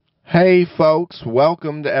Hey folks,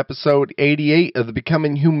 welcome to episode 88 of the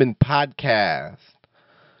Becoming Human podcast.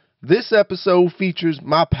 This episode features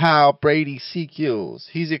my pal Brady Seekills.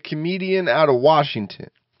 He's a comedian out of Washington.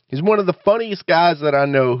 He's one of the funniest guys that I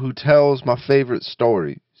know who tells my favorite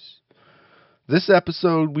stories. This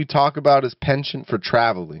episode we talk about his penchant for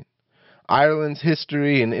traveling, Ireland's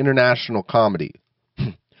history, and international comedy.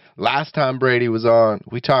 Last time Brady was on,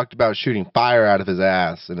 we talked about shooting fire out of his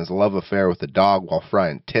ass and his love affair with a dog while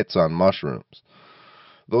frying tits on mushrooms.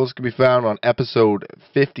 Those can be found on episode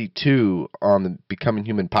 52 on the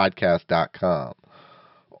BecomingHumanPodcast.com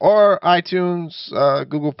or iTunes,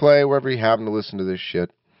 Google Play, wherever you happen to listen to this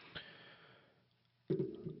shit.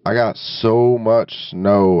 I got so much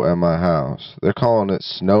snow at my house. They're calling it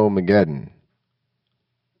Snowmageddon.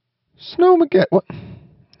 Snowmageddon? What?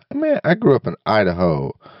 Man, I grew up in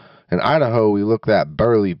Idaho. In Idaho, we look that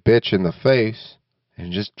burly bitch in the face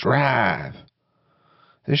and just drive.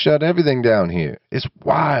 They shut everything down here. It's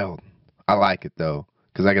wild. I like it, though,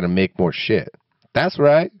 because I got to make more shit. That's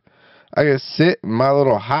right. I got to sit in my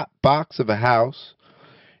little hot box of a house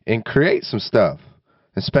and create some stuff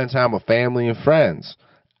and spend time with family and friends.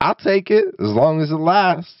 I'll take it as long as it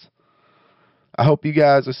lasts. I hope you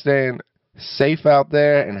guys are staying safe out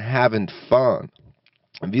there and having fun.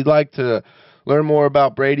 If you'd like to learn more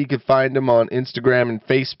about Brady, you can find him on Instagram and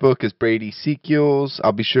Facebook as Brady Seekills.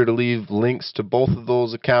 I'll be sure to leave links to both of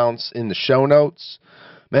those accounts in the show notes.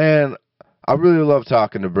 Man, I really love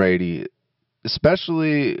talking to Brady,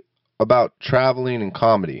 especially about traveling and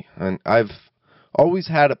comedy. And I've always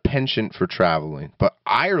had a penchant for traveling, but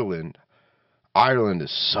Ireland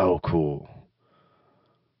is so cool.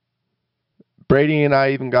 Brady and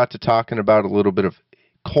I even got to talking about a little bit of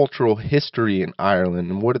cultural history in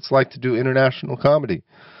Ireland and what it's like to do international comedy.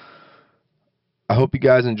 I hope you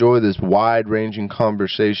guys enjoy this wide-ranging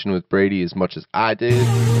conversation with Brady as much as I did. I am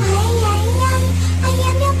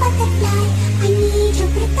your butterfly. I need your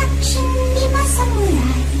protection. Be my samurai.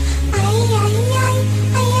 I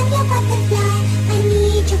am your butterfly. I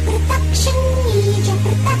need your protection.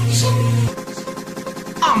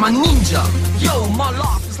 I'm a ninja. Yo, my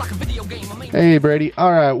life is like a video game. Hey, Brady.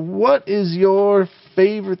 All right, what is your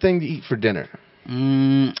favorite thing to eat for dinner?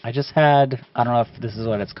 I just had, I don't know if this is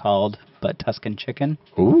what it's called, but Tuscan chicken.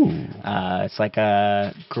 Ooh. It's like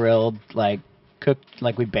a grilled, like cooked,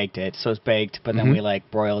 like we baked it. So it's baked, but then we like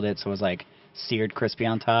broiled it, so it was like seared crispy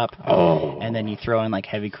on top. Oh. And then you throw in like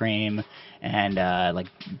heavy cream and like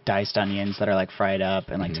diced onions that are like fried up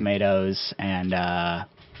and like tomatoes and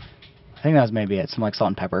I think that was maybe it. Some like salt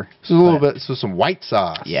and pepper. So a little bit, so some white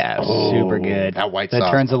sauce. Yeah, super good. That white sauce.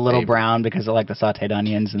 It turns a little brown because of like the sauteed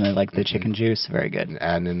onions and like the chicken juice. Very good. And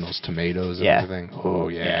adding in those tomatoes and Yeah. everything. Oh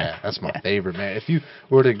yeah, that's my favorite, man. If you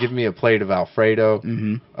were to give me a plate of Alfredo,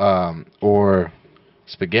 or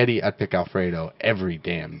spaghetti, I'd pick Alfredo every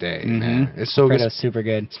damn day, man. It's so Alfredo's good. super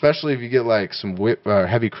good. Especially if you get like some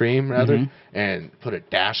heavy cream, rather, and put a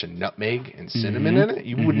dash of nutmeg and cinnamon in it.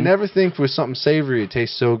 You would never think with something savory it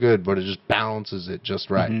tastes so good, but it just balances it just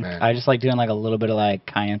right, man. I just like doing like a little bit of like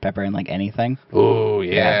cayenne pepper in like anything. Oh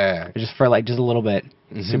yeah. Just for like just a little bit.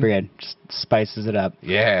 Super good. Just spices it up.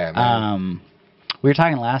 Yeah, man. We were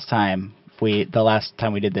talking last time. The last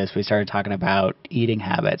time we did this, we started talking about eating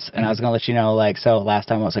habits, and I was gonna let you know, like, so last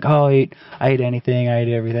time I was like, oh, I eat anything, I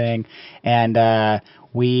eat everything, and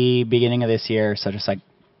we beginning of this year, so just like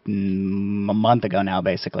a month ago now,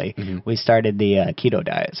 basically, we started the keto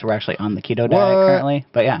diet. So we're actually on the keto diet currently.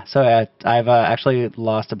 But yeah, so I've actually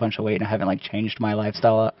lost a bunch of weight and I haven't like changed my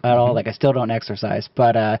lifestyle at all. Like I still don't exercise,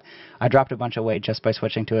 but I dropped a bunch of weight just by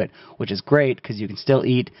switching to it, which is great because you can still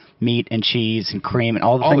eat meat and cheese and cream and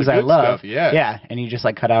all the things I love. Stuff, yeah. Yeah, and you just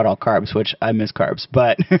like cut out all carbs, which I miss carbs,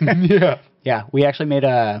 but Yeah. yeah, we actually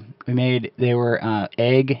made they were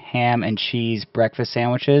egg, ham, and cheese breakfast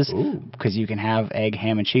sandwiches because you can have egg,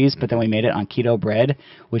 ham, and cheese. But then we made it on keto bread,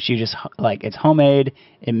 which you just like it's homemade.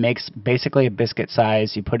 It makes basically a biscuit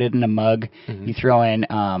size. You put it in a mug. You throw in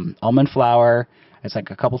almond flour. It's like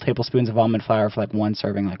a couple tablespoons of almond flour for like one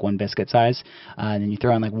serving, like one biscuit size. And then you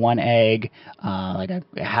throw in like one egg, like a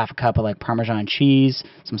half a cup of like Parmesan cheese,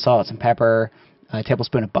 some salt, some pepper. A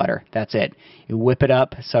tablespoon of butter. That's it. You whip it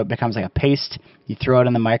up so it becomes like a paste. You throw it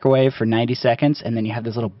in the microwave for 90 seconds, and then you have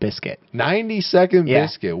this little biscuit. 90-second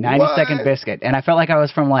biscuit. 90-second biscuit. And I felt like I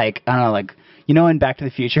was from like, I don't know, like, you know in Back to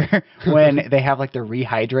the Future when they have like the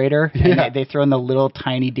rehydrator and they throw in the little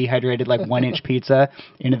tiny dehydrated like 1-inch pizza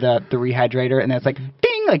into the rehydrator, and then it's like,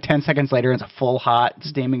 ding, like 10 seconds later, it's a full hot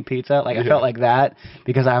steaming pizza. Like I felt like that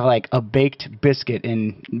because I have like a baked biscuit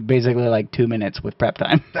in basically like 2 minutes with prep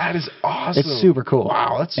time. That is awesome. It's super cool.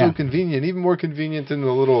 Wow, that's so convenient. Even more convenient than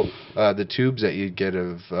the little the tubes that you get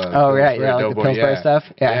of like the Pillsbury stuff.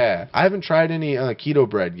 Yeah. I haven't tried any keto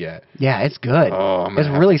bread yet. Yeah, it's good. Oh, I'm it's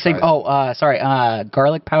gonna really have to safe. try it.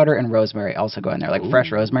 Garlic powder and rosemary also go in there, like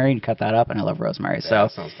fresh rosemary. You cut that up, and I love rosemary. Yeah, so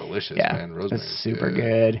that sounds delicious, man. Rosemary it's super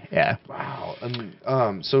good. Yeah. Wow.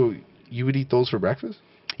 So you would eat those for breakfast?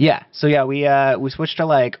 Yeah. So yeah, we switched to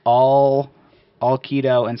like all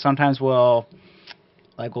keto, and sometimes we'll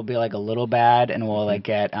be like a little bad, and we'll like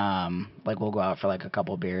get we'll go out for like a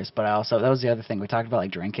couple beers. But that was the other thing we talked about,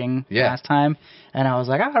 like drinking last time, and I was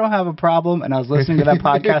like, I don't have a problem. And I was listening to that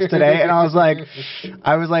podcast today, and I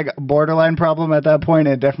was like borderline problem at that point.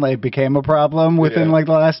 It definitely became a problem within like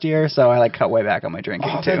the last year, so I like cut way back on my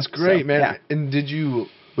drinking. Oh, too. that's great, so, man. Yeah. And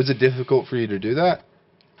was it difficult for you to do that?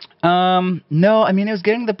 No, I mean it was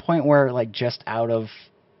getting to the point where like just I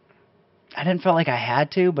didn't feel like I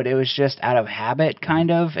had to, but it was just out of habit, kind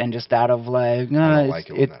of, and just out of like,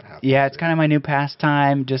 it's kind of my new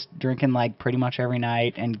pastime, just drinking like pretty much every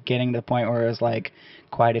night, and getting to the point where it was like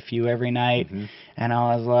quite a few every night, and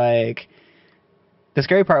I was like, the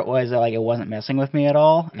scary part was that like it wasn't messing with me at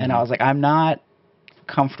all, and I was like, I'm not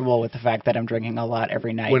comfortable with the fact that I'm drinking a lot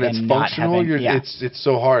every night when it's and functional. not having, it's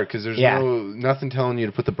so hard because there's nothing telling you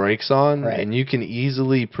to put the brakes on, and you can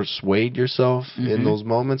easily persuade yourself in those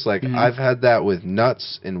moments. Like I've had that with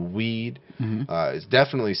nuts and weed. It's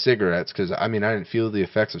definitely cigarettes because I didn't feel the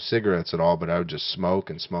effects of cigarettes at all, but I would just smoke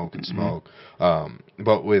and smoke and smoke.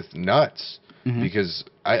 But with nuts, because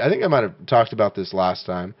I think I might have talked about this last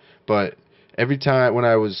time, but every time when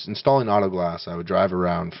I was installing auto glass, I would drive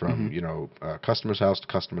around from customer's house to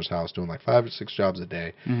customer's house, doing like 5 or 6 jobs a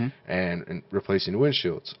day, and replacing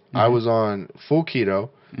windshields. I was on full keto,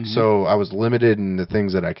 so I was limited in the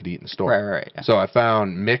things that I could eat in the store. Right. Yeah. So I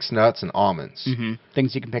found mixed nuts and almonds,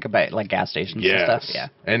 things you can pick up at like gas stations and stuff. Yeah.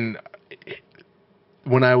 And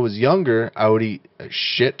when I was younger, I would eat a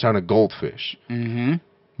shit ton of goldfish.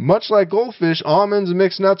 Much like goldfish, almonds and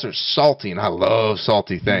mixed nuts are salty, and I love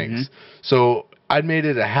salty things. So I'd made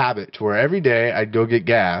it a habit to where every day I'd go get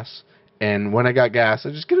gas, and when I got gas,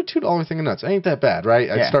 I'd just get a $2 thing of nuts. Ain't that bad, right?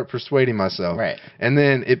 I'd start persuading myself. Right. And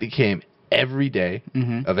then it became every day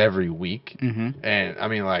of every week. And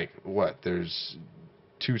there's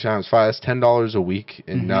 2 times 5, that's $10 a week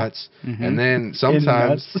in nuts. And then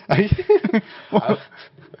sometimes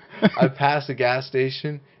I'd pass a gas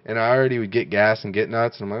station, and I already would get gas and get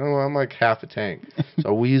nuts, and I'm like, I'm like half a tank. So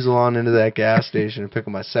I weasel on into that gas station and pick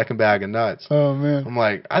up my second bag of nuts. Oh, man. I'm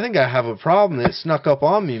like, I think I have a problem that snuck up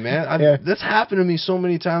on me, man. That's happened to me so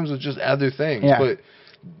many times with just other things. But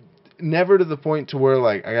never to the point to where,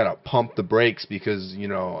 like, I got to pump the brakes because,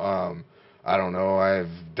 I don't know, I have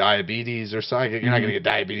diabetes or something. You're not going to get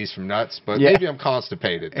diabetes from nuts, but maybe I'm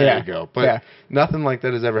constipated. There you go. But nothing like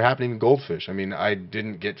that has ever happened. Even goldfish. I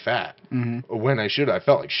didn't get fat when I should. I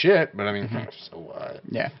felt like shit, but so what?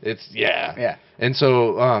 Yeah. And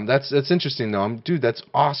so that's interesting, though. Dude, that's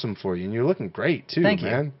awesome for you, and you're looking great too, Thank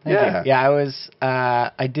man. You. Thank you. Yeah, I was.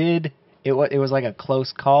 I did. It was like a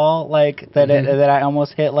close call, like that. That I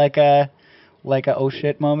almost hit like a oh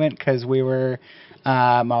shit moment because we were.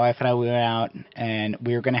 My wife and I, we went out, and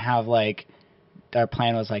we were going to have, like, our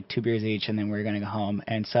plan was, like, 2 beers each, and then we were going to go home.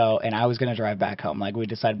 And I was going to drive back home. Like, we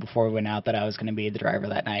decided before we went out that I was going to be the driver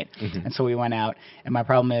that night. And so we went out, and my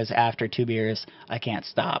problem is after 2 beers, I can't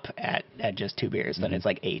stop at just 2 beers. Then it's,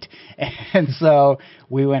 like, 8. And so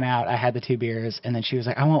we went out. I had the 2 beers, and then she was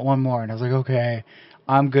like, I want one more. And I was like, okay.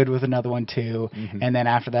 I'm good with another one too. And then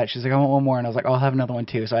after that, she's like, I want one more. And I was like, I'll have another one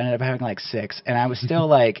too. So I ended up having like 6. And I was still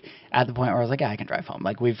like at the point where I was like, yeah, I can drive home.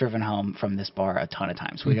 Like we've driven home from this bar a ton of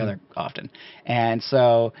times. We go there often. And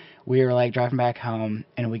so we were like driving back home,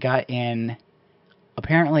 and we got in.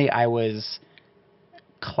 Apparently I was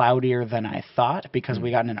cloudier than I thought because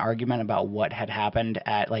we got in an argument about what had happened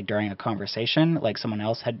at like during a conversation. Like someone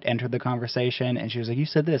else had entered the conversation, and she was like, you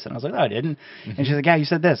said this. And I was like, no, I didn't. And she's like, yeah, you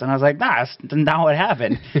said this. And I was like, nah, that's not what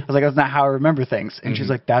happened. I was like, that's not how I remember things. And she's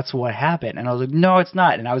like, that's what happened. And I was like, no, it's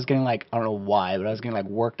not. And I was getting like, I don't know why, but I was getting like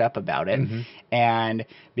worked up about it. And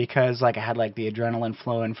because like I had like the adrenaline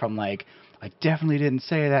flowing from like, I definitely didn't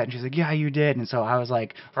say that. And she's like, yeah, you did. And so I was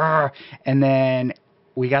like, "Arr." And then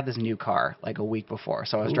we got this new car like a week before.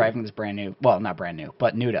 So I was driving this brand new, well, not brand new,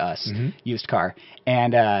 but new to us, used car.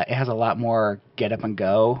 And it has a lot more get up and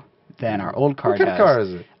go than our old car does. What kind of car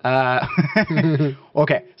is it?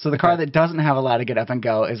 Okay, so the car that doesn't have a lot of get up and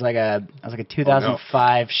go is like a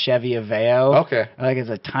 2005 Chevy Aveo. Okay. Like it's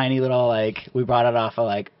a tiny little, like, we brought it off of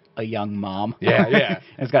like a young mom. Yeah, yeah.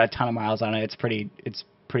 It's got a ton of miles on it. It's pretty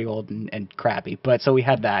old and crappy. But so we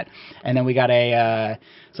had that, and then we got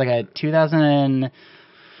it's like a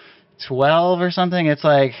 2012 or something. It's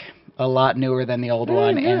like a lot newer than the old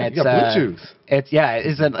one, and it's you got Bluetooth. It's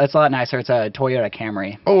a lot nicer. It's a Toyota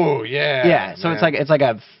Camry. Oh yeah. Yeah, so man. it's like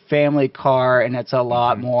a family car, and it's a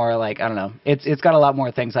lot more like, I don't know. It's got a lot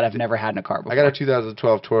more things that I've never had in a car before. I got a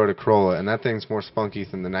 2012 Toyota Corolla, and that thing's more spunky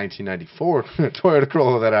than the 1994 Toyota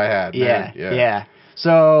Corolla that I had. Man. Yeah.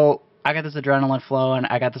 So I got this adrenaline flowing.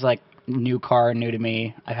 I got this like new car, new to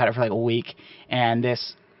me. I've had it for like a week, and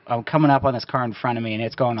I'm coming up on this car in front of me, and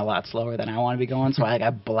it's going a lot slower than I want to be going. So I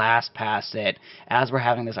blast past it as we're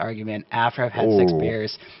having this argument after I've had 6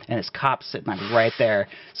 beers, and this cop's sitting like right there.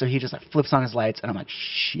 So he just like flips on his lights, and I'm like,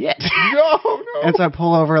 shit. No. And so I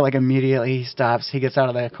pull over, like immediately he stops. He gets out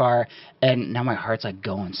of the car, and now my heart's like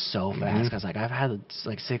going so fast because like I've had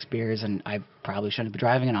like 6 beers, and I probably shouldn't be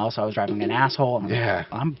driving, and also I was driving an asshole. And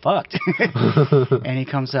I'm fucked. And he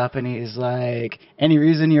comes up and he's like, any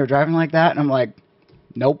reason you're driving like that? And I'm like,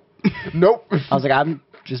 nope. Nope. I was like, I'm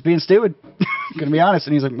just being stupid. Gonna be honest.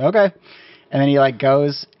 And he's like, okay. And then he like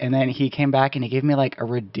goes, and then he came back and he gave me like a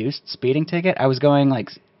reduced speeding ticket. I was going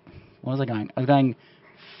like, what was I going? I was going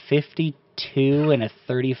 52 and a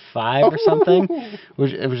 35 or something,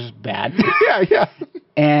 which it was just bad. Yeah.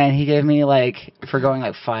 And he gave me like, for going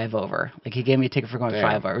like 5 over. Like he gave me a ticket for going Damn.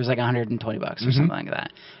 5 over. It was like $120 or something like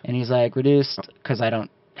that. And he's like, reduced, because I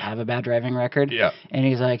don't have a bad driving record. Yeah. And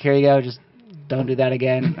he's like, here you go, just don't do that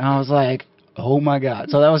again. And I was like, oh my god.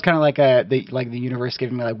 So that was kind of like the universe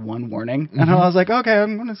giving me like one warning. And I was like, okay,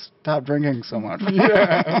 I'm going to stop drinking so much. Pumping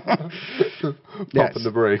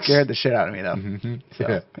the brakes. Scared the shit out of me though.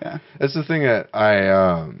 So, yeah. That's the thing that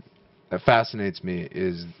that fascinates me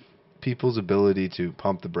is people's ability to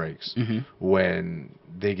pump the brakes when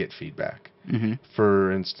they get feedback.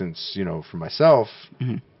 For instance, for myself,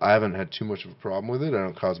 I haven't had too much of a problem with it. I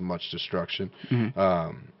don't cause much destruction.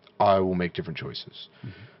 I will make different choices.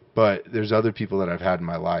 But there's other people that I've had in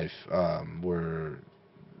my life where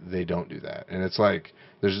they don't do that, and it's like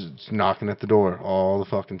it's knocking at the door all the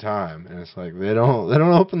fucking time, and it's like they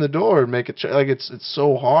don't open the door and make it like it's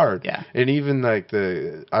so hard. Yeah. And even like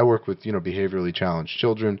I work with behaviorally challenged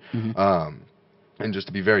children, and just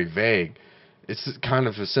to be very vague, it's kind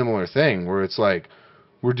of a similar thing where it's like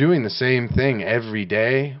we're doing the same thing every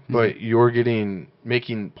day, but you're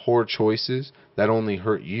making poor choices that only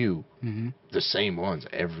hurt you, the same ones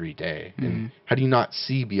every day. And how do you not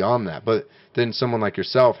see beyond that? But then someone like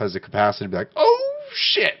yourself has the capacity to be like, oh,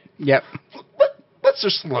 shit. Yep. Let's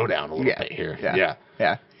just slow down a little bit here. Yeah.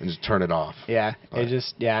 And just turn it off. Yeah. It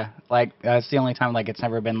just, like, that's the only time, like, it's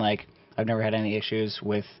never been, like, I've never had any issues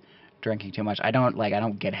with drinking too much. I don't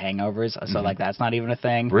get hangovers, so like that's not even a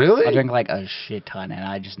thing. Really? I drink like a shit ton, and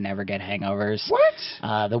I just never get hangovers.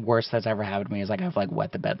 What? The worst that's ever happened to me is like I've like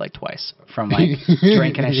wet the bed like twice from like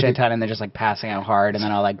drinking a shit ton and then just like passing out hard, and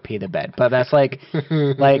then I'll like pee the bed. But that's like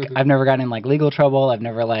I've never gotten in like legal trouble. I've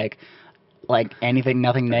never like anything,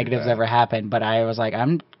 nothing negative's ever happened. But I was like,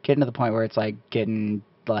 I'm getting to the point where it's like getting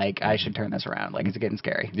like I should turn this around. Like it's getting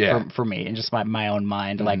scary for me and just my own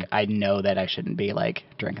mind. Like I know that I shouldn't be like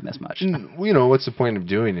drinking this much. What's the point of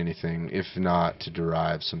doing anything if not to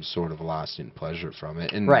derive some sort of lasting pleasure from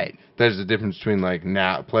it? And there's a difference between like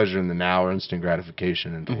pleasure in the now or instant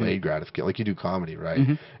gratification and delayed gratification. Like you do comedy, right?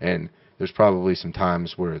 And there's probably some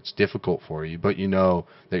times where it's difficult for you, but you know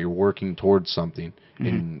that you're working towards something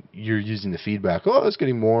and you're using the feedback, oh, it's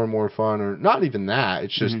getting more and more fun, or not even that.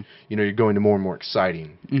 It's just, you're going to more and more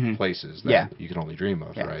exciting places that you can only dream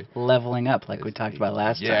of, right? Leveling up, like we talked about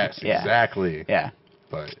last time. Yes, exactly. Yeah.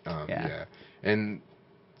 But, And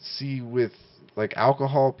see, with, like,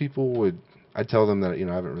 alcohol, I'd tell them that, I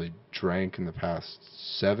haven't really drank in the past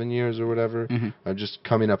 7 years or whatever. I'm just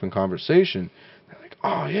coming up in conversation. They're like,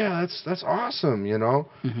 oh, yeah, that's awesome,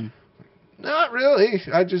 Not really.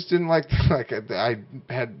 I just didn't like I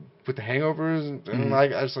had with the hangovers and I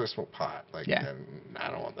just smoke pot. I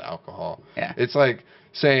don't want the alcohol. Yeah. It's like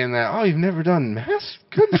saying that, oh, you've never done meth?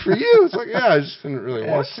 Good for you. It's like, I just didn't really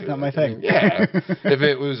want to. It's not my thing. Yeah. If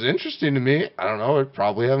it was interesting to me, I don't know, I'd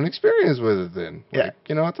probably have an experience with it then. Like,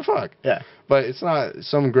 what the fuck? Yeah. But it's not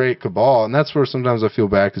some great cabal, and that's where sometimes I feel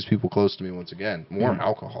bad because people close to me, once again, more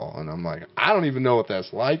alcohol, and I'm like, I don't even know what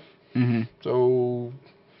that's like. So,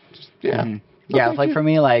 just, yeah, like for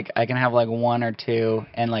me, like I can have like 1 or 2,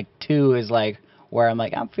 and like 2 is like where I'm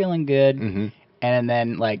like I'm feeling good, and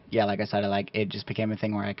then like like I said, it just became a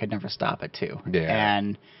thing where I could never stop at 2. Yeah.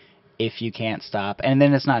 And if you can't stop, and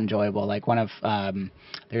then it's not enjoyable. Like one of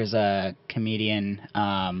there's a comedian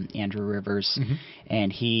Andrew Rivers,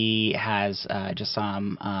 and he has just saw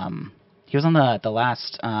him. He was on the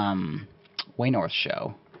last Way North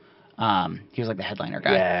show. He was like the headliner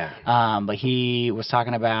guy. Yeah. But he was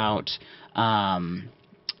talking about.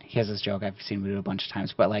 He has this joke I've seen him do a bunch of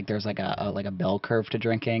times, but like there's like a bell curve to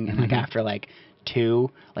drinking, and like after like 2,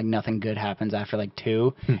 like nothing good happens after like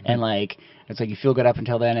 2, and like it's like you feel good up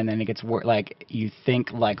until then, and then it gets like you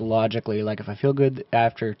think like logically, like if I feel good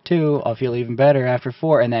after 2, I'll feel even better after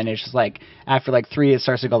 4, and then it's just like after like 3 it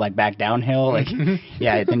starts to go like back downhill, like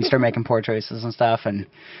yeah, then you start making poor choices and stuff, and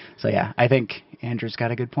so yeah, I think Andrew's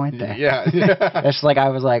got a good point there. Yeah. It's just like I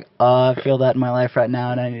was like, oh, I feel that in my life right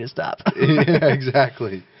now, and I need to stop. Yeah,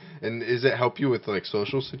 exactly. And does it help you with like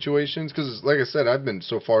social situations? Because like I said, I've been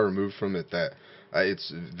so far removed from it that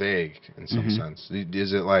it's vague in some sense.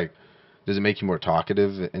 Is it like, does it make you more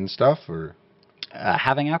talkative and stuff, or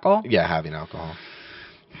Having alcohol? yeah, having alcohol?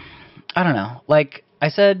 I don't know. Like I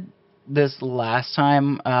said this last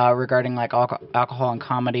time regarding like alcohol and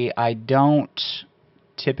comedy, I don't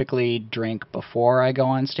typically drink before I go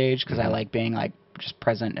on stage because I like being like just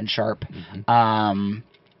present and sharp.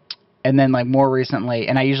 And then like more recently,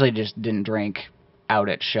 and I usually just didn't drink out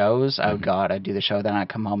at shows. I would go out, I'd do the show, then I'd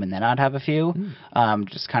come home, and then I'd have a few.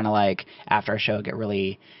 Just kind of like after a show, get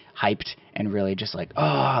really hyped and really just like,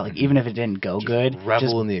 oh, like even if it didn't go good, revel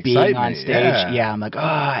just in the being on excitement, stage, yeah. I'm like, oh,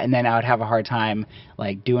 and then I would have a hard time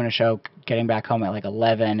like doing a show, getting back home at like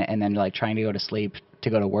 11, and then like trying to go to sleep to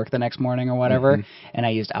go to work the next morning or whatever. And I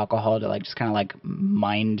used alcohol to like just kind of like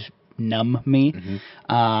mind numb me.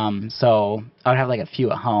 So I would have like a few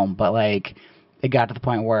at home, but like it got to the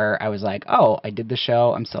point where I was like, oh, I did the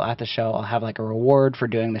show, I'm still at the show, I'll have like a reward for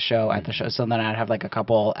doing the show at the show. So then I'd have like a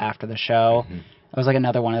couple after the show. It was like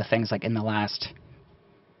another one of the things like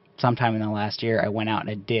sometime in the last year I went out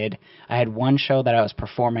and I had one show that I was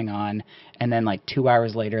performing on, and then like 2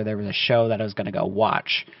 hours later there was a show that I was going to go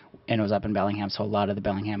watch, and it was up in Bellingham, so a lot of the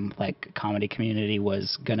Bellingham like comedy community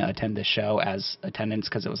was going to attend this show as attendance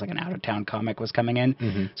because it was like an out of town comic was coming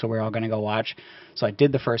in. So we were all going to go watch. So I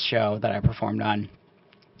did the first show that I performed on,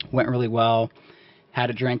 went really well, had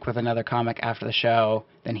a drink with another comic after the show,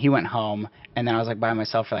 then he went home, and then I was like by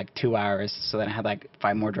myself for like 2 hours, so then I had like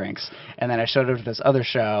 5 more drinks, and then I showed up to this other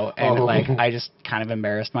show, and like I just kind of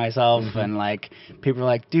embarrassed myself, and like people were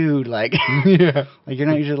like, dude, like Yeah. like you're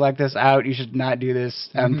not usually like this out, you should not do this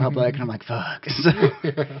in public, and I'm like, fuck. So,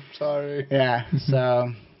 Sorry. yeah,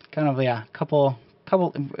 so kind of, yeah, couple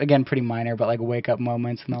again pretty minor, but like wake up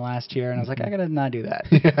moments in the last year, and I was like, I gotta not do that.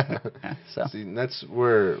 Yeah, so See, and that's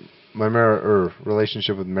where my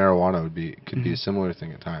relationship with marijuana could be a similar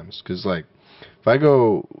thing at times. Because like, if I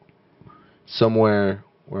go somewhere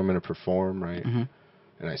where I'm gonna perform, right, and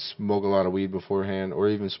I smoke a lot of weed beforehand, or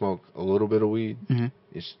even smoke a little bit of weed,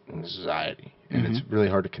 it's anxiety, and it's really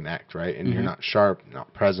hard to connect, right? And you're not sharp,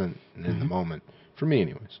 not present, and in the moment. For me,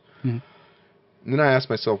 anyways. And then I asked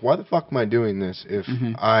myself, why the fuck am I doing this if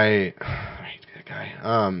I hate that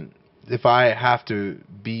guy. If I have to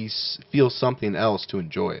feel something else to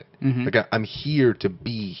enjoy it. Like I'm here to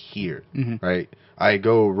be here, right? I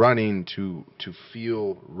go running to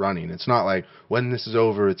feel running. It's not like when this is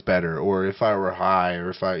over, it's better, or if I were high, or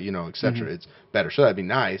if I, etc. It's better. So that'd be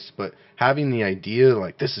nice, but having the idea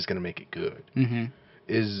like this is going to make it good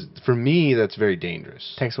is, for me, that's very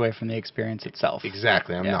dangerous. takes away from the experience itself.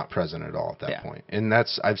 Exactly. I'm not present at all at that point. And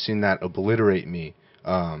I've seen that obliterate me,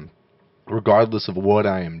 regardless of what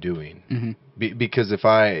I am doing. Because if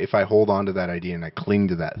I hold on to that idea and I cling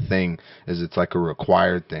to that thing as it's like a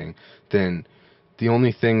required thing, then the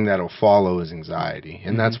only thing that'll follow is anxiety.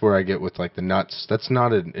 And that's where I get with like the nuts. That's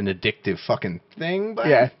not an addictive fucking thing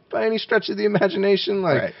by any stretch of the imagination.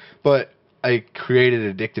 Like, but I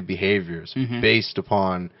created addictive behaviors based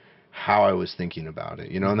upon how I was thinking about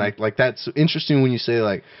it, and like that's interesting when you say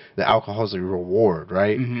like the alcohol is a reward,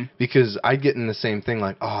 right? Because I get in the same thing,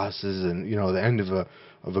 like, oh, this is the end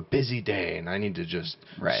of a busy day, and I need to just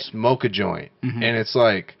smoke a joint, and it's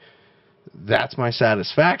like that's my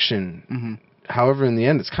satisfaction. However, in the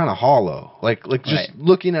end, it's kind of hollow. Like just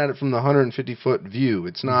looking at it from the 150-foot view,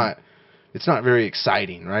 it's not very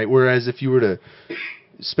exciting, right? Whereas if you were to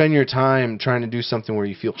spend your time trying to do something where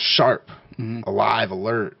you feel sharp, alive,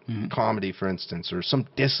 alert, comedy, for instance, or some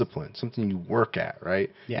discipline, something you work at,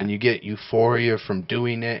 right? And you get euphoria from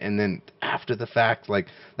doing it, and then after the fact, like,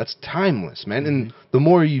 that's timeless, man. And the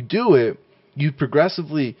more you do it, you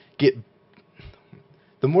progressively get,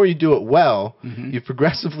 the more you do it well, you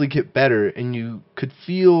progressively get better, and you could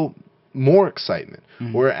feel more excitement.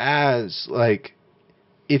 Whereas, like,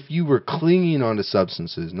 if you were clinging onto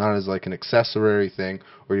substances, not as like an accessory thing,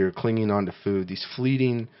 or you're clinging onto food, these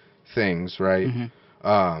fleeting things, right?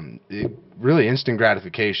 Really instant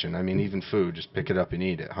gratification. I mean, even food, just pick it up and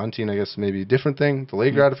eat it. Hunting, I guess, maybe a different thing.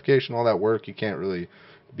 Delayed gratification, all that work, you can't really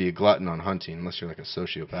be a glutton on hunting unless you're like a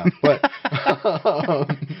sociopath. But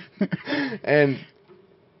and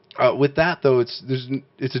with that though,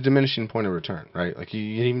 it's a diminishing point of return, right? Like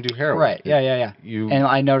you can even do heroin, Right. Yeah. You And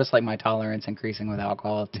I noticed like my tolerance increasing with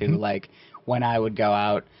alcohol too. Like when I would go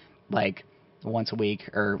out, like once a week,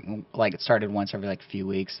 or like it started once every like few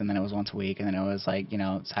weeks, and then it was once a week, and then it was like, you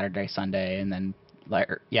know, Saturday, Sunday, and then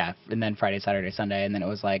and then Friday, Saturday, Sunday, and then it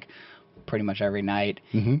was like pretty much every night.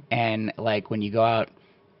 And like when you go out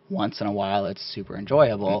once in a while, it's super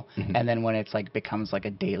enjoyable, and then when it's like becomes like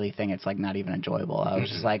a daily thing, it's like not even enjoyable. I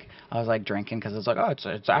was like drinking because it's like, oh,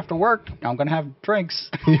 it's after work, I'm gonna have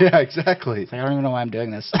drinks. Yeah, exactly. It's like, I don't even know why I'm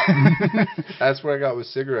doing this. That's where I got with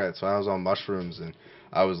cigarettes. When I was on mushrooms and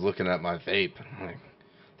I was looking at my vape, I'm like,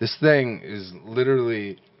 this thing is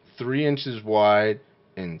literally 3 inches wide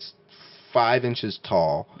and 5 inches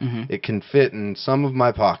tall. It can fit in some of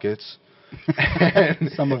my pockets. And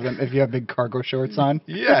Some of them, if you have big cargo shorts on.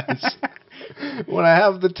 yes. When I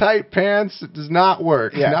have the tight pants, it does not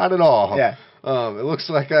work. Yeah. Not at all. Yeah. It looks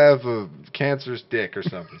like I have a cancerous dick or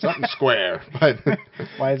something. Something square. But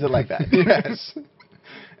Why is it like that? yes.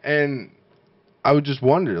 And I would just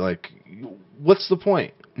wonder, like, what's the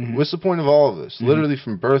point? What's the point of all of this? Literally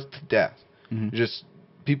from birth to death. Just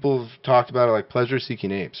people have talked about it like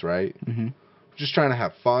pleasure-seeking apes, right? Just trying to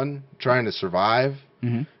have fun, trying to survive.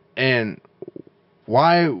 And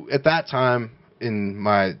why, at that time, in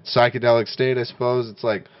my psychedelic state, I suppose, it's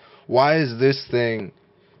like, why is this thing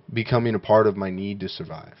becoming a part of my need to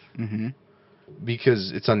survive?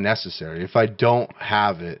 Because it's unnecessary. If I don't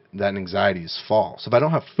have it, that anxiety is false. If I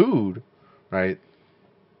don't have food, right,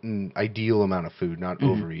 an ideal amount of food, not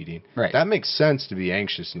overeating, Right. that makes sense to be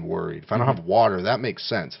anxious and worried. If I don't have water, that makes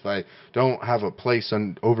sense. If I don't have a place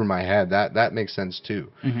over my head, that makes sense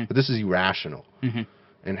too. But this is irrational.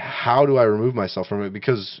 And how do I remove myself from it?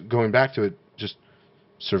 Because going back to it, just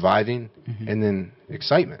surviving and then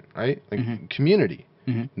excitement, right? Like community.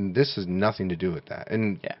 And this has nothing to do with that.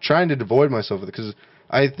 And trying to devoid myself of it, because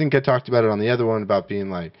I think I talked about it on the other one about being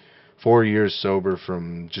like 4 years sober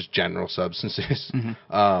from just general substances.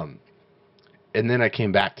 And then I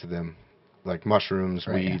came back to them, like mushrooms,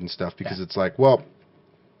 weed, and stuff, because it's like, well,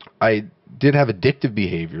 I did have addictive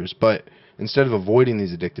behaviors, but instead of avoiding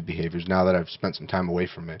these addictive behaviors, now that I've spent some time away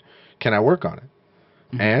from it, can I work on it?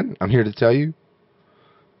 And I'm here to tell you,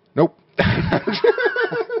 nope.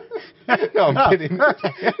 No, I'm kidding.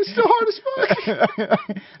 It's still hard as fuck.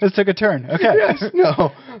 This took a turn. Okay. Yes,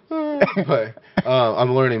 no. But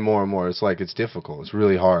I'm learning more and more. It's like it's difficult. It's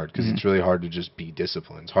really hard because it's really hard to just be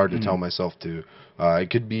disciplined. It's hard to tell myself to. It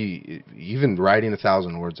could be even writing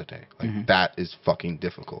 1,000 words a day. Like that is fucking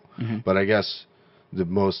difficult. But I guess the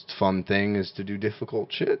most fun thing is to do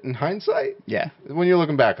difficult shit in hindsight. Yeah. When you're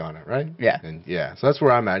looking back on it, right? Yeah. And yeah, so that's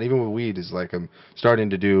where I'm at. Even with weed, is like I'm starting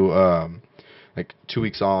to do like 2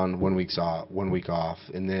 weeks on, 1 week off, 1 week off,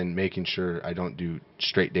 and then making sure I don't do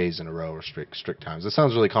straight days in a row or strict times. That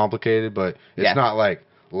sounds really complicated, but it's not like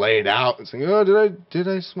laid out. It's like, oh, did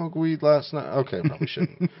I smoke weed last night? Okay, I probably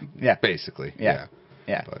shouldn't. Yeah. Basically. Yeah.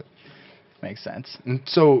 But Makes sense. and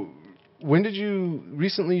so when did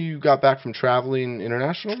you got back from traveling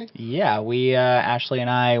internationally? Yeah, we Ashley and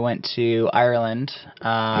I went to Ireland.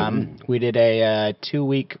 We did a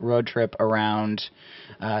 2-week road trip around.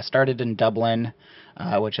 Started in Dublin,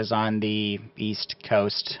 which is on the east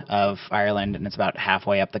coast of Ireland, and it's about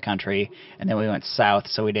halfway up the country. And then we went south,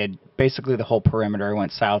 so we did basically the whole perimeter. We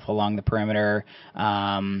went south along the perimeter.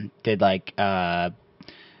 Did like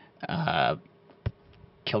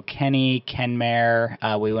Kilkenny, Kenmare.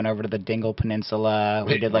 We went over to the Dingle Peninsula.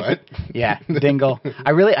 Wait, We did like what? yeah, Dingle.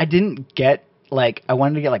 I didn't get like I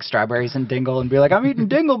wanted to get like strawberries in Dingle and be like I'm eating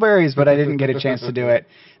dingleberries, but I didn't get a chance to do it.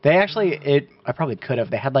 They actually I probably could have.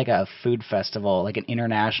 They had like a food festival, like an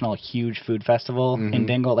international huge food festival in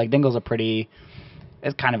Dingle. Like Dingle's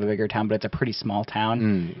it's kind of a bigger town, but it's a pretty small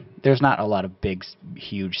town. There's not a lot of big,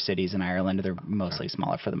 huge cities in Ireland. They're mostly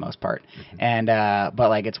smaller for the most part. And but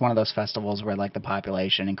like it's one of those festivals where like the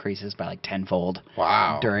population increases by like tenfold.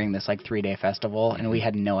 Wow. During this like 3-day festival, and we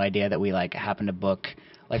had no idea that we like happened to book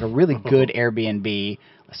like a really good Airbnb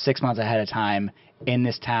 6 months ahead of time in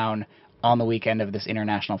this town on the weekend of this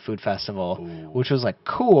international food festival, which was like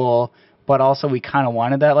cool. But also we kind of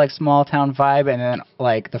wanted that like small town vibe, and then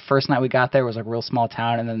like the first night we got there was like real small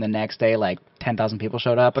town, and then the next day like 10,000 people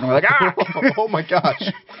showed up, and we're like, ah! Oh my gosh.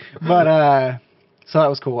 So that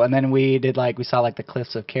was cool. And then we saw like the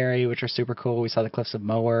Cliffs of Kerry, which are super cool. We saw the Cliffs of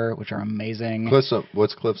Moher, which are amazing.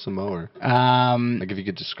 What's Cliffs of Moher? Like if you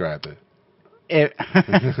could describe it.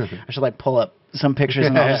 I should like pull up some pictures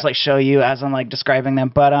and I'll just like show you as I'm like describing them.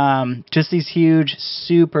 But just these huge,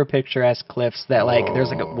 super picturesque cliffs that like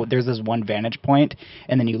there's this one vantage point,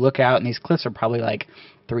 and then you look out and these cliffs are probably like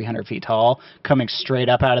 300 feet tall, coming straight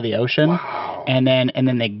up out of the ocean. Wow. And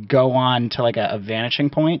then they go on to like a vanishing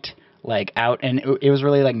point, like out, and it was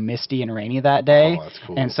really like misty and rainy that day. Oh, that's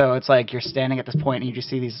cool. And so it's like you're standing at this point and you just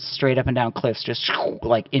see these straight up and down cliffs just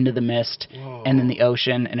like into the mist. Whoa. And then the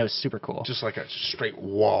ocean, and it was super cool. Just like a straight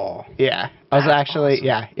wall. Yeah. I was actually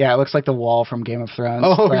awesome. Yeah, it looks like the wall from Game of Thrones.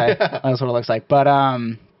 Oh, yeah. That's what it looks like. But I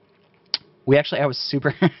was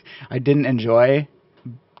super I didn't enjoy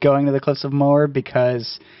going to the Cliffs of Moher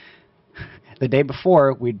because the day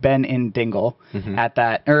before we'd been in Dingle at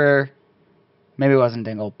that, or maybe it wasn't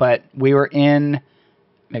Dingle, but we were in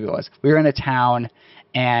a town,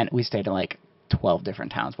 and we stayed in like 12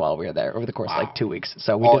 different towns while we were there over the course of like 2 weeks.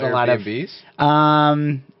 So we did a lot of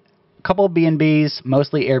Airbnbs? couple of B&Bs,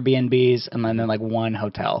 mostly Airbnbs, and then like one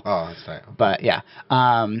hotel. Oh, that's tight. But yeah,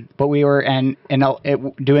 but we were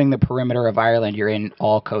doing the perimeter of Ireland. You're in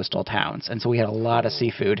all coastal towns, and so we had a lot of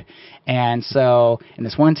seafood. And so in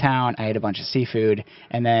this one town, I ate a bunch of seafood,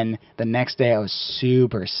 and then the next day I was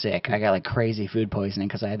super sick. I got like crazy food poisoning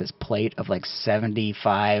because I had this plate of like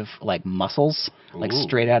 75 like mussels, like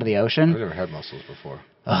straight out of the ocean. I've never had mussels before.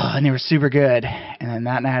 And they were super good. And then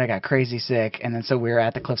that night I got crazy sick. And then so we were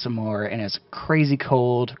at the Cliffs of Moher, and it was crazy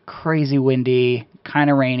cold, crazy windy, kind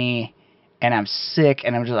of rainy. And I'm sick,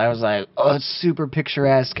 and I was like, oh, it's super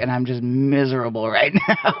picturesque, and I'm just miserable right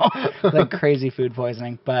now. Like crazy food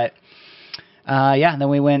poisoning. But yeah, and then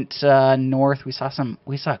we went north. We saw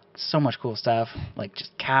so much cool stuff, like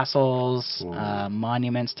just castles,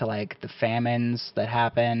 monuments to like the famines that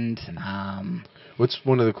happened. What's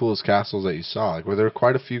one of the coolest castles that you saw? Like, were there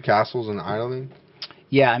quite a few castles in Ireland?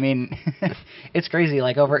 Yeah, I mean, it's crazy.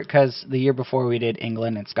 Like because the year before we did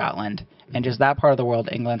England and Scotland, and just that part of the world,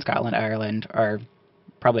 England, Scotland, Ireland, are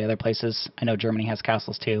probably other places. I know Germany has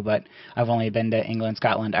castles too, but I've only been to England,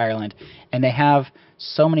 Scotland, Ireland, and they have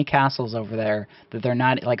so many castles over there that they're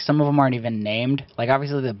not, like, some of them aren't even named. Like,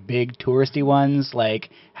 obviously the big touristy ones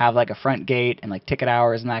like have like a front gate and like ticket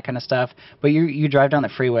hours and that kind of stuff, but you drive down the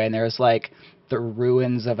freeway and there's like the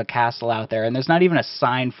ruins of a castle out there, and there's not even a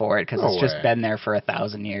sign for it because it's just been there for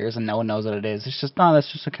 1,000 years and no one knows what it is. It's just, no, that's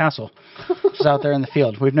just a castle. It's out there in the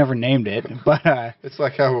field. We've never named it, but it's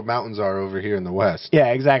like how mountains are over here in the West.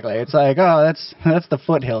 Yeah, exactly. It's like, oh, that's the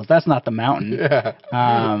foothills. That's not the mountain. Yeah.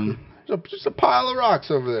 Just a pile of rocks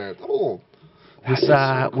over there. Oh,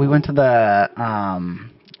 we went to the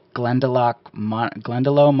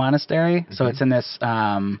Glendalough Monastery. So it's in this.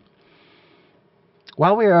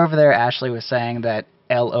 While we were over there, Ashley was saying that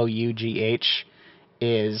Lough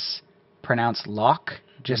is pronounced Loch,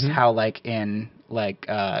 just how like in like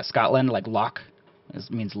Scotland, like Loch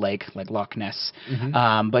means lake, like Loch Ness.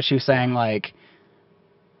 But she was saying like,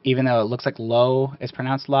 even though it looks like low, it's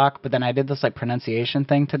pronounced Loch. But then I did this like pronunciation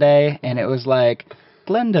thing today, and it was like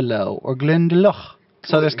Glendalough or Glendalough.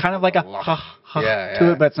 So there's kind of like a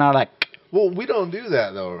to it, but it's not like. Well, we don't do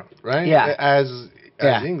that though, right? Yeah. As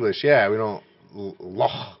English, we don't.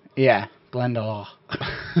 Loch. Yeah, Glendalough.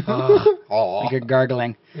 Like you're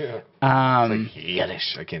gargling. Yeah. It's like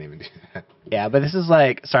Yiddish. I can't even do that. Yeah, but this is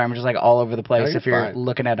like, sorry, I'm just like all over the place. No, if you're fine.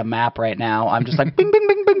 looking at a map right now, I'm just like bing, bing,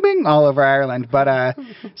 bing, bing, bing, all over Ireland. But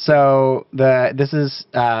so this is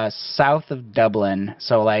south of Dublin.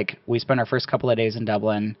 So like we spent our first couple of days in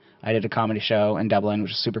Dublin. I did a comedy show in Dublin,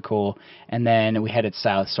 which was super cool. And then we headed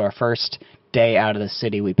south. So our first day out of the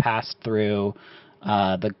city, we passed through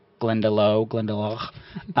the Glendalough.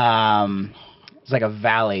 It's like a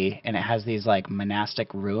valley, and it has these like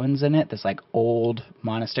monastic ruins in it. This like old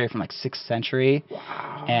monastery from like 6th century.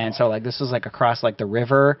 Wow. And so like this was like across like the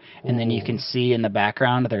river, and then you can see in the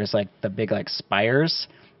background there's like the big like spires.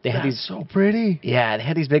 They had these so pretty. Yeah, they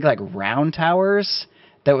had these big like round towers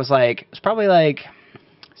that was like, it was probably like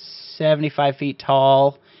 75 feet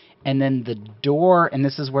tall. And then the door, and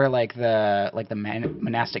this is where like the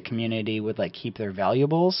monastic community would like keep their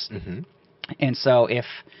valuables. And so if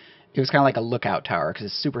it was kind of like a lookout tower because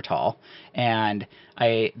it's super tall, and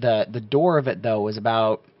the door of it though was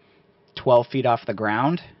about 12 feet off the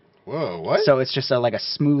ground. Whoa, what? So it's just like a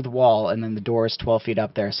smooth wall, and then the door is 12 feet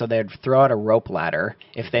up there. So they'd throw out a rope ladder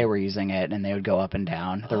if they were using it, and they would go up and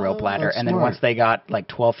down the rope ladder. And then once they got like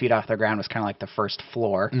 12 feet off the ground, it was kind of like the first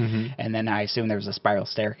floor. And then I assume there was a spiral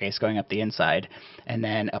staircase going up the inside. And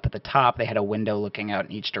then up at the top, they had a window looking out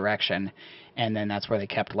in each direction. and then that's where they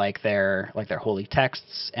kept like their holy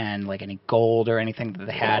texts and like any gold or anything that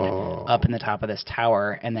they had up in the top of this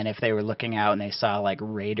tower. And then if they were looking out and they saw like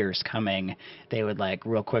raiders coming, they would like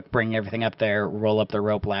real quick bring everything up there, roll up the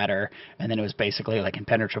rope ladder, and then it was basically like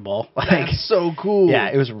impenetrable. Like, That's so cool. yeah,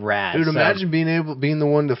 it was rad. Dude, So, imagine being the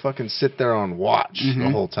one to fucking sit there on watch the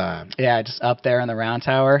whole time. yeah, just up there in the round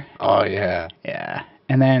tower. Oh yeah. Yeah.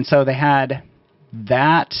 And then so they had,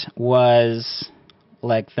 that was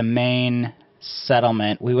like the main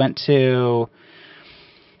settlement. We went to,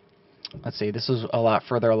 let's see, this was a lot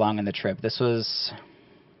further along in the trip. This was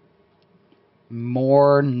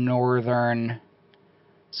more northern.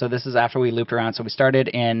 So this is after we looped around. So we started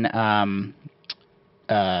in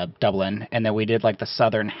Dublin, and then we did like the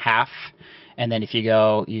southern half. And then if you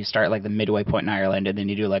go, you start like the midway point in Ireland, and then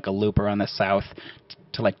you do like a loop around the south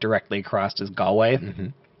to like directly across to Galway.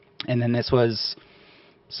 And then this was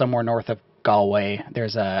somewhere north of Galway.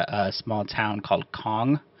 There's a small town called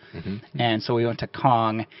Cong. And so we went to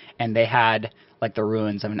Cong, and they had like the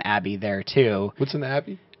ruins of an abbey there too. What's an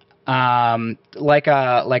abbey? Like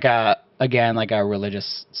a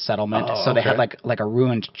religious settlement. Oh, so they had okay. like a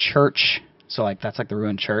ruined church. So like that's like the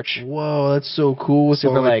ruined church. Whoa, that's so cool. With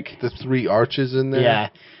Super, all, like- the 3 arches in there. Yeah.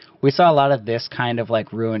 We saw a lot of this kind of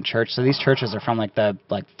like ruined church. So these churches are from like the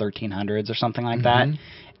 1300s or something like that.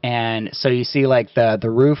 And so you see like the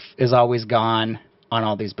roof is always gone on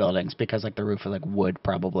all these buildings because like the roof is like wood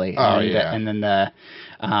probably. Oh, and, yeah. And then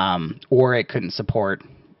or it couldn't support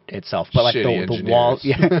itself. But like Shitty the wall,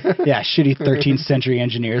 engineers. yeah, shitty 13th century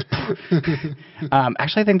engineers.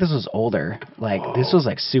 Actually, I think this was older. Like this was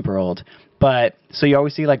like super old. But so you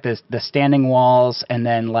always see like the standing walls, and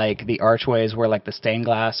then like the archways where like the stained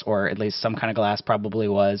glass, or at least some kind of glass probably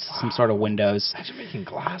was, some sort of windows. Imagine making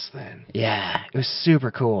glass then. Yeah, it was super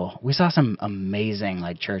cool. We saw some amazing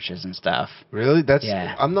like churches and stuff. Really? That's.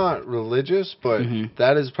 Yeah. I'm not religious, but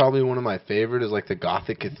that is probably one of my favorite. Is like the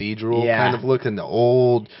Gothic cathedral Yeah. kind of look, and the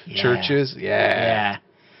old Yeah. churches. Yeah.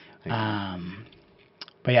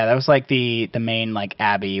 But yeah, that was like the main like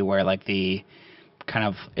abbey where like the kind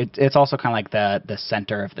of it's also kind of like the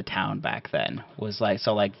center of the town back then, was like,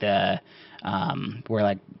 so like the where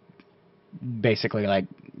like basically like,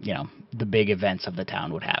 you know, the big events of the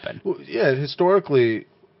town would happen. Well, yeah, historically,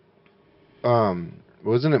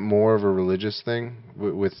 wasn't it more of a religious thing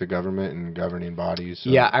with the government and governing bodies?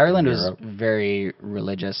 Yeah, in Ireland was Europe? very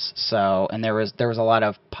religious. So, and there was a lot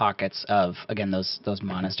of pockets of, again, those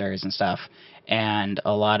monasteries and stuff, and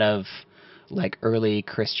a lot of like early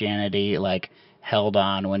Christianity like held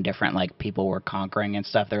on when different like people were conquering and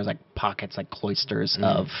stuff. There was like pockets, like cloisters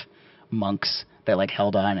of monks that like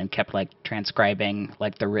held on and kept like transcribing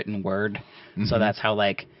like the written word. So that's how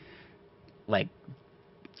like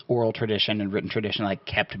oral tradition and written tradition like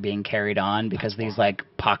kept being carried on, because these like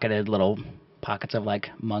pocketed little pockets of like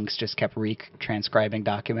monks just kept transcribing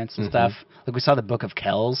documents and stuff. Like we saw the Book of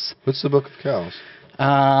Kells. What's the Book of Kells?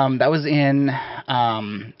 That was in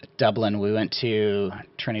Dublin. We went to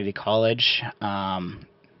Trinity College.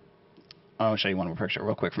 I'll show you one more picture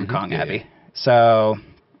real quick from Cong Yeah, Abbey. yeah. So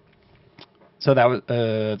that was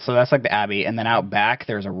so that's like the abbey, and then out back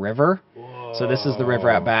there's a river. So this is the river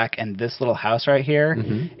out back, and this little house right here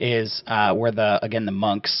is where the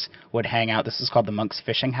monks would hang out. This is called the monks'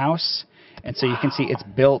 fishing house, and so you can see it's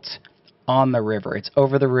built on the river. It's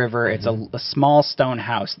over the river. It's a small stone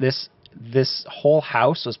house. This whole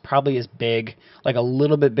house was probably as big, like a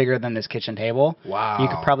little bit bigger than this kitchen table. Wow. You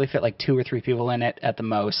could probably fit like 2 or 3 people in it at the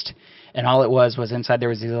most. And all it was inside there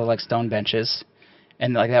was these little like stone benches.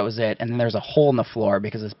 And like that was it. And then there's a hole in the floor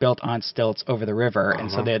because it's built on stilts over the river.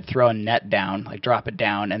 And so they'd throw a net down, like drop it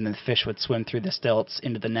down, and then the fish would swim through the stilts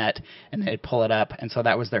into the net, and they'd pull it up. And so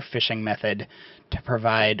that was their fishing method to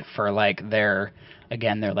provide for like their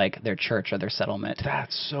church or their settlement.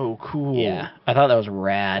 That's so cool. Yeah, I thought that was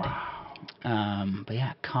rad. But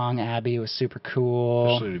yeah, Cong Abbey was super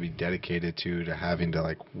cool. Especially to be dedicated to having to,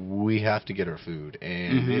 like, we have to get our food,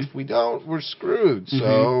 and if we don't, we're screwed.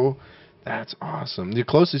 So that's awesome. The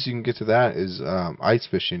closest you can get to that is ice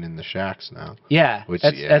fishing in the shacks now. Yeah, Which,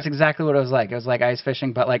 that's exactly what it was like. It was like ice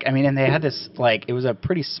fishing, but like, I mean, and they had this, like, it was a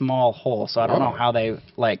pretty small hole, so I don't know how they,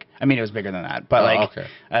 like, I mean, it was bigger than that, but okay.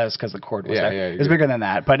 That was because the cord was Yeah, there. yeah, It was bigger than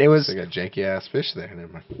that, but it was, They got janky ass fish there.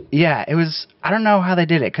 Never mind. yeah, it was, I don't know how they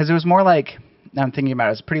did it, because it was more like, now I'm thinking about it,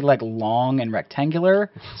 it was pretty like long and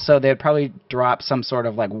rectangular, so they'd probably drop some sort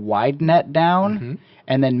of like wide net down,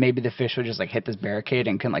 and then maybe the fish would just like hit this barricade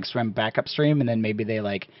and can like swim back upstream, and then maybe they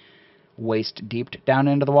like waist deep down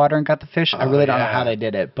into the water and got the fish. I really don't know how they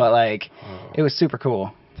did it, but like it was super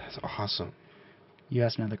cool. That's awesome. You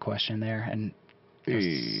asked another question there, and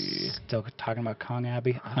Still talking about Kong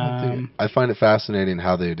Abbey. I find it fascinating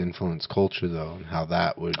how they'd influence culture, though, and how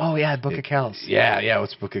that would... Oh, yeah, Book of Kells. Yeah,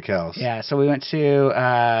 what's Book of Kells? Yeah, so we went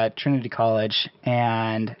to Trinity College,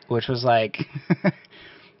 which was like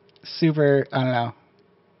super, I don't know.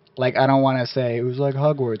 Like, I don't want to say it was like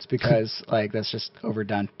Hogwarts because, like, that's just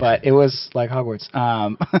overdone. But it was like Hogwarts.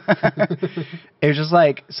 It was just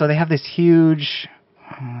like, so they have this huge...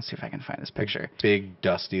 Let's see if I can find this picture. Big,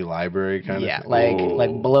 dusty library kind of Yeah, thing.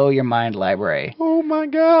 like blow your mind library. Oh my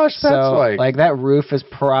gosh, that's So, like that roof is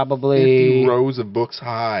 50 probably... rows of books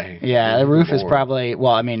high. Yeah, the roof is More. probably...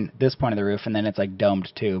 Well, I mean, this point of the roof, and then it's, like,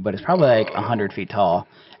 domed, too. But it's probably, like, 100 feet tall.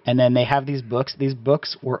 And then they have these books. These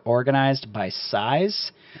books were organized by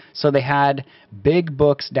size. So they had big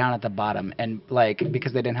books down at the bottom. And, like,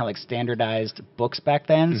 because they didn't have, like, standardized books back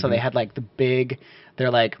then, so they had, like, the big...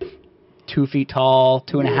 They're, like... 2 feet tall,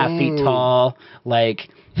 2.5 feet tall, like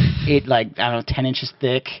I don't know, 10 inches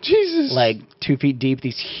thick. Jesus. Like 2 feet deep.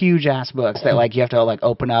 These huge ass books that like you have to like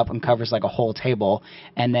open up and covers like a whole table.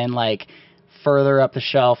 And then like further up the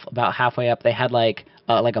shelf, about halfway up, they had like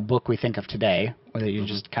a book we think of today, where you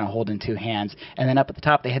just kind of hold in two hands. And then up at the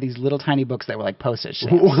top, they had these little tiny books that were like postage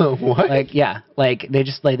stamps. What? Like yeah, like they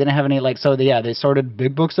just like they didn't have any like so they sorted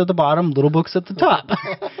big books at the bottom, little books at the top.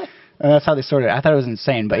 And that's how they sorted it. I thought it was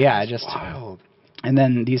insane, but yeah, just Wild. And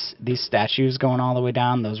then these statues going all the way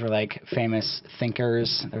down, those were like famous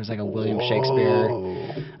thinkers. There was like a William Shakespeare.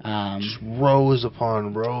 Just rows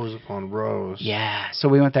upon rows upon rows. Yeah, so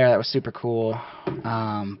we went there. That was super cool.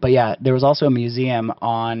 But yeah, there was also a museum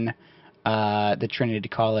on the Trinity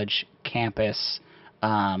College campus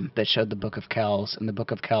that showed the Book of Kells, and the Book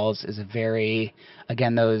of Kells is a very,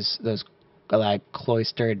 again, those like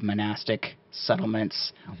cloistered monastic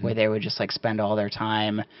settlements where they would just like spend all their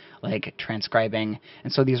time like transcribing,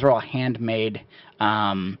 and so these are all handmade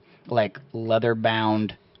like leather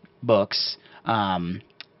bound books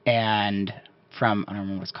and from I don't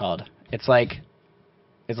remember what it's called. It's like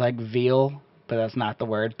veal, but that's not the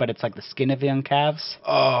word, but it's like the skin of young calves.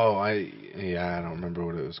 Oh, I don't remember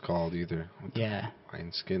what it was called either. Yeah.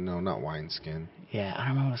 Wineskin? No, not wineskin. Yeah, I don't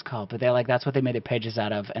remember what it's called, but they're like that's what they made their pages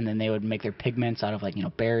out of, and then they would make their pigments out of like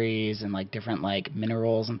berries and like different like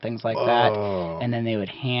minerals and things like that, and then they would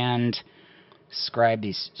hand scribe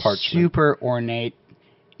these Parchment. super ornate.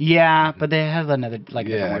 Yeah, but they have another like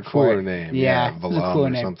different word for cooler it. name. Yeah, Velum it's a cooler or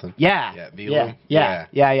name. something. Yeah, Yeah, velum?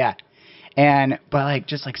 yeah. And but like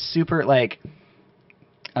just like super like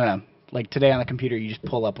I don't know. Like today on the computer, you just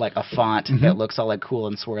pull up like a font that looks all like cool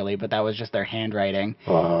and swirly, but that was just their handwriting,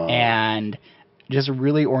 and just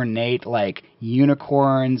really ornate like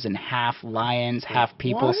unicorns and half lions, half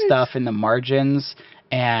people What? stuff in the margins,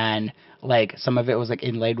 and like some of it was like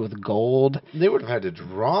inlaid with gold. They would have had to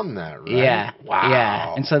drawn that, right? Yeah. Wow.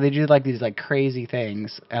 Yeah. And so they do like these like crazy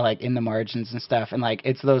things like in the margins and stuff. And like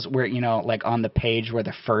it's those where, like on the page where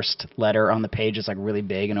the first letter on the page is like really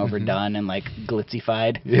big and overdone and like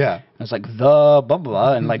glitzified. Yeah. It's like the blah, blah,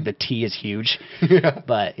 blah, and like the T is huge. Yeah.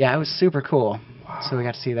 But yeah, it was super cool. Wow. So we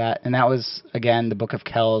got to see that. And that was, again, the Book of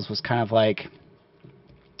Kells was kind of like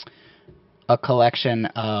a collection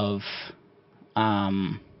of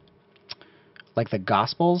like the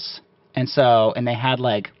Gospels. And they had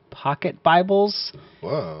like pocket Bibles.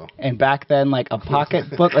 Whoa. And back then, like a pocket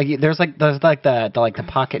book, like there's the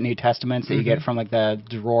pocket New Testaments that you get from like the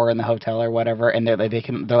drawer in the hotel or whatever, and they're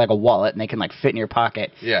like a wallet and they can like fit in your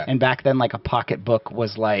pocket. Yeah. And back then, like a pocket book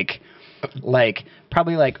was like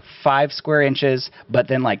probably like 5 square inches, but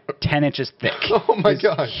then like 10 inches thick. Oh my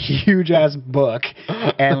gosh. Huge ass book,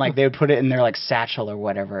 and like they would put it in their like satchel or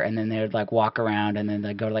whatever, and then they would like walk around, and then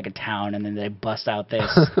they go to like a town, and then they bust out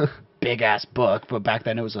this big ass book. But back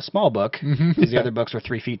then it was a small book because the other books were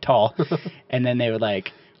 3 feet tall, and then they would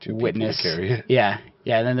like witness. People to carry it. Yeah.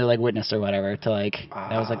 And then they like witness or whatever to like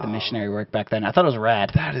that was like the missionary work back then. I thought it was rad.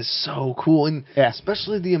 That is so cool, and Yeah.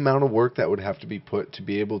 especially the amount of work that would have to be put to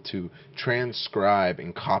be able to transcribe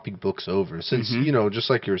and copy books over. Since just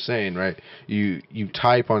like you were saying, right? You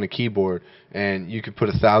type on a keyboard and you could put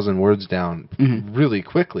 1,000 words down really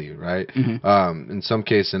quickly, right? In some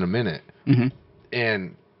case, in a minute.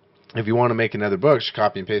 And if you want to make another book, just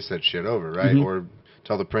copy and paste that shit over, right? Or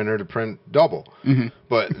tell the printer to print double.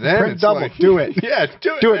 But then Print it's double. like, Do it. Yeah,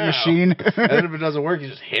 do it Do it, now. machine. And then if it doesn't work, you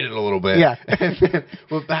just hit it a little bit. Yeah. And then,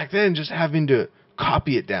 but back then, just having to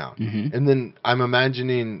copy it down. And then I'm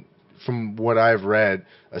imagining, from what I've read,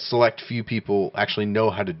 a select few people actually know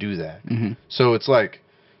how to do that. So it's like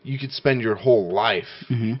you could spend your whole life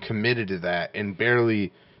committed to that and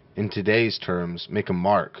barely, in today's terms, make a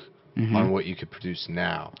mark on what you could produce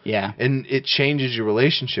now. Yeah. And it changes your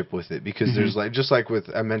relationship with it because there's like, just like with,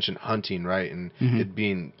 I mentioned hunting, right? And it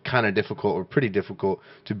being kind of difficult or pretty difficult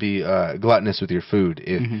to be gluttonous with your food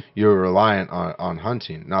if you're reliant on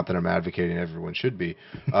hunting. Not that I'm advocating everyone should be.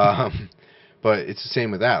 But it's the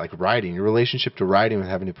same with that, like writing. Your relationship to writing with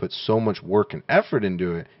having to put so much work and effort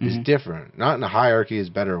into it is different. Not in a hierarchy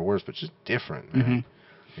is better or worse, but just different, man.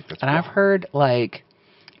 I think that's And I've wild. heard like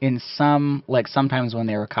in some like sometimes when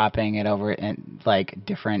they were copying it over and like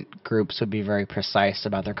different groups would be very precise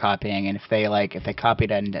about their copying, and if they copied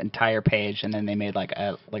an entire page and then they made like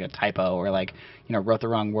a typo or like wrote the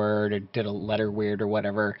wrong word or did a letter weird or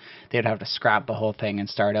whatever, they'd have to scrap the whole thing and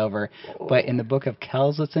start over. But in the Book of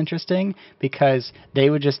Kells it's interesting because they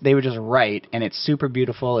would just write, and it's super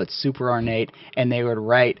beautiful, it's super ornate, and they would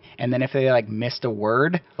write, and then if they like missed a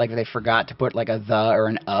word, like if they forgot to put like a the or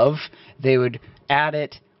an of, they would add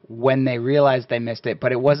it when they realized they missed it,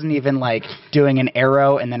 but it wasn't even like doing an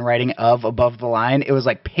arrow and then writing of above the line. It was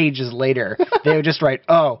like pages later. They would just write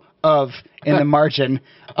of in the margin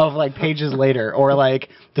of like pages later, or like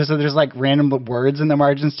there's like random words in the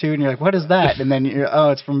margins too, and you're like, what is that? And then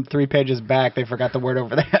it's from 3 pages back. They forgot the word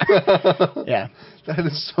over there. Yeah, That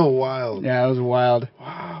is so wild. yeah, it was wild.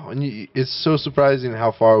 Wow. And it's so surprising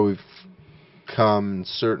how far we've come in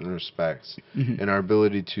certain respects in our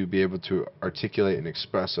ability to be able to articulate and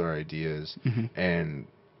express our ideas and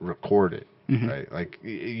record it. Right, like you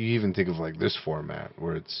even think of like this format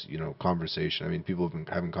where it's conversation. I mean, people have been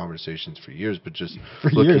having conversations for years, but just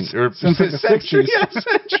years. or Since like the centuries, 60s.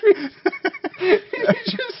 centuries.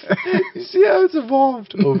 You see how it's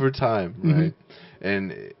evolved over time, right?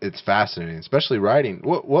 And it's fascinating, especially writing.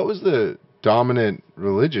 What was the dominant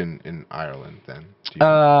religion in Ireland then? Do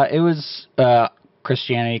you It was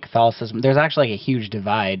Christianity, Catholicism. There's actually like a huge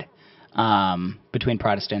divide between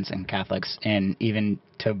Protestants and Catholics, and even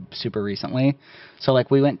to super recently. So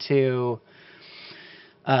like we went to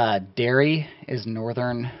Derry is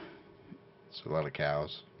northern It's a lot of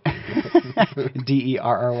cows. Derry.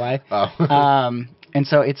 Oh. And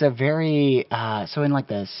so it's a very so in like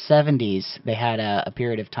the 70s they had a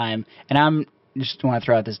period of time, and I'm just want to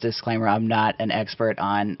throw out this disclaimer, I'm not an expert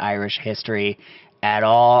on Irish history at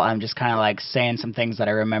all. I'm just kind of like saying some things that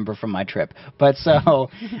I remember from my trip. But so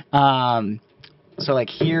so like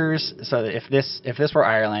if this were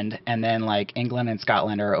Ireland, and then like England and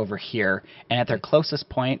Scotland are over here, and at their closest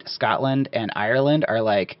point Scotland and Ireland are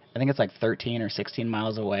like, I think it's like 13 or 16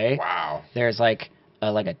 miles away. Wow. There's like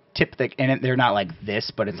a tip that, and they're not like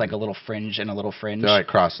this, but it's like a little fringe and a little fringe. They're like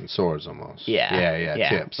crossing swords almost. Yeah.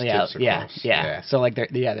 Tips. Yeah. Tips are Yeah. close. Yeah. So like their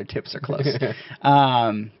tips are close.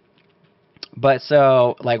 But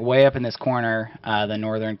so like way up in this corner, the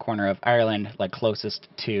northern corner of Ireland, like closest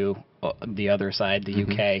to the other side, the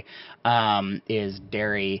UK, is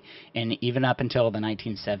Derry. And even up until the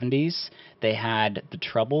 1970s, they had the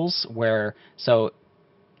Troubles where, so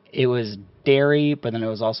it was Derry, but then it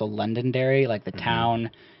was also Londonderry, like the town.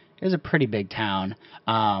 It was a pretty big town,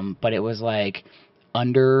 but it was like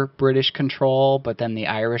under British control. But then the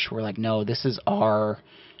Irish were like, no, this is our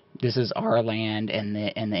land, and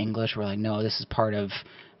the English were like, no, this is part of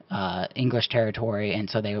English territory. And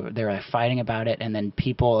so they were like fighting about it. And then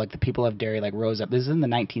the people of Derry like rose up. This is in the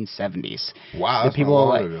 1970s. Wow, The that's people not long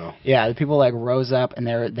like ago. yeah, the people like rose up, and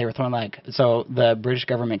they were throwing like, so the British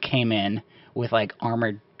government came in with like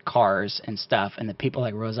armored cars and stuff, and the people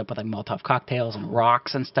like rose up with like Molotov cocktails and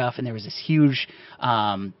rocks and stuff, and there was this huge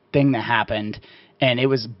thing that happened, and it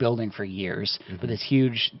was building for years, but this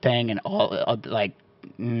huge thing, and all like I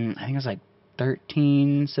think it was like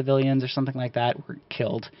 13 civilians or something like that were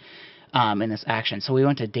killed in this action. So we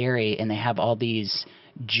went to Derry, and they have all these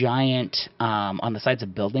giant on the sides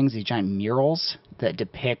of buildings, these giant murals that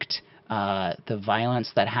depict the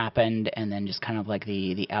violence that happened, and then just kind of like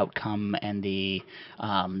the outcome and the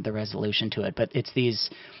resolution to it. But it's these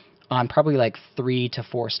on probably like 3 to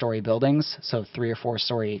 4 story buildings, so 3 or 4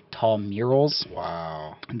 story tall murals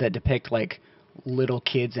Wow. that depict like little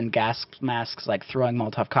kids in gas masks like throwing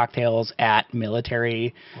Molotov cocktails at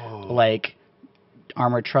military like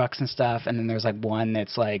armored trucks and stuff. And then there's like one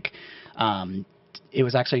that's like it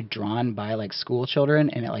was actually drawn by like school children,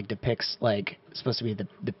 and it like depicts like supposed to be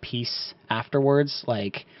the peace afterwards,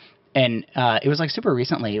 like, and it was like super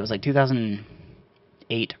recently. It was like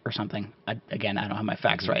 2008 or something. I don't have my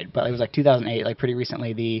facts right, but it was like 2008, like pretty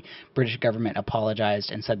recently. The British government apologized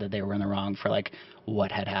and said that they were in the wrong for like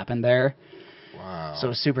what had happened there. Wow. So it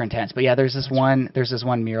was super intense. But yeah, there's this one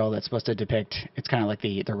mural that's supposed to depict, it's kind of like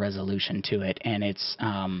the resolution to it, and it's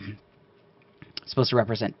supposed to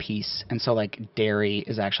represent peace. And so like Derry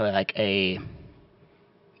is actually like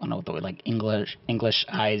don't know what the word, like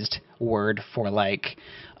Englishized word for like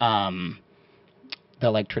the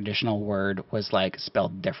like traditional word was like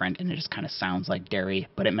spelled different, and it just kind of sounds like dairy,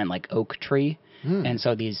 but it meant like oak tree. And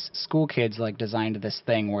so these school kids like designed this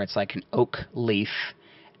thing where it's like an oak leaf,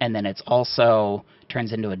 and then it's also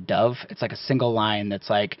turns into a dove. It's like a single line that's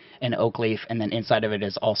like an oak leaf, and then inside of it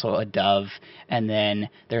is also a dove, and then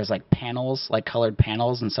there's like panels, like colored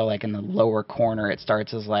panels, and so like in the lower corner it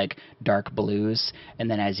starts as like dark blues, and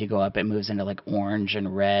then as you go up it moves into like orange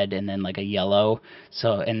and red and then like a yellow.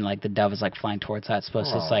 So and like the dove is like flying towards that. It's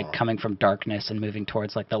supposed to it's like coming from darkness and moving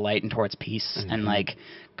towards like the light and towards peace, and like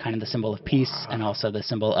kind of the symbol of peace, and also the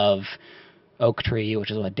symbol of oak tree,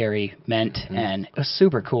 which is what dairy meant, and it was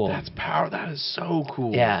super cool. That's power. That is so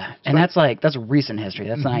cool. Yeah, and that's recent history.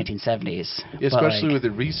 That's the 1970s. Yeah, especially with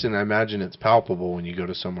the recent, I imagine it's palpable when you go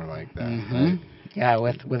to somewhere like that. Right? Yeah,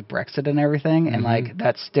 with Brexit and everything, and like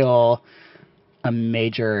that's still a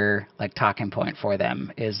major like talking point for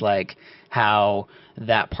them, is like how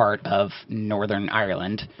that part of Northern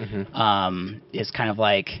Ireland is kind of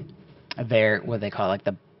like their, what they call it, like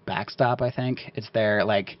the backstop. I think it's their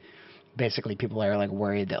like. Basically, people are like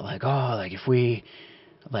worried that like, oh, like if we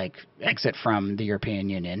like exit from the European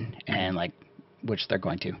Union, and like, which they're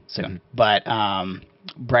going to soon, but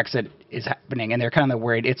Brexit is happening, and they're kind of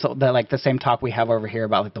worried. It's like the same talk we have over here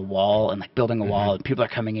about like the wall and like building a wall, and people are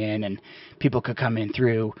coming in, and people could come in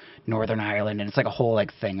through Northern Ireland, and it's like a whole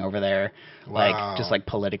like thing over there, like just like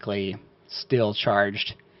politically still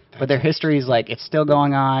charged. But their history is like, it's still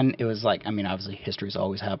going on. It was like, I mean, obviously history is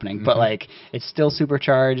always happening, but like it's still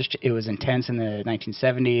supercharged. It was intense in the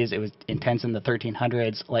 1970s. It was intense in the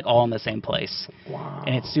 1300s, like all in the same place. Wow.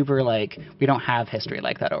 And it's super like, we don't have history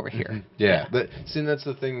like that over here. Yeah. See, that's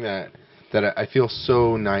the thing that I feel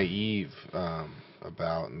so naive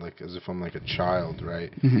about, like as if I'm like a child,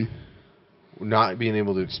 right? Not being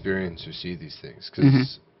able to experience or see these things,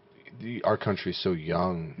 because our country is so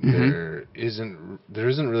young. There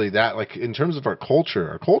isn't really that, like in terms of our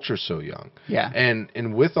culture's so young. Yeah.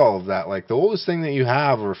 And with all of that, like the oldest thing that you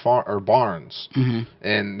have are barns,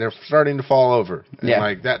 and they're starting to fall over. And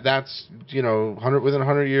like that's within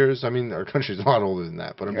 100 years. I mean, our country's a lot older than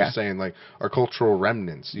that, but I'm just saying, like our cultural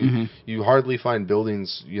remnants. You hardly find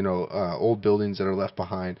buildings, old buildings that are left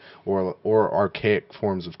behind, or archaic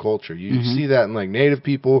forms of culture. You see that in like Native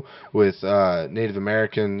people with Native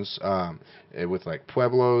Americans. With like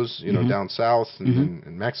pueblos, down south and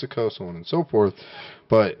in Mexico, so on and so forth.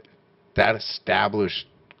 But that established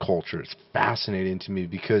culture is fascinating to me,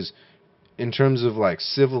 because in terms of like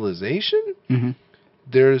civilization,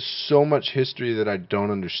 there's so much history that I don't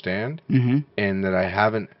understand and that I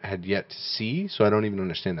haven't had yet to see, so I don't even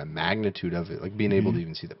understand the magnitude of it. Like being able to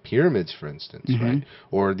even see the pyramids, for instance, right?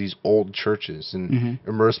 Or these old churches, and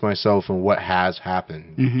immerse myself in what has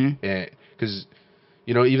happened. Because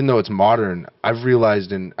even though it's modern, I've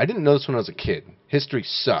realized, and I didn't know this when I was a kid, history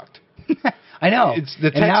sucked. I know. It's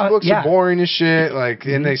the textbooks are boring as shit, like,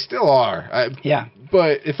 and they still are.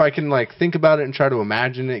 But if I can like think about it and try to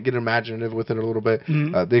imagine it, get imaginative with it a little bit,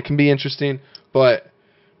 they can be interesting. But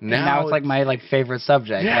now it's like my like favorite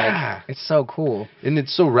subject. Yeah, like, it's so cool, and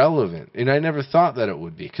it's so relevant. And I never thought that it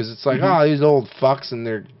would be, because it's like, oh, these old fucks and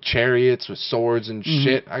their chariots with swords and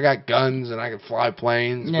shit. I got guns and I can fly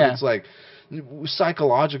planes. But it's like,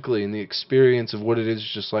 psychologically, in the experience of what it is,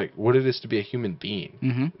 just like what it is to be a human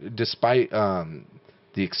being, despite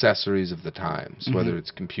the accessories of the times, whether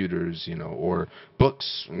it's computers, or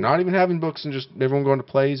books, not even having books, and just everyone going to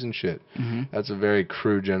plays and shit. That's a very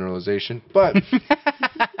crude generalization, but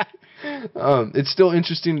it's still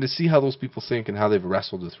interesting to see how those people think and how they've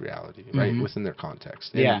wrestled with reality, right, within their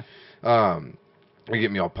context. And, you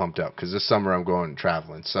get me all pumped up, because this summer I'm going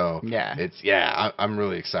traveling. So I'm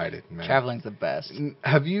really excited, man. Traveling's the best.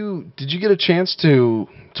 Did you get a chance to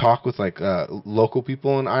talk with like local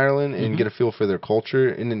people in Ireland and get a feel for their culture?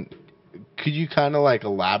 And then could you kind of like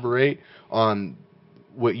elaborate on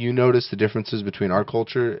what you noticed, the differences between our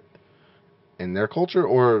culture and their culture,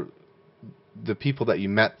 or the people that you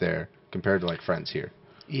met there compared to like friends here?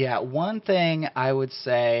 Yeah, one thing I would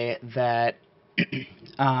say that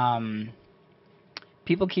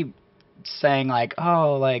people keep saying like,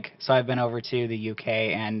 oh, like, so I've been over to the UK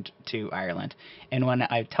and to Ireland, and when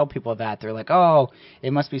I tell people that, they're like, oh,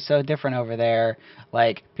 it must be so different over there.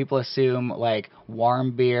 Like, people assume like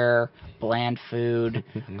warm beer, bland food.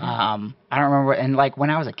 I don't remember, and like when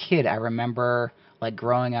I was a kid, I remember like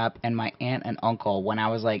growing up, and my aunt and uncle, when I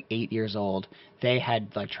was like 8 years old, they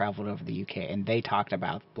had like traveled over the UK, and they talked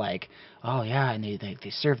about like, oh yeah, and they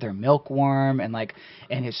serve their milk warm, and like,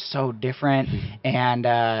 and it's so different. And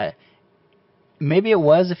maybe it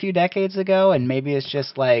was a few decades ago, and maybe it's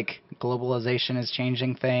just like globalization is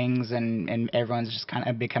changing things, and everyone's just kind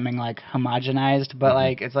of becoming like homogenized. But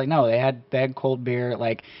like it's like no, they had cold beer,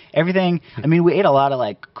 like everything. I mean, we ate a lot of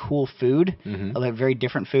like cool food, like very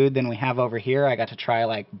different food than we have over here. I got to try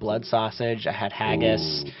like blood sausage. I had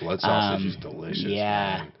haggis. Ooh, blood sausage is delicious.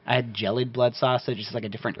 Yeah, man. I had jellied blood sausage. It's like a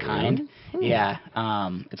different kind. Yeah,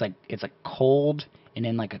 it's like cold and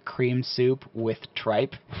in like a cream soup with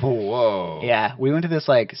tripe. Whoa. Yeah, we went to this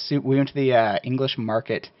like soup. We went to the English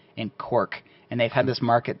Market in Cork, and they've had this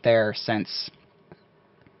market there since.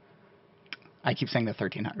 I keep saying the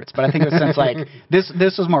 1300s, but I think it was since like this.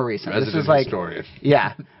 This was more recent. Resident this was like historian.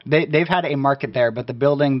 yeah, they've had a market there, but the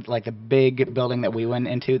building, like the big building that we went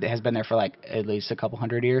into, that has been there for like at least a couple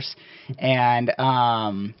hundred years, and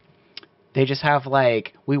they just have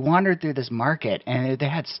like, we wandered through this market and they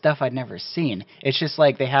had stuff I'd never seen. It's just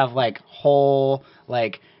like they have like whole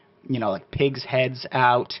like, you know, like pigs' heads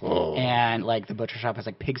out, and like the butcher shop has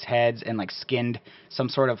like pigs' heads and like skinned some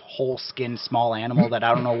sort of whole skinned small animal that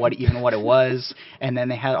I don't know what it was. And then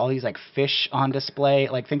they had all these like fish on display.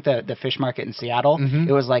 Like think the fish market in Seattle,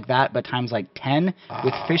 it was like that, but times like 10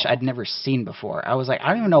 with fish I'd never seen before. I was like, I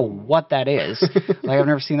don't even know what that is. Like I've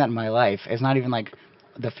never seen that in my life. It's not even like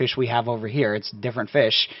the fish we have over here. It's different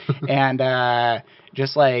fish. And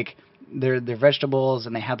just like their vegetables,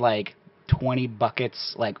 and they had like 20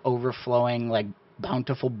 buckets, like overflowing, like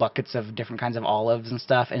bountiful buckets of different kinds of olives and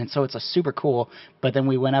stuff. And so it's a super cool. But then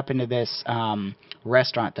we went up into this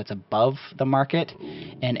restaurant that's above the market,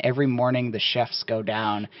 and every morning the chefs go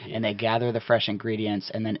down and they gather the fresh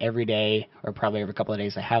ingredients, and then every day, or probably every couple of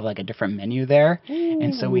days, they have like a different menu there.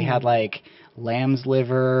 And so we had like lamb's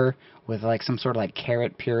liver with like some sort of like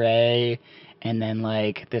carrot puree, and then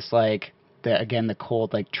like this like the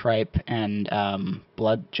cold like tripe and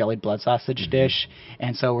jellied blood sausage dish.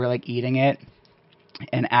 And so we're like eating it,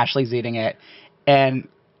 and Ashley's eating it, and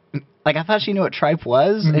like I thought she knew what tripe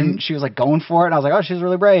was, and she was like going for it, and I was like, oh, she's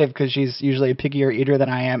really brave, because she's usually a pickier eater than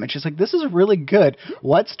I am. And she's like, this is really good.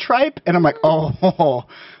 What's tripe? And I'm like, oh,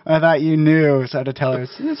 I thought you knew. So I had to tell her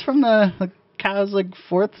it's from the like cow's like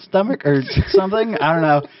fourth stomach or something. I don't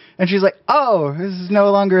know. And she's like, oh, this is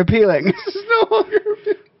no longer appealing. This is no longer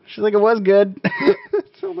appealing. She's like, it was good.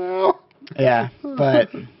 Till now. Yeah, but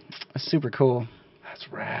super cool.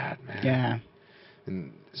 That's rad, man. Yeah.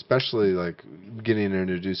 And especially like getting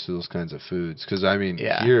introduced to those kinds of foods, because I mean,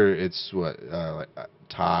 Yeah. here it's what like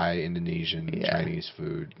Thai, Indonesian, Yeah. Chinese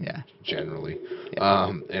food, Yeah. generally,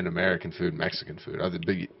 Yeah. and American food, Mexican food are the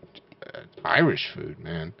big Irish food,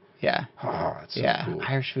 man. Yeah. Oh, it's so Yeah. cool.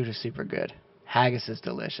 Irish food is super good. Haggis is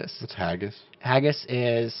delicious. What's haggis? Haggis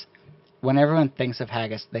is, when everyone thinks of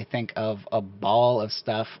haggis, they think of a ball of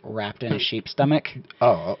stuff wrapped in a sheep's stomach.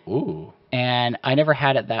 Oh, ooh. And I never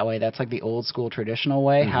had it that way. That's like the old school traditional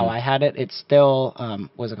way. How I had it, it's still,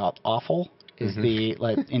 what's it called? Offal is the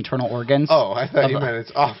like internal organs. Oh, I thought you of- meant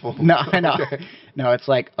it's awful. No, I know. Okay. No, it's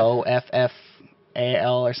like OFFAL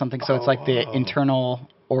or something. So it's like the internal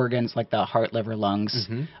organs, like the heart, liver, lungs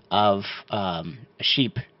of a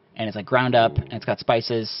sheep. And it's like ground up, and it's got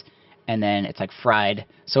spices, and then it's like fried.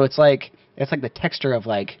 So it's like the texture of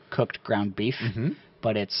like cooked ground beef,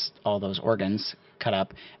 but it's all those organs cut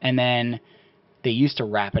up. And then they used to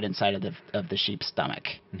wrap it inside of the sheep's stomach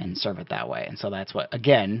and serve it that way. And so that's what,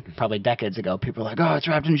 again, probably decades ago, people were like, oh, it's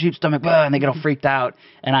wrapped in sheep's stomach, blah, and they get all freaked out.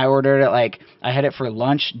 And I ordered it, like, I had it for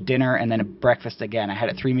lunch, dinner, and then breakfast again. I had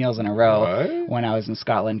it 3 meals in a row What? when I was in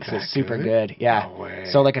Scotland, because it's super good? good. Yeah. No way.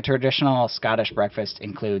 So like a traditional Scottish breakfast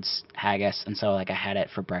includes haggis, and so like I had it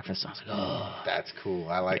for breakfast. And I was like, oh. That's cool.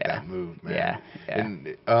 I like Yeah. that move, man. Yeah, yeah.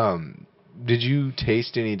 And did you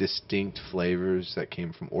taste any distinct flavors that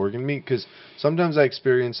came from organ meat? Because sometimes I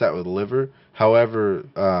experience that with liver. However,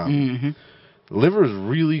 liver is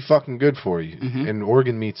really fucking good for you, and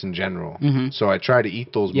organ meats in general. So I try to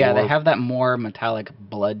eat those Yeah, more. they have that more metallic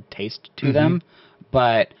blood taste to them,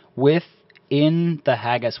 but within the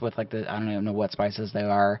haggis with like I don't even know what spices they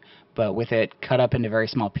are, but with it cut up into very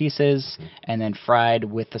small pieces and then fried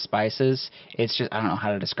with the spices, it's just, I don't know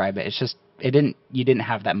how to describe it. It's just, you didn't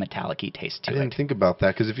have that metallic-y taste I to didn't it. think about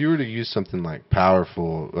that, because if you were to use something like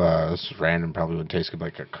powerful, this is random, probably would taste good,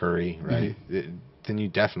 like a curry, right? Then you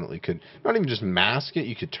definitely could not even just mask it;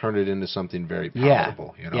 you could turn it into something very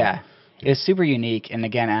palatable. You know? Yeah. It's super unique. And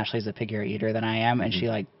again, Ashley's a pickier eater than I am, and she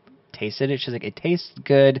like tasted it. She's like, it tastes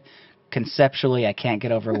good. Conceptually, I can't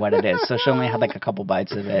get over what it is. So she only had like a couple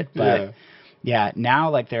bites of it. But yeah,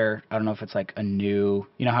 now like I don't know if it's like a new,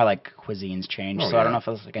 you know how like cuisines change. Oh, so I don't yeah.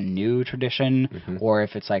 know if it's like a new tradition or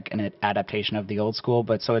if it's like an adaptation of the old school.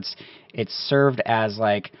 But so it's served as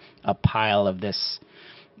like a pile of this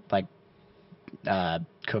like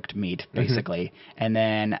cooked meat, basically. And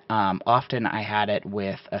then often I had it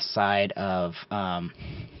with a side of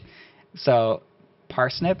so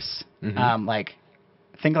parsnips, like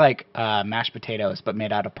think like mashed potatoes, but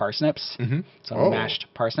made out of parsnips. So mashed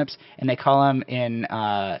parsnips, and they call them in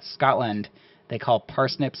Scotland. They call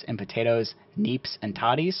parsnips and potatoes neeps and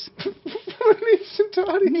toddies. Neeps and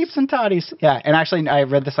toddies. Neeps and toddies. Yeah, and actually, I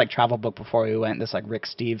read this like travel book before we went. This like Rick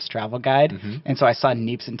Steves travel guide, and so I saw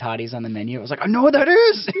neeps and toddies on the menu. I was like, I know what that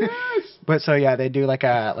is. Yes. But so yeah, they do like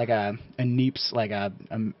a neeps, like a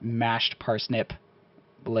mashed parsnip,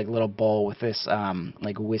 like little bowl with this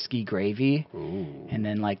like whiskey gravy, and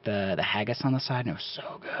then like the haggis on the side, and it was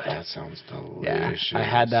so good. That sounds Yeah, delicious. I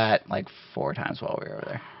had that like 4 times while we were over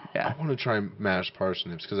there. Yeah. I want to try mashed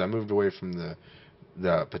parsnips because I moved away from the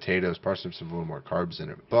potatoes. Parsnips have a little more carbs in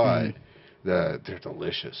it, but they're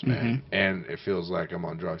delicious, man. And it feels like I'm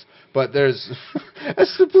on drugs. But there's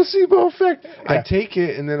that's the placebo effect. I take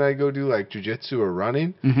it and then I go do like jujitsu or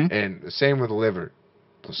running, and the same with the liver,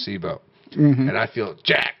 placebo. And I feel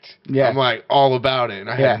jacked. Yeah. I'm like all about it, and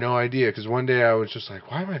I Yeah. had no idea because one day I was just like,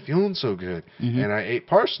 "Why am I feeling so good?" And I ate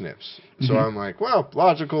parsnips. So I'm like, "Well,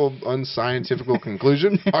 logical, unscientific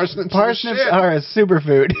conclusion: parsnips. Parsnips shit. are a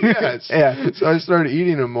superfood. Yes. Yeah. So I started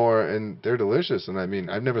eating them more, and they're delicious. And I mean,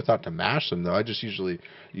 I've never thought to mash them though. I just usually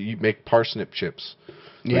you make parsnip chips.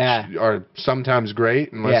 Which are sometimes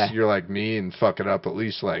great unless you're like me and fuck it up at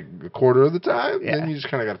least like a quarter of the time. Yeah. Then you just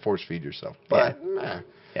kind of got to force feed yourself. But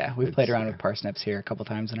Yeah, we've played around with parsnips here a couple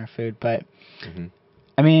times in our food, but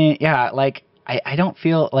I mean, yeah, like I don't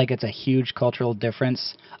feel like it's a huge cultural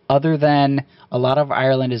difference other than a lot of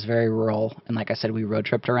Ireland is very rural, and like I said, we road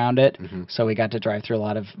tripped around it, so we got to drive through a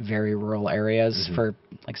lot of very rural areas for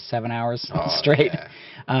like 7 hours straight.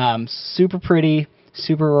 yeah. Super pretty,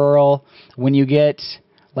 super rural. When you get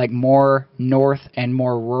like more north and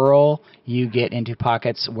more rural, you get into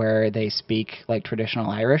pockets where they speak like traditional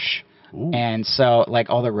Irish. And so, like,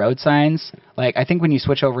 all the road signs, like, I think when you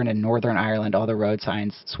switch over into Northern Ireland, all the road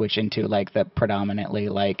signs switch into, like, the predominantly,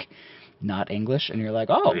 like, not English, and you're like,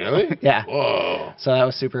 oh. Really? Yeah. Whoa. So that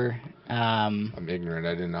was super... I'm ignorant.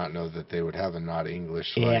 I did not know that they would have a not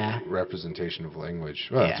English representation of language.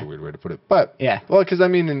 Well, that's a weird way to put it. But, well, because, I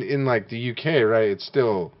mean, in, like, the UK, right, it's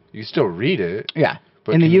still... You still read it. Yeah.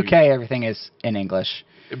 But in the UK, everything is in English.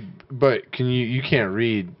 But you can't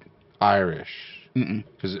read Irish.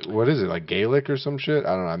 Because what is it, like Gaelic or some shit? I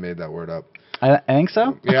don't know. I made that word up. I think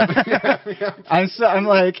so. Yeah. I'm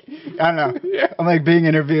like, I don't know. Yeah. I'm like being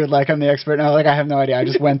interviewed like I'm the expert now. Like I have no idea. I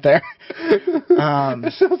just went there.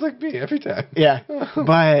 That sounds like me every time. Yeah.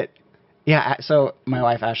 But yeah, so my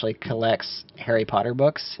wife Ashley collects Harry Potter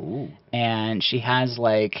books. And she has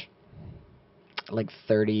like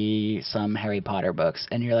 30 some Harry Potter books,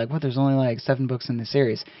 and you're like, what, there's only like 7 books in the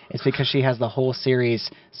series. It's because she has the whole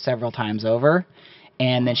series several times over,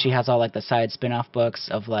 and then she has all like the side spin-off books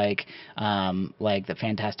of like the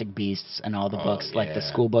Fantastic Beasts and all the books, like the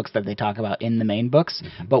school books that they talk about in the main books.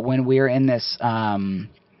 But when we're in this where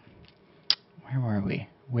were we?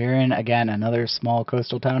 We're in, again, another small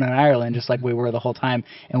coastal town in Ireland, just like we were the whole time,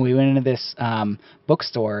 and we went into this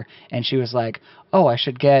bookstore, and she was like, oh, I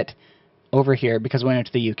should get over here, because when we went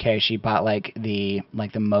to the UK, she bought like the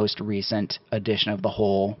most recent edition of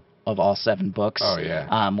all 7 books. Oh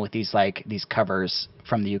yeah. With these covers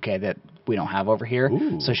from the UK that we don't have over here.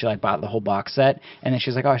 So she like bought the whole box set, and then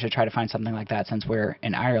she's like, oh, I should try to find something like that since we're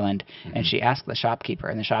in Ireland. And she asked the shopkeeper,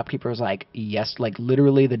 and the shopkeeper was like, yes, like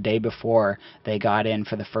literally the day before they got in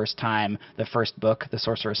for the first time the first book, The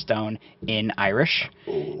Sorcerer's Stone, in Irish.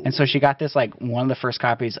 And so she got this like one of the first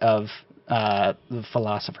copies of the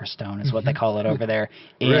Philosopher's Stone is what they call it over there.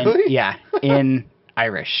 Really? Yeah, in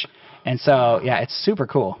Irish. And so, yeah, it's super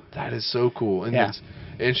cool. That is so cool. And it's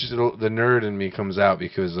interesting. The nerd in me comes out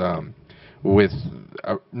because with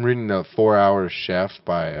reading the 4-Hour Chef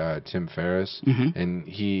by Tim Ferriss, and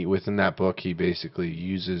within that book, he basically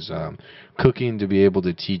uses cooking to be able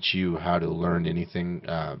to teach you how to learn anything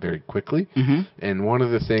very quickly. And one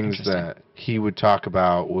of the things that he would talk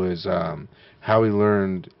about was how he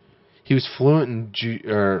learned. He was fluent in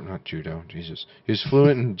not judo, Jesus. He was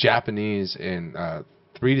fluent in Japanese in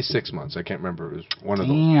 3 to 6 months. I can't remember. It was one of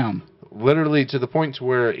those. Damn. Literally to the point to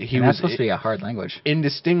where he was supposed to be a hard language.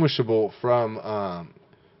 Indistinguishable from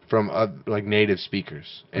like native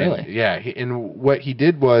speakers. And, really? Yeah. And what he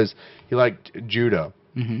did was he liked judo,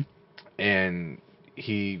 and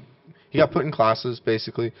he he got put in classes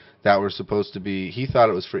basically that were supposed to be. He thought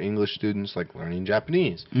it was for English students, like learning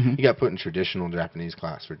Japanese. He got put in traditional Japanese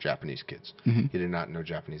class for Japanese kids. He did not know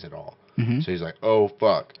Japanese at all. So he's like, oh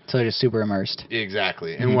fuck. So just super immersed.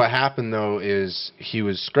 Exactly. And what happened though is he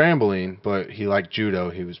was scrambling, but he liked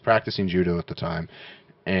judo. He was practicing judo at the time.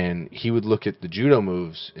 And he would look at the judo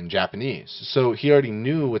moves in Japanese. So he already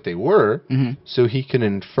knew what they were, so he could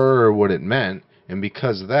infer what it meant. And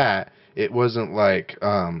because of that, it wasn't like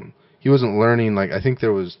he wasn't learning, like, I think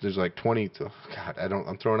there's like 20 to, God,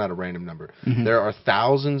 I'm throwing out a random number. There are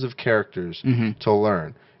thousands of characters to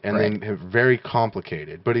learn. And they're very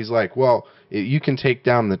complicated. But he's like, well, you can take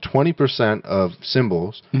down the 20% of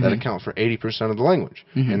symbols that account for 80% of the language.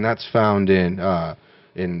 And that's found in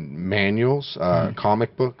manuals,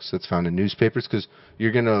 comic books, that's found in newspapers, because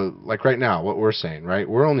you're going to, like right now, what we're saying, right?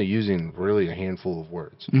 We're only using really a handful of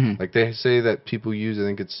words. Like they say that people use, I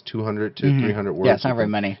think it's 200 to 300 words. Yeah, it's not very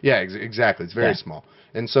many. Yeah, exactly. It's very small.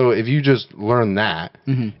 And so if you just learn that,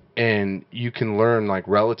 and you can learn like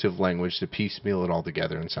relative language to piecemeal it all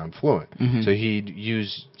together and sound fluent. So he'd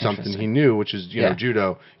use something he knew, which is, you know,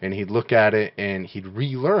 judo, and he'd look at it and he'd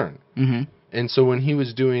relearn. And so when he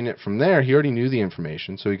was doing it from there, he already knew the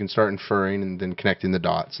information, so he can start inferring and then connecting the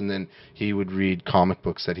dots. And then he would read comic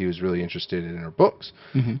books that he was really interested in, or books.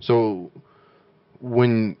 So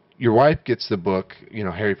when your wife gets the book, you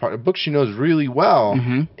know, Harry Potter, a book she knows really well,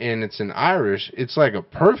 and it's in Irish, it's like a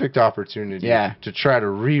perfect opportunity to try to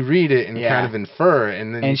reread it and kind of infer.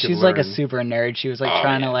 And then she's like a super nerd. She was like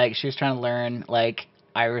she was trying to learn like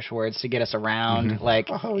Irish words to get us around, like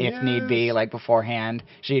if need be, like beforehand.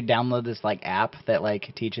 She download this like app that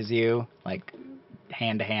like teaches you like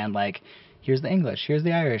hand to hand, like here's the English, here's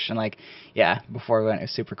the Irish, and like before we went, it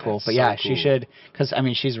was super cool. That's but she should, because I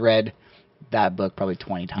mean she's read that book probably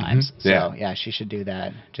 20 times. So she should do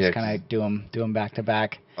that. Just kind of do them back to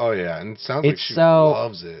back. Oh yeah, and it sounds like she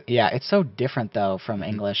loves it. Yeah, it's so different though from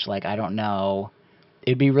English. Like I don't know.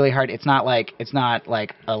 It'd be really hard. It's not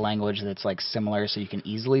like a language that's like similar, so you can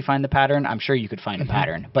easily find the pattern. I'm sure you could find a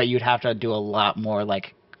pattern, but you'd have to do a lot more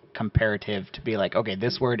like comparative to be like, okay,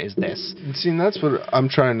 this word is this. See, and that's what I'm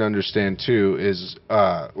trying to understand too. Is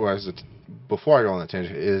before I go on that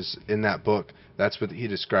tangent, is in that book, that's what he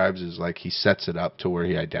describes as like he sets it up to where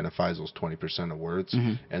he identifies those 20% of words,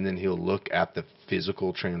 and then he'll look at the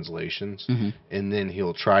physical translations, and then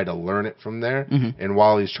he'll try to learn it from there. And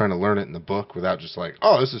while he's trying to learn it in the book without just like,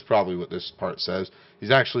 oh, this is probably what this part says, he's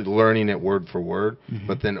actually learning it word for word.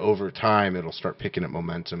 But then over time, it'll start picking up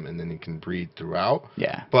momentum, and then he can breathe throughout.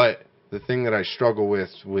 Yeah. But the thing that I struggle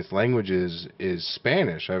with languages is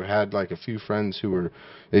Spanish. I've had like a few friends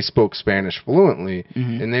they spoke Spanish fluently,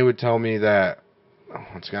 and they would tell me that,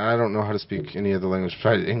 once again, I don't know how to speak any other language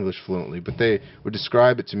besides English fluently, but they would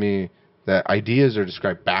describe it to me that ideas are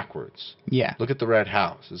described backwards. Yeah. Look at the red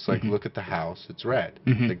house. It's like, look at the house. It's red.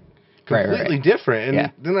 Like, completely different.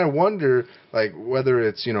 And then I wonder, like, whether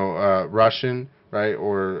it's, you know, Russian, right,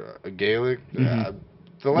 or Gaelic,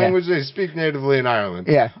 the language they speak natively in Ireland.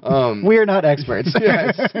 Yeah. We're not experts.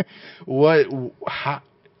 How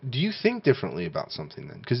do you think differently about something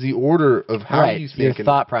then? Because the order of how you think, your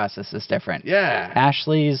thought process is different. Yeah.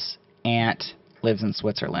 Ashley's aunt lives in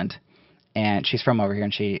Switzerland, and she's from over here,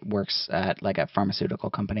 and she works at like a pharmaceutical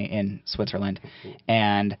company in Switzerland.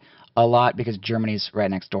 And a lot, because Germany's right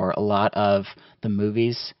next door, a lot of the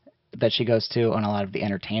movies that she goes to and a lot of the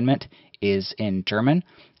entertainment is in German.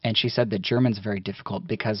 And she said that German's very difficult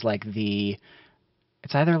because like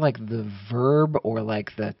it's either like the verb or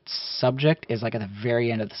like the subject is like at the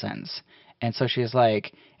very end of the sentence. And so she's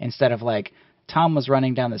like, instead of like, Tom was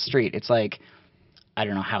running down the street, it's like, I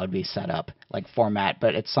don't know how it'd be set up, like format,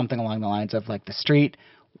 but it's something along the lines of like the street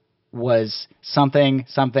was something,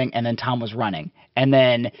 and then Tom was running. And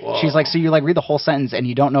then she's like, so you like read the whole sentence and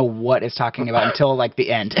you don't know what it's talking about until like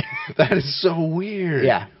the end. That is so weird.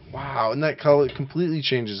 Yeah. Wow, and that color completely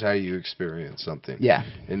changes how you experience something. Yeah.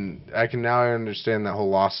 And I can now understand that whole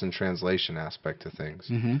loss in translation aspect of things.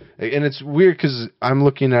 And it's weird because I'm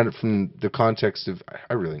looking at it from the context of,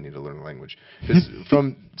 I really need to learn a language. Because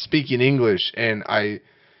from speaking English, and I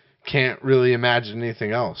can't really imagine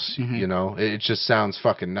anything else, you know? It just sounds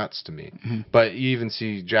fucking nuts to me. But you even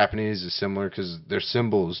see Japanese is similar because their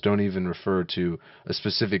symbols don't even refer to a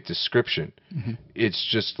specific description. It's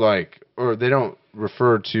just like, or they don't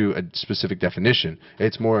refer to a specific definition.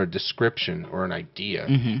 It's more a description or an idea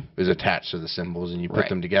is attached to the symbols, and you put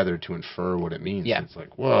them together to infer what it means. Yeah. It's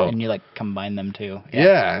like, whoa. And you like combine them too.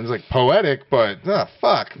 Yeah, and it's like poetic, but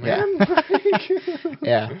fuck, man.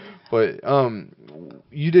 Yeah. But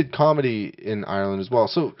you did comedy in Ireland as well.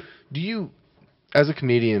 So do you, as a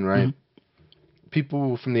comedian, right?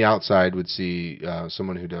 people from the outside would see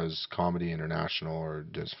someone who does comedy international or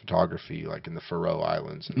does photography, like in the Faroe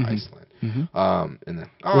Islands in Iceland, and then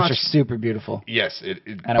Which are super beautiful. yes,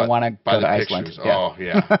 And I want to by go the to Iceland. pictures. Yeah. Oh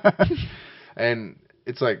yeah, and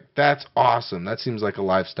it's like that's awesome. That seems like a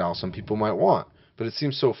lifestyle some people might want, but it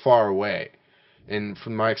seems so far away. And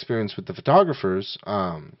from my experience with the photographers,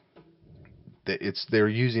 they're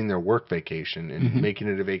using their work vacation and making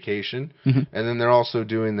it a vacation, and then they're also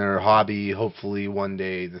doing their hobby. Hopefully, one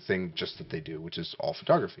day the thing just that they do, which is all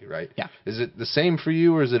photography, right? Yeah. Is it the same for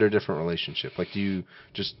you, or is it a different relationship? Like, do you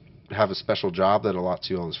just have a special job that allots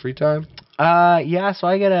you all this free time? Yeah, so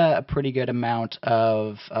I get a pretty good amount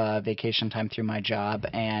of vacation time through my job,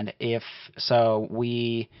 and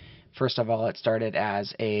first of all, it started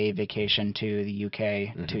as a vacation to the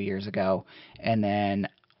UK 2 years ago, and then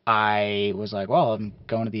I was like, well, I'm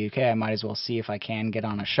going to the UK. I might as well see if I can get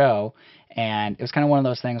on a show. And it was kind of one of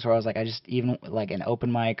those things where I was like, I just even like an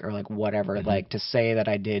open mic or like whatever, like to say that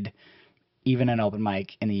I did even an open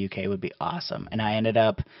mic in the UK would be awesome. And I ended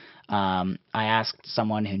up, I asked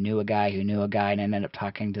someone who knew a guy, and I ended up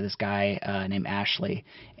talking to this guy named Ashley.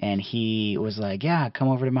 And he was like, yeah, come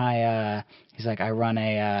over to my, he's like, I run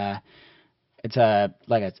it's a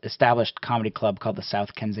established comedy club called the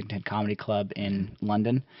South Kensington Comedy Club in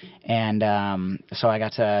London, and so I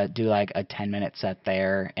got to do like a 10-minute set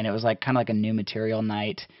there, and it was like kind of like a new material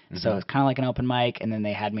night, so it was kind of like an open mic, and then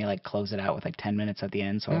they had me like close it out with like 10 minutes at the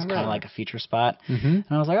end, so it was kind of like a feature spot, and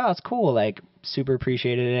I was like, oh, that's cool, like super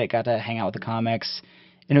appreciated it, got to hang out with the comics,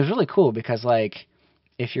 and it was really cool because like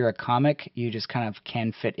if you're a comic, you just kind of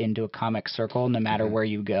can fit into a comic circle no matter where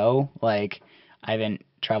you go, like I haven't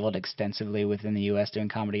traveled extensively within the U.S. doing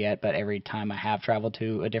comedy yet, but every time I have traveled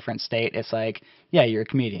to a different state, it's like, yeah, you're a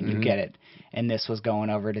comedian, you get it. And this was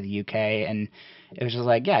going over to the UK, and it was just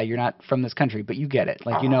like, yeah, you're not from this country, but you get it.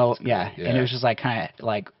 Like, yeah. And it was just like kind of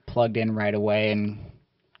like plugged in right away, and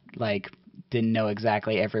like didn't know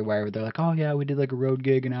exactly everywhere. They're like, oh yeah, we did like a road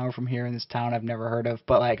gig an hour from here in this town I've never heard of.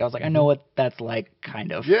 But like, I was like, I know what that's like,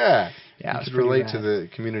 kind of. Yeah. Yeah. You could relate to the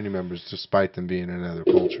community members despite them being in another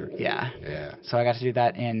culture. Yeah. Yeah. So I got to do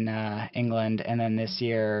that in England, and then this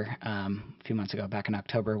year, a few months ago, back in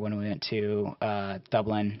October, when we went to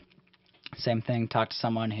Dublin, same thing. Talked to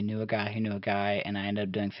someone who knew a guy, and I ended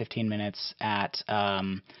up doing 15 minutes at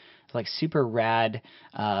like super rad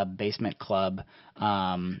basement club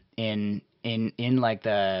in like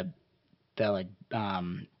the like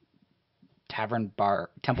tavern bar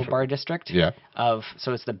temple bar district. Yeah.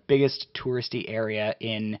 So it's the biggest touristy area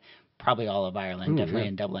in probably all of Ireland, definitely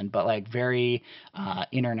in Dublin, but like very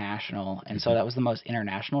international. And so that was the most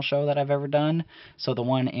international show that I've ever done. So the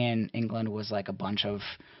one in England was like a bunch of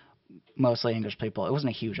mostly English people. It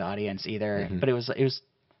wasn't a huge audience either, but it was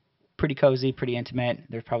pretty cozy, pretty intimate.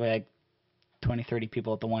 There's probably like 20, 30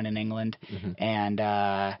 people at the one in England. And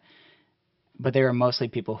but they were mostly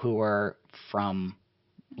people who were from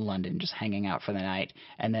London, just hanging out for the night.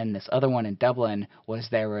 And then this other one in Dublin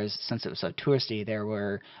since it was so touristy, there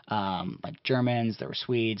were like Germans, there were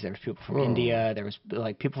Swedes, there was people from India, there was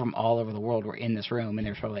like people from all over the world were in this room, and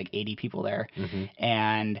there was probably like 80 people there.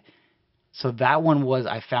 And so that one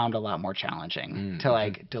I found a lot more challenging to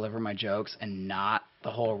like deliver my jokes and not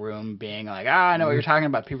the whole room being like, I know what you're talking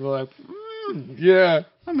about. People are like, yeah,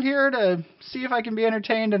 I'm here to see if I can be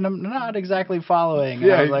entertained, and I'm not exactly following.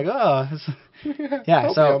 Yeah. And I was like, oh,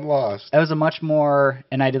 yeah. So I'm lost. it was a much more,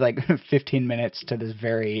 and I did like 15 minutes to this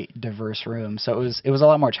very diverse room. So it was a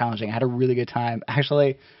lot more challenging. I had a really good time,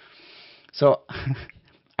 actually. So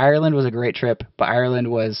Ireland was a great trip, but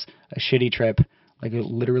Ireland was a shitty trip, like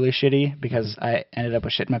literally shitty, because I ended up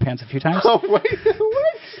with shit in my pants a few times. Oh wait,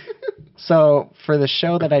 what? So for the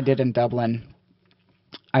show that I did in Dublin,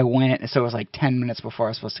 I went, so it was like 10 minutes before I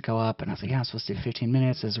was supposed to go up, and I was like, yeah, I'm supposed to do 15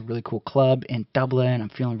 minutes. There's a really cool club in Dublin. I'm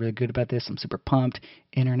feeling really good about this. I'm super pumped.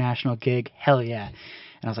 International gig. Hell yeah.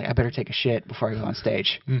 And I was like, I better take a shit before I go on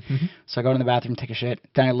stage. So I go to the bathroom, take a shit.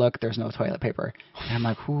 Then I look, there's no toilet paper. And I'm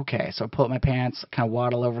like, okay. So I pull up my pants, kind of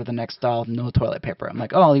waddle over to the next stall, no toilet paper. I'm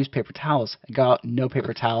like, oh, I'll use paper towels. I go out, no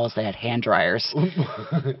paper towels. They had hand dryers.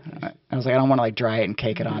 I was like, I don't want to like dry it and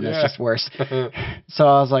cake it on. That's just worse. So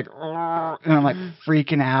I was like, and I'm like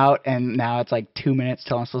freaking out. And now it's like 2 minutes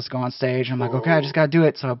till I'm supposed to go on stage. I'm like, okay, I just got to do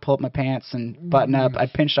it. So I pull up my pants and button up. I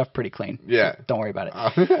pinched off pretty clean. Yeah. So don't worry about it.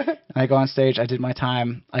 And I go on stage. I did my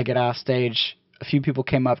time. I get off stage. a few people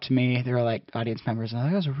came up to me. They were like audience members, and I was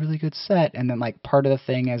like, that was a really good set. And then like part of the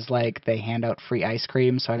thing is like they hand out free ice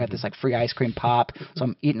cream, so I got this like free ice cream pop. So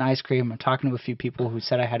I'm eating ice cream. I'm talking to a few people who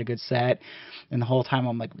said I had a good set, and the whole time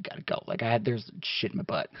I'm like, we gotta go. Like there's shit in my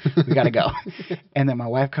butt. We gotta go. And then my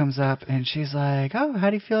wife comes up and she's like, oh, how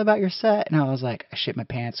do you feel about your set? And I was like, I shit my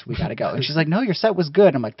pants. We gotta go. And she's like, no, your set was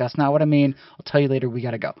good. I'm like, that's not what I mean. I'll tell you later. We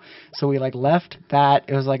gotta go. So we like left that.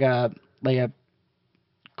 It was like a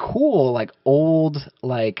cool like old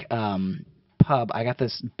like pub. I got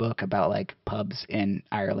this book about like pubs in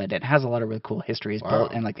Ireland. It has a lot of really cool histories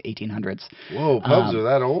built in like the 1800s. Whoa, pubs are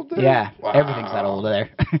that old there? Yeah, Wow. everything's that old there.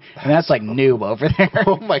 And that's like noob over there.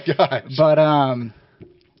 Oh my gosh. But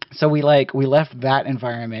so we left that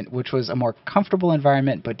environment, which was a more comfortable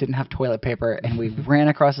environment, but didn't have toilet paper, and we ran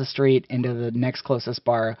across the street into the next closest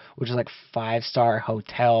bar, which is like 5-star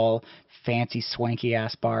hotel, fancy swanky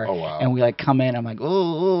ass bar. Oh, wow. And we like come in, I'm like,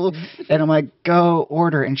 oh, and I'm like, go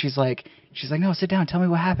order, and she's like, no, sit down, tell me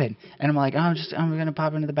what happened. And I'm like, I'm gonna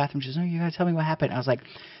pop into the bathroom. She's like, no, you gotta tell me what happened. I was like,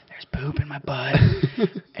 there's poop in my butt.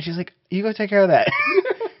 And she's like, you go take care of that.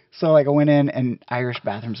 So like I went in, and Irish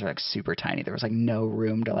bathrooms are like super tiny. There was like no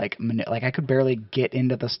room to like like I could barely get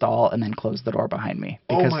into the stall and then close the door behind me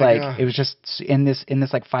because my like gosh. it was just in this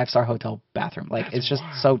like 5-star hotel bathroom. Like it's just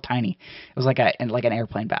so tiny. It was like an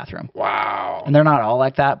airplane bathroom. Wow. And they're not all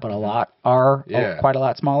like that, but a lot are quite a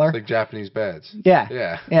lot smaller. It's like Japanese beds. Yeah.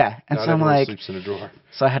 Yeah. Yeah. And Not so I'm everyone like, sleeps in a drawer.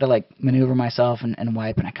 so I had to like maneuver myself and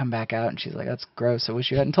wipe, and I come back out, and she's like, that's gross. I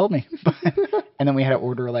wish you hadn't told me. And then we had to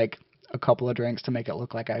order like a couple of drinks to make it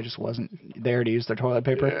look like I just wasn't there to use their toilet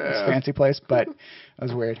paper. It's a fancy place, but it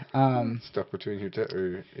was weird. Stuck between your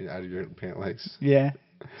or out of your pant legs. Yeah.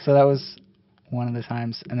 So that was one of the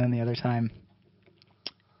times. And then the other time,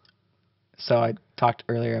 so I talked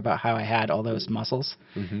earlier about how I had all those mussels.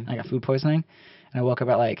 I got food poisoning. And I woke up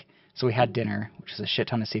at so we had dinner, which is a shit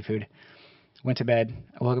ton of seafood. Went to bed.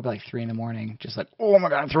 I woke up at like 3 a.m, just like, oh my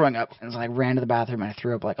God, I'm throwing up. And so I ran to the bathroom, and I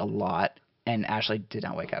threw up like a lot. And Ashley did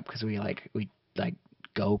not wake up because we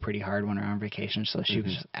go pretty hard when we're on vacation, so she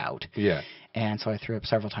was just out. Yeah. And so I threw up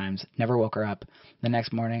several times. Never woke her up. The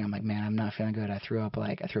next morning, I'm like, man, I'm not feeling good. I threw up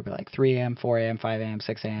at 3 a.m., 4 a.m., 5 a.m.,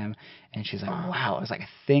 6 a.m. And she's like, wow. I was like,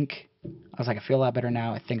 I feel a lot better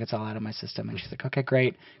now. I think it's all out of my system. And she's like, okay,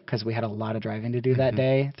 great. Because we had a lot of driving to do that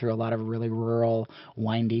day through a lot of really rural,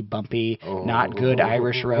 windy, bumpy, not good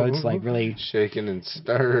Irish roads, like really shaken and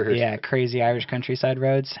stirred. Yeah, crazy Irish countryside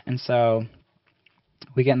roads. And so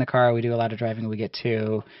we get in the car, we do a lot of driving. We get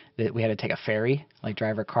to we had to take a ferry, like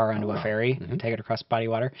drive our car onto a ferry, and take it across body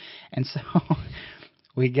water. And so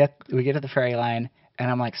we get to the ferry line,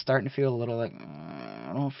 and I'm like starting to feel a little like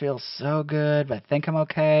I don't feel so good, but I think I'm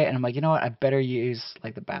okay. And I'm like, you know what? I better use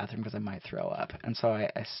like the bathroom because I might throw up. And so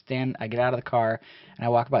I get out of the car, and I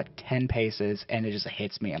walk about 10 paces, and it just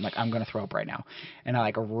hits me. I'm like, I'm going to throw up right now. And I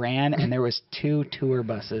like ran, and there was 2 tour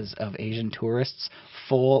buses of Asian tourists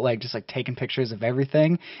full, like just like taking pictures of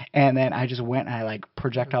everything. And then I just went and I like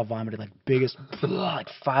projectile vomited like biggest, like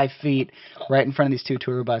 5 feet right in front of these 2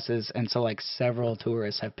 tour buses. And so like several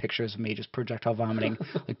tourists have pictures of me just projectile vomiting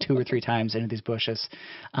like 2 or 3 times into these bushes.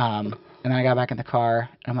 And then I got back in the car,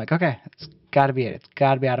 and I'm like, okay, it's got to be it. It's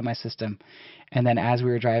got to be out of my system. And then as we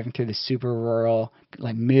were driving through the super rural,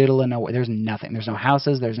 like middle of nowhere, there's nothing. There's no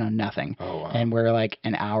houses. There's no nothing. Oh, wow. And we're like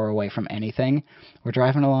an hour away from anything. We're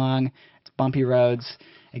driving along. It's bumpy roads.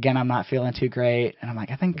 Again, I'm not feeling too great. And I'm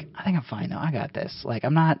like, I think I'm fine though. I got this. Like,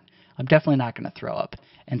 I'm definitely not going to throw up.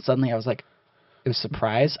 And suddenly I was like, it was a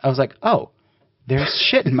surprise. I was like, oh, there's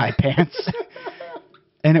shit in my pants.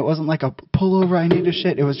 And it wasn't like a pull over, I need to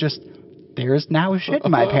shit. It was just, there's now shit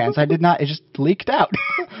in my pants. It just leaked out.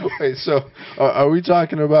 Wait, so are we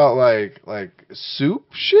talking about like soup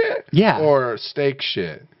shit? Yeah. Or steak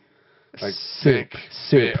shit? Like Soup.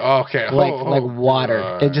 thick. Okay. Like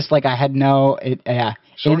water. It just like I had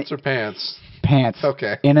Shorts or pants? Pants.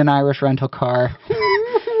 Okay. In an Irish rental car.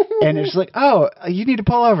 And it's just like, oh, you need to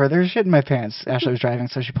pull over. There's shit in my pants. Ashley was driving,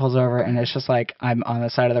 so she pulls over, and it's just like I'm on the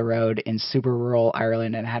side of the road in super rural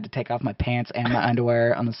Ireland, and I had to take off my pants and my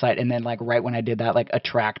underwear on the side. And then, like, right when I did that, like, a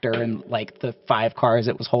tractor and, like, the 5 cars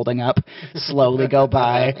it was holding up slowly go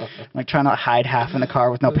by, like, trying to hide half in the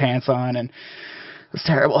car with no pants on, and it was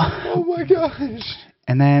terrible. Oh, my gosh.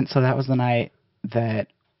 And then, so that was the night that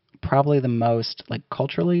probably the most like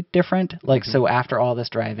culturally different. Like, so after all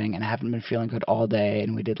this driving, and I haven't been feeling good all day,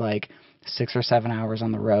 and we did like 6 or 7 hours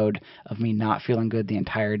on the road of me not feeling good the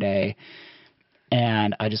entire day.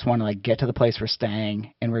 And I just want to like get to the place we're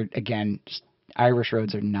staying, and we're again, just Irish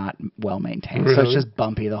roads are not well maintained. Really? So it's just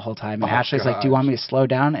bumpy the whole time. And Oh, Ashley's like, do you want me to slow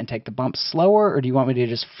down and take the bumps slower, or do you want me to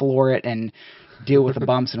just floor it and deal with the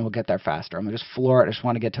bumps and we'll get there faster. I'm gonna just floor it. I just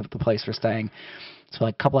want to get to the place we're staying. So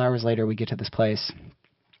like a couple hours later, we get to this place,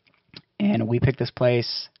 and we picked this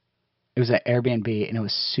place. It was an Airbnb, and it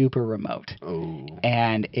was super remote. Oh.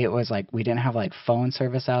 And it was like we didn't have like phone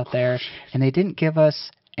service out there, and they didn't give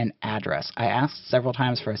us an address. I asked several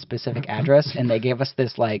times for a specific address, and they gave us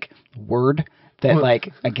this like word that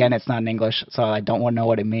like again it's not in English, so I don't want to know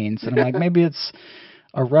what it means. And I'm like, maybe it's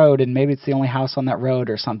a road, and maybe it's the only house on that road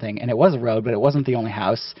or something. And it was a road, but it wasn't the only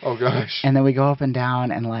house. Oh gosh. And then we go up and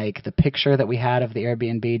down, and like the picture that we had of the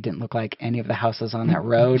Airbnb didn't look like any of the houses on that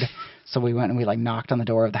road. So we went and we like knocked on the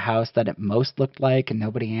door of the house that it most looked like, and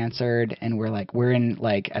nobody answered. And we're in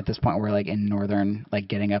like at this point we're like in northern, like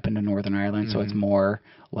getting up into Northern Ireland, so it's more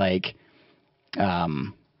like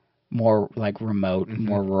more like remote,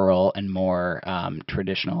 more rural, and more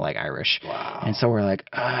traditional, like Irish. Wow. And so we're like,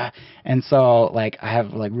 and so like I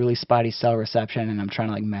have like really spotty cell reception, and I'm trying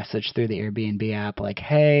to like message through the Airbnb app, like,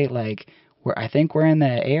 hey, like I think we're in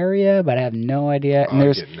the area, but I have no idea. And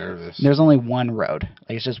I get nervous. there's only one road,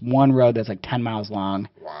 like it's just one road that's like 10 miles long,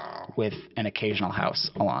 Wow. with an occasional house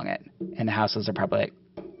along it, and the houses are probably like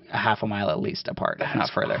a half a mile at least apart, if not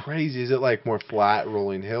further. Crazy. Is it like more flat,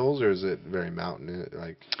 rolling hills, or is it very mountain?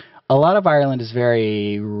 Like A lot of Ireland is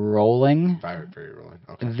very rolling. very, very rolling.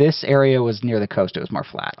 Okay. This area was near the coast. It was more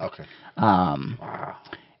flat. Okay. Wow.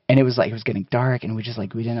 And it was like it was getting dark, and we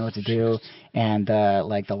didn't know what to do. And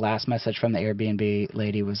the last message from the Airbnb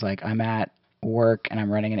lady was like, I'm at work and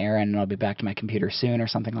I'm running an errand, and I'll be back to my computer soon, or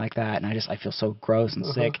something like that. And I feel so gross and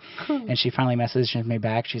sick. And she finally messaged me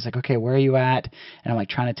back. She's like, okay, where are you at? And I'm like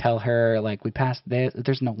trying to tell her, like, we passed this.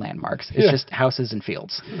 There's no landmarks. It's just houses and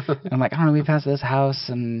fields. And I'm like, I don't know, we passed this house,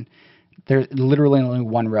 and there's literally only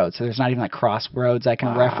one road, so there's not even like crossroads I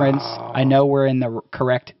can reference. I know we're in the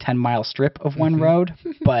correct 10-mile strip of one road,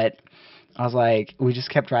 but I was like, we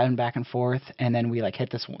just kept driving back and forth, and then we like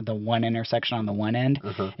hit the one intersection on the one end,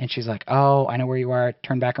 and she's like, oh, I know where you are,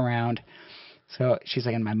 turn back around. So she's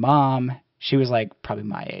like, and my mom, she was like probably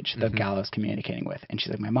my age, the gal I was communicating with, and she's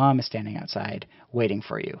like, my mom is standing outside waiting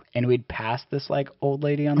for you. And we'd passed this like old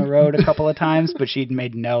lady on the road a couple of times, but she'd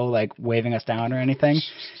made no like waving us down or anything.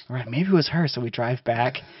 We're like, maybe it was her. So we drive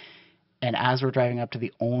back, and as we're driving up to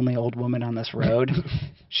the only old woman on this road,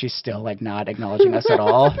 she's still like not acknowledging us at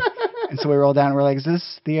all. And so we roll down and we're like, is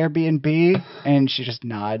this the Airbnb? And she just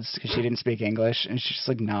nods because she didn't speak English, and she just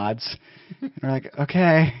like nods. And we're like,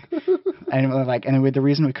 okay. And we're like, and the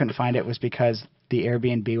reason we couldn't find it was because the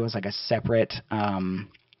Airbnb was like a separate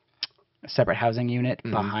housing unit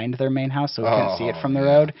behind their main house, so we couldn't see it from the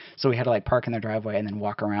road. So we had to like park in their driveway and then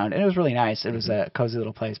walk around. And it was really nice. It was a cozy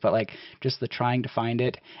little place, but like just the trying to find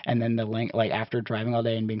it, and then the like after driving all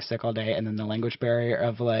day and being sick all day, and then the language barrier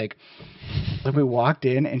of like we walked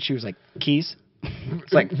in and she was like, keys.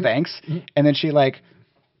 It's like, thanks. And then she's like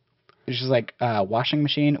washing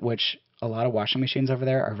machine, which a lot of washing machines over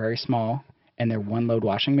there are very small, and they're one load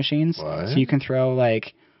washing machines. What? So you can throw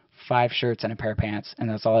like 5 shirts and a pair of pants, and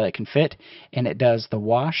that's all it can fit. And it does the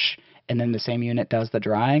wash, and then the same unit does the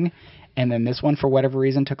drying. And then this one, for whatever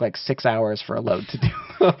reason, took like 6 hours for a load to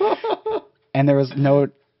do. And there was no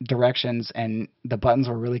directions, and the buttons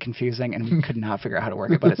were really confusing, and we could not figure out how to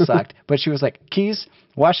work it, but it sucked. But she was like, keys,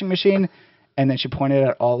 washing machine, and then she pointed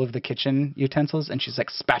at all of the kitchen utensils, and she's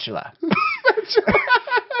like, spatula.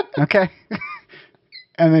 Okay.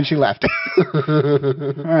 And then she left.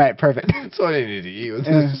 All right, perfect. That's all I need to eat with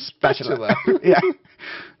And this spatula. Yeah.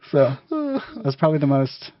 So that was probably the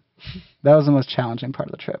most challenging part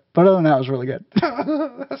of the trip. But other than that, it was really good.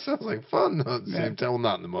 That sounds like fun, though, at the same time. Well,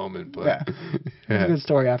 not in the moment, but Yeah. It was a good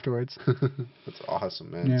story afterwards. That's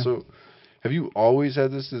awesome, man. Yeah. So, have you always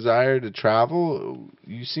had this desire to travel?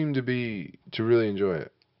 You seem to really enjoy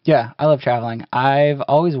it. Yeah, I love traveling. I've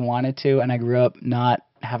always wanted to, and I grew up not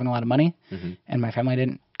having a lot of money, and my family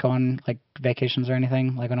didn't go on like vacations or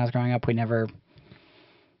anything. Like when I was growing up, we'd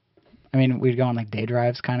go on like day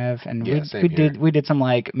drives kind of, and Yeah, same here. we did some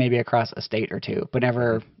like maybe across a state or two, but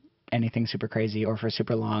never anything super crazy or for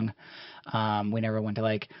super long. We never went to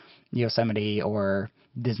like Yosemite or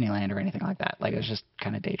Disneyland or anything like that. Like it was just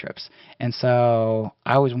kind of day trips. And so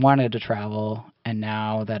I always wanted to travel, and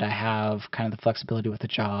now that I have kind of the flexibility with the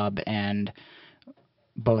job, and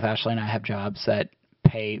both Ashley and I have jobs that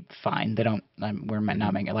pay fine. They don't. We're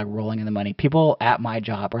not making it like rolling in the money. People at my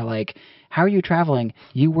job are like, "How are you traveling?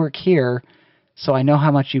 You work here, so I know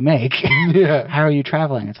how much you make. Yeah. How are you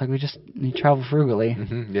traveling?" It's like you travel frugally.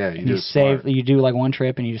 Yeah, And you save. You do like one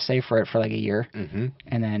trip, and you just save for it for like a year, and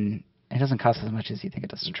then it doesn't cost as much as you think it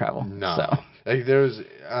does to travel. No. So Like there's,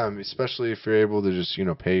 especially if you're able to just,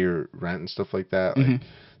 pay your rent and stuff like that. Like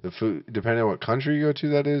The food, depending on what country you go to,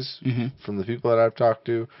 that is, Mm-hmm. from the people that I've talked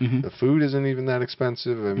to, Mhm. the food isn't even that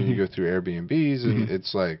expensive. I mean, you go through Airbnbs, and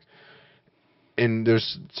it's like, and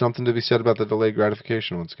there's something to be said about the delayed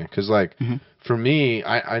gratification once again. Because, like, for me,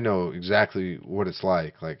 I know exactly what it's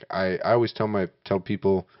like. Like, I always tell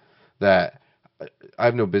people that I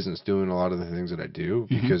have no business doing a lot of the things that I do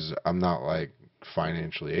because I'm not, like,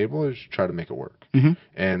 financially able. I just try to make it work.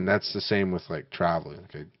 And that's the same with, like, traveling.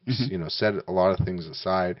 Like, I set a lot of things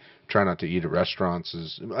aside. Try not to eat at restaurants.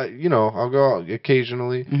 I'll go out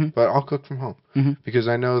occasionally, but I'll cook from home because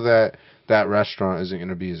I know that that restaurant isn't going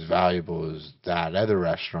to be as valuable as that other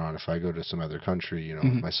restaurant if I go to some other country, with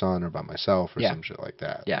my son or by myself or some shit like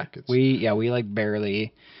that. Yeah, Like, we like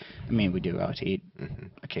barely. I mean, we do go out to eat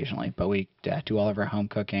occasionally, but we do all of our home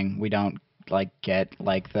cooking. We don't like get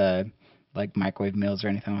like the microwave meals or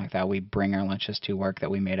anything like that. We bring our lunches to work that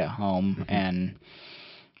we made at home, and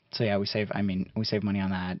so yeah, we save. I mean, we save money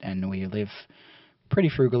on that, and we live pretty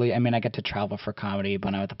frugally. I mean, I get to travel for comedy,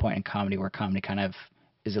 but I'm at the point in comedy where comedy kind of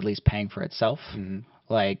is at least paying for itself.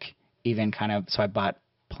 Like, even kind of, so I bought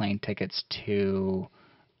plane tickets to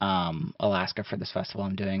Alaska for this festival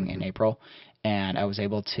I'm doing in April, and I was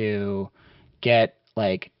able to get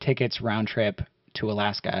like tickets round trip to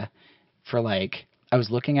Alaska for like, I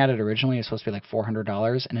was looking at it originally, it was supposed to be like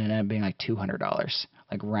 $400, and it ended up being like $200,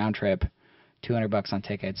 like round trip, $200 on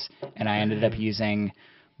tickets, and I ended up using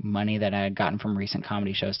money that I had gotten from recent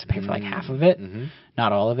comedy shows to pay for like half of it,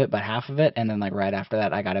 not all of it, but half of it, and then like right after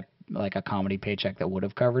that, I got a comedy paycheck that would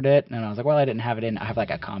have covered it, and I was like, well, I didn't have it in. I have like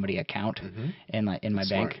a comedy account in my Smart,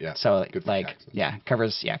 bank, yeah. so Good for like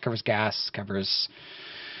taxes. covers gas, covers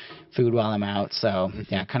food while I'm out, so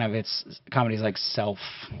yeah, kind of comedy's like self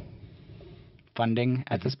funding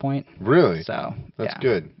at this point. Really? So That's yeah.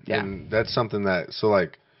 good. Yeah. And that's something that, so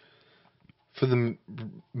like, for the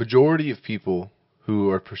majority of people who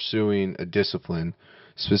are pursuing a discipline,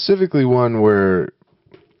 specifically one where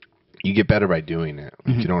you get better by doing it.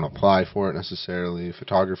 Like, you don't apply for it necessarily.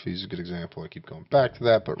 Photography is a good example. I keep going back to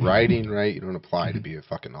that. But writing, right? You don't apply to be a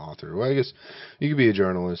fucking author. Well, I guess you could be a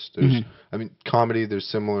journalist. There's, I mean, comedy, there's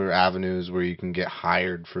similar avenues where you can get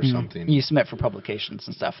hired for something. You submit for publications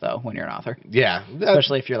and stuff though when you're an author, Yeah.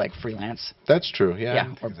 especially if you're like freelance. That's true. Yeah. I Yeah,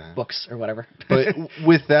 didn't or think of that. books or whatever. But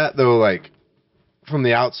with that though, like, from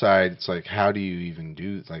the outside, it's like, how do you even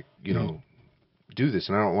do, like, do this?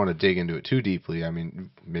 And I don't want to dig into it too deeply. I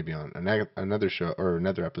mean, maybe on another show or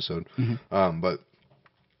another episode. But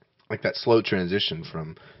like that slow transition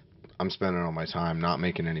from, I'm spending all my time not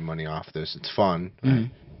making any money off this. It's fun.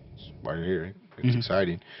 Right? That's why you're here. It's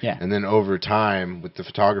exciting. Yeah. And then over time with the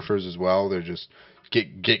photographers as well, they're just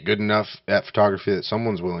get good enough at photography that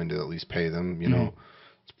someone's willing to at least pay them.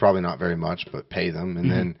 It's probably not very much, but pay them.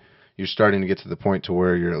 And then you're starting to get to the point to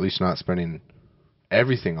where you're at least not spending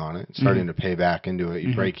everything on it. It's starting to pay back into it.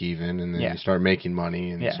 You break even, and then you start making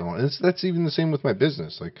money, and so on. That's even the same with my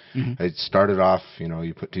business. Like, I started off,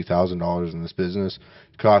 you put $2,000 in this business.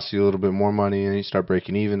 It costs you a little bit more money, and you start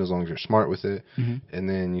breaking even as long as you're smart with it, and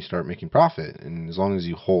then you start making profit. And as long as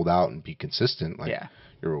you hold out and be consistent, like,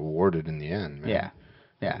 you're rewarded in the end, man.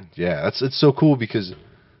 Yeah. It's so cool because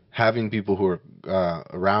having people who are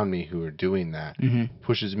around me who are doing that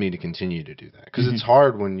pushes me to continue to do that. Because it's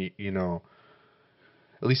hard when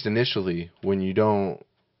at least initially, when you're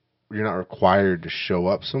not required to show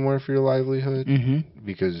up somewhere for your livelihood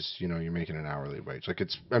because, you're making an hourly wage. Like,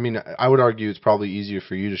 I would argue it's probably easier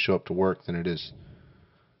for you to show up to work than it is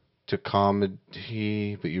to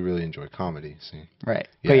comedy, but you really enjoy comedy, see? Right.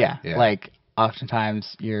 Yeah, But like,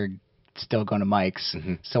 oftentimes you're still going to mics,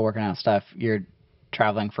 still working on stuff. You're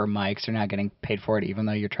traveling for mics. You're not getting paid for it, even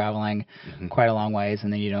though you're traveling quite a long ways,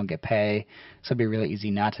 and then you don't get pay. So it'd be really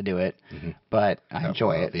easy not to do it, but I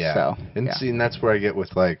enjoy it. Yeah. So, See, and that's where I get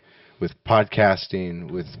with podcasting,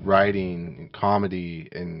 with writing, and comedy,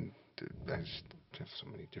 and I just have so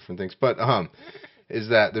many different things. But is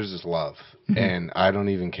that there's this love, and I don't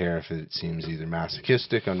even care if it seems either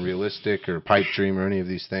masochistic, unrealistic, or pipe dream, or any of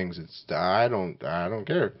these things. I don't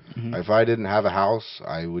care. If I didn't have a house,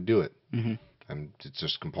 I would do it. And it's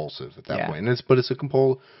just compulsive at that point. And it's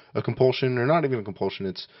a compulsion, or not even a compulsion.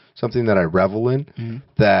 It's something that I revel in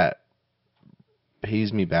that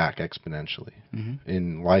pays me back exponentially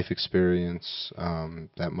in life experience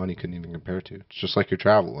that money couldn't even compare to. It's just like your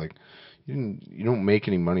travel. Like, you don't make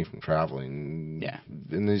any money from traveling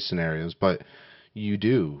in these scenarios, but you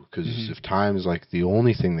do, because if time is like the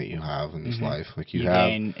only thing that you have in this life, like you have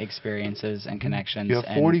gain experiences and connections. You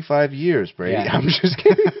have 45 years, Brady. Yeah. I'm just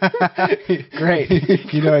kidding. Great.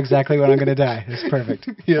 You know exactly when I'm going to die. That's perfect.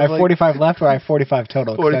 I have 45 left, or I have 45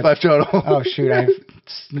 total? 45 total. Oh, shoot. I have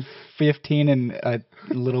 15 and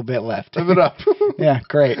a little bit left. Live it up. Yeah,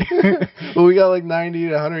 great. Well, we got like 90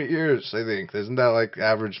 to 100 years, I think. Isn't that like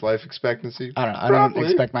average life expectancy? I don't know. I Probably.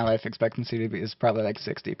 don't expect my life expectancy to be. It's probably like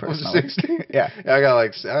 60 Was personally. it 60? Yeah. I got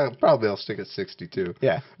like, I'll stick at 62.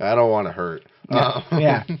 Yeah. I don't want to hurt.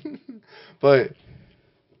 Yeah. But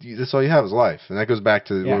that's all you have is life. And that goes back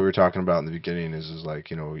to Yeah. what we were talking about in the beginning is like,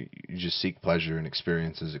 you know, you just seek pleasure and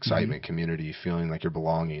experiences, excitement, community, feeling like you're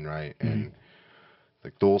belonging, right? And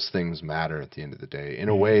like those things matter at the end of the day in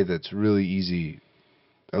a way that's really easy,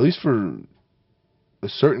 at least for a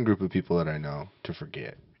certain group of people that I know, to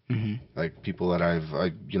forget. Like people that I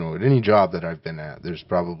you know, at any job that I've been at, there's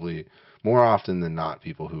probably more often than not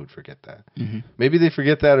people who would forget that. Maybe they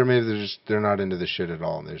forget that, or maybe they're not into the shit at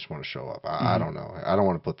all and they just want to show up. I don't know. I don't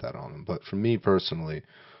want to put that on them. But for me personally,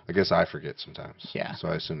 I guess I forget sometimes. Yeah. So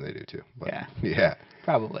I assume they do too. But Yeah. Yeah.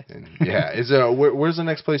 Probably. And yeah. Is where's the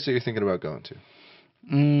next place that you're thinking about going to?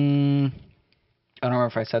 I don't remember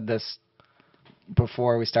if I said this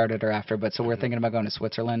before we started or after, but so we're thinking about going to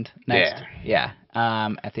Switzerland next. Yeah.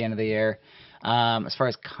 At the end of the year. As far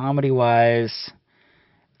as comedy wise,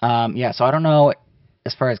 yeah. So I don't know.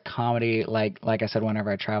 As far as comedy, like I said,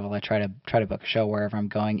 whenever I travel, I try to book a show wherever I'm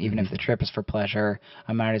going, even if the trip is for pleasure.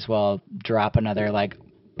 I might as well drop another like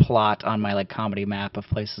plot on my like comedy map of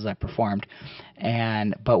places I performed.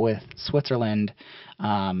 But with Switzerland,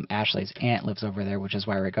 Ashley's aunt lives over there, which is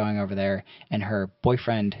why we're going over there, and her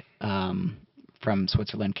boyfriend from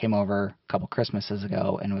Switzerland came over a couple Christmases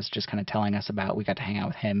ago and was just kind of telling us about. We got to hang out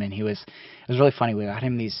with him, and it was really funny. We got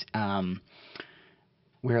him these.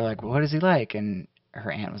 We were like, what is he like? And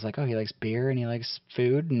her aunt was like, oh, he likes beer and he likes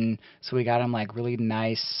food, and so we got him like really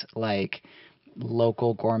nice like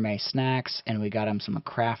local gourmet snacks, and we got him some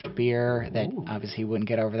craft beer that obviously he wouldn't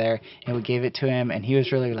get over there, and we gave it to him, and he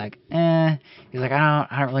was really like, he's like, I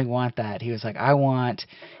don't really want that. He was like,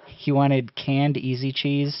 he wanted canned Easy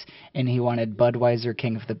Cheese, and he wanted Budweiser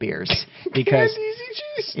King of the Beers because Canned Easy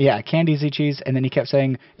Cheese. Yeah, canned Easy Cheese, and then he kept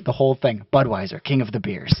saying the whole thing, Budweiser King of the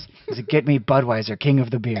Beers. He's like, get me Budweiser King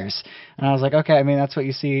of the Beers. And I was like, okay, I mean that's what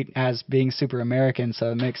you see as being super American,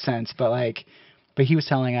 so it makes sense, but he was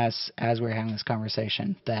telling us as we were having this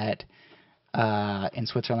conversation that in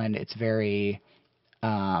Switzerland it's very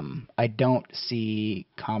I don't see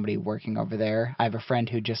comedy working over there. I have a friend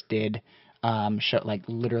who just did show like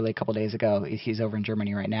literally a couple days ago. He's over in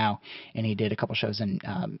Germany right now, and he did a couple shows in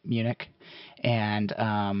Munich, and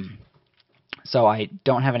so I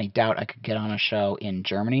don't have any doubt I could get on a show in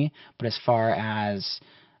Germany. But as far as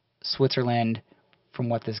Switzerland, from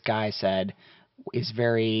what this guy said, is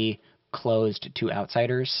very closed to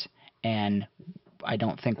outsiders, and I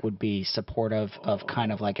don't think would be supportive of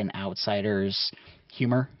kind of like an outsider's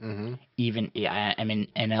humor. Even, yeah, I mean,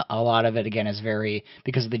 and a lot of it again is very,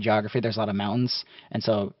 because of the geography, there's a lot of mountains, and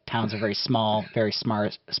so towns are very small, very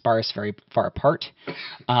sparse, very far apart.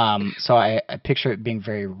 So I picture it being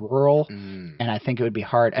very rural, and I think it would be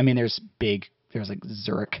hard. I mean, there's like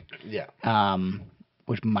Zurich,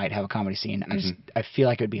 which might have a comedy scene. I feel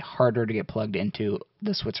like it would be harder to get plugged into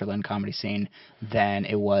the Switzerland comedy scene than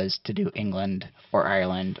it was to do England or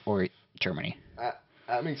Ireland or Germany.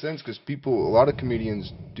 That makes sense because a lot of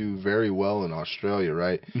comedians do very well in Australia,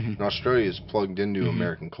 right? And Australia is plugged into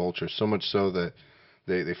American culture, so much so that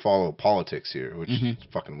they follow politics here, which is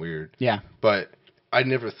fucking weird. Yeah. But I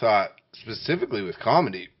never thought, specifically with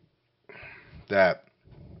comedy, that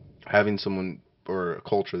having someone or a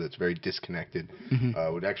culture that's very disconnected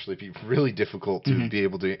would actually be really difficult to be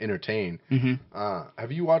able to entertain.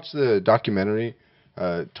 Have you watched the documentary?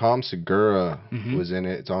 Tom Segura was in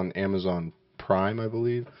it. It's on Amazon Prime, I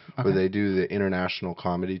believe, where they do the international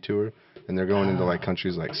comedy tour, and they're going into like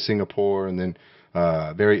countries like Singapore and then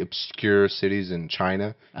very obscure cities in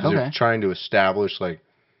China. They're trying to establish like,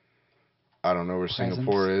 I don't know where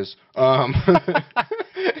Singapore is.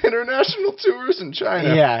 International tours in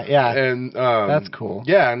China. Yeah. And that's cool.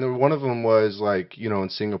 Yeah, and one of them was like, you know, in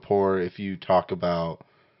Singapore, if you talk about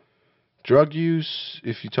drug use,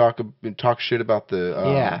 if you talk shit about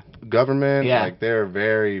the government, like they're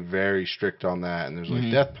very, very strict on that, and there's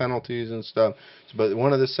like death penalties and stuff. But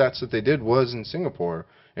one of the sets that they did was in Singapore,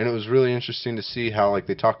 and it was really interesting to see how like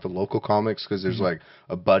they talk to local comics, because there's like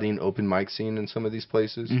a budding open mic scene in some of these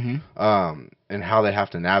places, and how they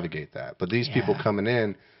have to navigate that. But these people coming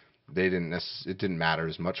in, it didn't matter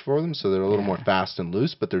as much for them, so they're a little more fast and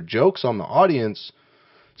loose. But their jokes on the audience,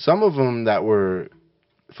 some of them that were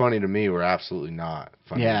funny to me were absolutely not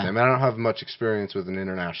funny. I mean, I don't have much experience with an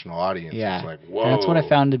international audience. It's like, whoa. And that's what I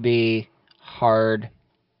found to be hard.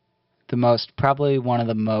 Probably one of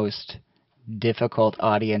the most difficult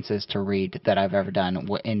audiences to read that I've ever done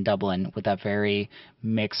in Dublin, with that very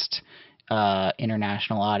mixed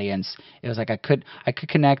international audience. It was like I could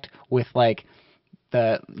connect with like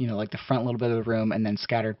the like the front little bit of the room and then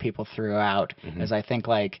scattered people throughout. As I think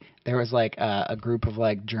like there was like a group of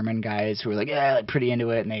like German guys who were like like pretty into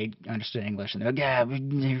it and they understood English and they're like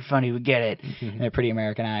you're funny, we get it. And they're pretty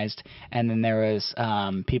Americanized. And then there was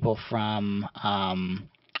people from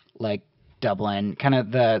like Dublin, kind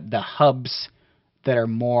of the hubs that are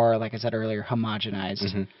more, like I said earlier,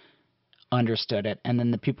 homogenized. Understood it. And then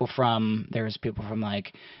there was people from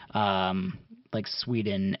like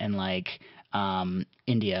Sweden and like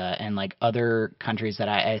India and like other countries that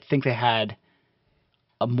I think they had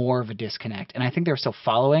a more of a disconnect. And I think they were still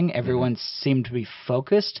following. Everyone seemed to be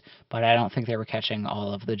focused, but I don't think they were catching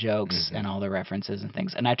all of the jokes and all the references and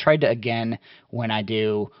things. And I tried to, again, when I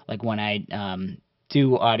do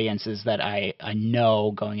audiences that I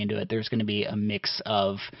know going into it, there's going to be a mix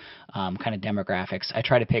of kind of demographics. I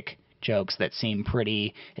try to pick jokes that seem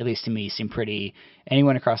pretty, at least to me,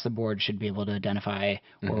 anyone across the board should be able to identify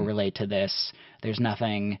or relate to this. There's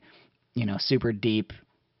nothing, super deep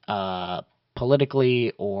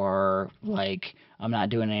politically, or like I'm not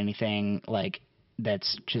doing anything like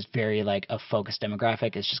that's just very like a focused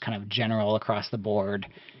demographic. It's just kind of general across the board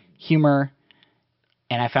humor.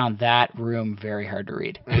 And I found that room very hard to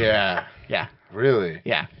read. Yeah. Yeah. Really?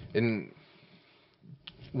 Yeah. And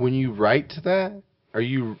when you write to that,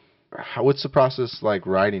 what's the process like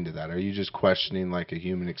writing to that? Are you just questioning like a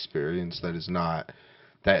human experience that is not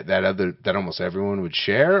that almost everyone would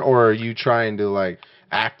share, or are you trying to like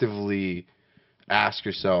actively ask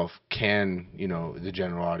yourself, can the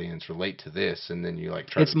general audience relate to this, and then you like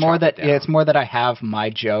try it's to more chop that it down? It's more that I have my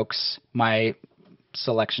jokes, my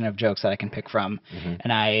selection of jokes that I can pick from,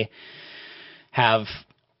 and I have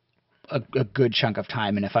a good chunk of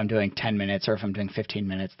time, and if I'm doing 10 minutes or if I'm doing 15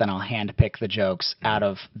 minutes, then I'll hand pick the jokes out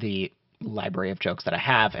of the library of jokes that I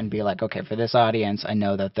have and be like, okay, for this audience, I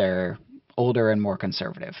know that they're older and more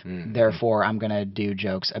conservative. Therefore, I'm going to do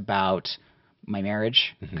jokes about my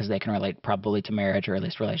marriage because they can relate probably to marriage or at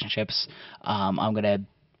least relationships. I'm going to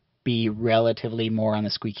be relatively more on the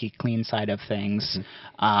squeaky clean side of things.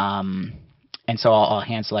 And so I'll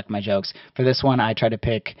hand select my jokes. For this one, I try to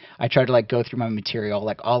like go through my material,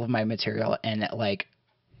 like all of my material, and like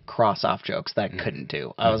cross off jokes that I couldn't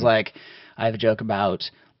do. I was like, I have a joke about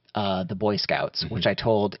the Boy Scouts, which I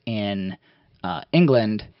told in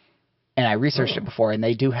England, and I researched it before, and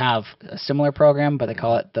they do have a similar program, but they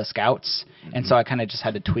call it the Scouts. And so I kind of just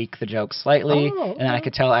had to tweak the joke slightly, and then I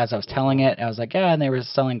could tell as I was telling it, I was like, yeah, and they were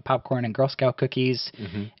selling popcorn and Girl Scout cookies,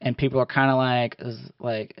 and people are kind of like,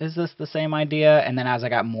 is this the same idea? And then as I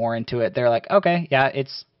got more into it, they're like, okay, yeah,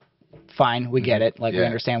 it's fine, we get it, like we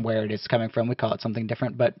understand where it is coming from, we call it something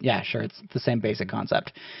different, but yeah, sure, it's the same basic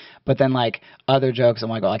concept. But then like other jokes, I'm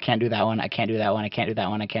like, well, I can't do that one, I can't do that one, I can't do that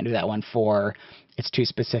one, I can't do that one, for it's too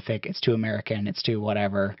specific, it's too American, it's too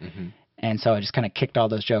whatever. And so I just kind of kicked all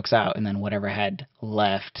those jokes out, and then whatever I had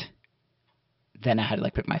left, then I had to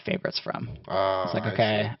like pick my favorites from. It's like,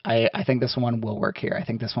 okay, I think this one will work here, I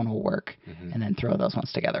think this one will work, and then throw those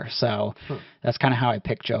ones together. So that's kind of how I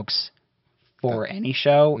pick jokes for any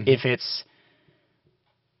show. If it's,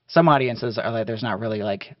 some audiences are like, there's not really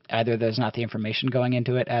like, either there's not the information going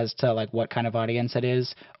into it as to like what kind of audience it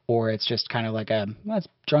is, or it's just kind of like it's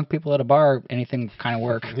drunk people at a bar, anything kind of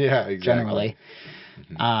work. Yeah, exactly. Generally.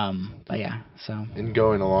 But yeah, so. And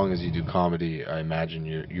going along as you do comedy, I imagine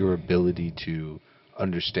your ability to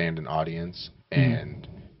understand an audience and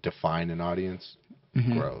define an audience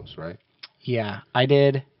grows, right? Yeah, I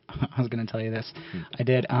did. I was going to tell you this. I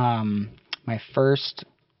did my first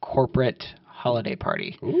corporate holiday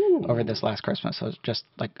party over this last Christmas. So it was just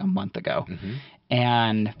like a month ago.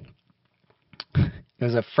 And it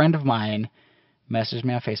was a friend of mine messaged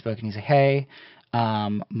me on Facebook, and he said, hey,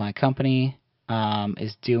 my company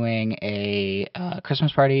is doing a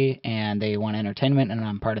Christmas party, and they want entertainment, and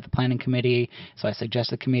I'm part of the planning committee. So I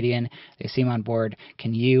suggested a comedian. They seem on board.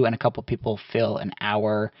 Can you and a couple people fill an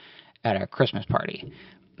hour at our Christmas party?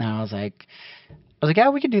 And I was like, yeah,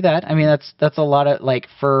 we could do that. I mean, that's a lot of, like,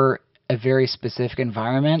 for a very specific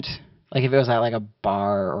environment. Like if it was at like a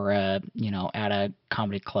bar or at a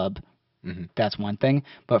comedy club, that's one thing.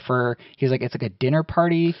 But he's like, it's like a dinner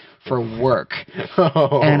party for work.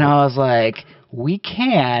 And I was like, we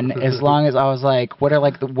can, as long as, I was like, what are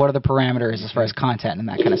the parameters as far as content and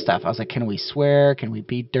that kind of stuff? I was like, can we swear? Can we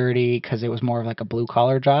be dirty? Because it was more of like a blue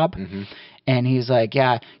collar job. And he's like,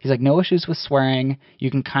 yeah. He's like, no issues with swearing. You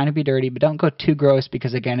can kind of be dirty, but don't go too gross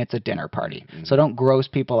because, again, it's a dinner party. So don't gross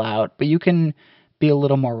people out. But you can be a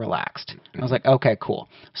little more relaxed. I was like, okay, cool.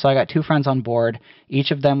 So I got 2 friends on board.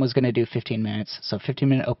 Each of them was going to do 15 minutes. So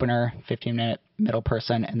 15-minute opener, 15-minute middle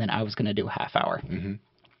person, and then I was going to do a half hour. And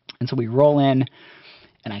so we roll in,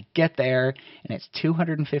 and I get there, and it's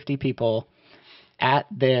 250 people at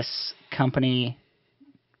this company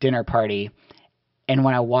dinner party. And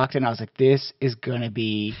when I walked in, I was like, this is going to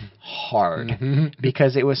be hard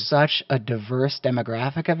because it was such a diverse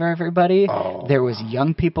demographic of everybody. There was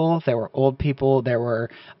young people, there were old people, there were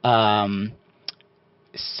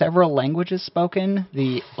several languages spoken.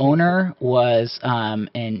 The owner was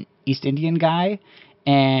an East Indian guy,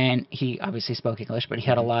 and he obviously spoke English, but he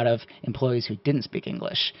had a lot of employees who didn't speak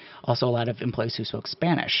English. Also, a lot of employees who spoke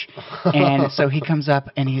Spanish. And so he comes up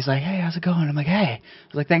and he's like, hey, how's it going? I'm like, hey. I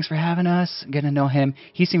was like, thanks for having us. Getting to know him.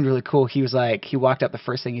 He seemed really cool. He was like, he walked up, the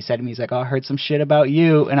first thing he said to me, he's like, oh, I heard some shit about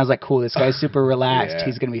you. And I was like, cool, this guy's super relaxed.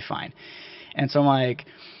 He's going to be fine. And so I'm like,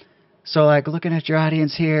 looking at your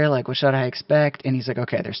audience here, like, what should I expect? And he's like,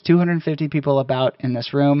 okay, there's 250 people about in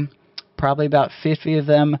this room. Probably about 50 of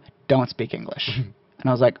them don't speak English. And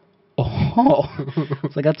I was like, oh.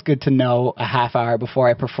 It's like, that's good to know a half hour before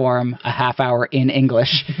I perform a half hour in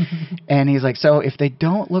English. And he's like, so if they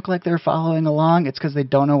don't look like they're following along, it's because they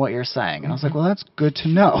don't know what you're saying. And I was like, well, that's good to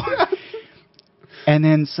know. And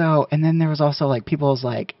then there was also like people's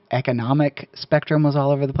like economic spectrum was all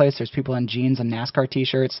over the place. There's people in jeans and NASCAR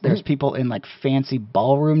t-shirts. There's people in like fancy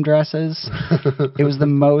ballroom dresses. It was the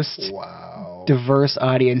most diverse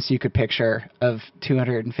audience you could picture of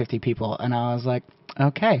 250 people. And I was like,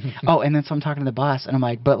 okay. And then so I'm talking to the boss and I'm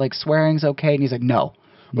like, but like swearing's okay? And he's like, no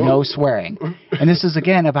swearing. And this is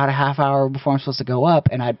again about a half hour before I'm supposed to go up,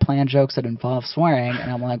 and I'd planned jokes that involved swearing, and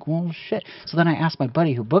I'm like, well, shit. So then I asked my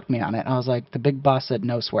buddy who booked me on it, and I was like, the big boss said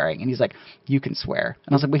no swearing, and he's like, you can swear.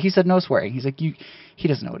 And I was like, but he said no swearing. He's like, he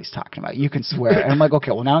doesn't know what he's talking about. You can swear. And I'm like,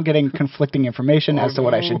 okay, well now I'm getting conflicting information as to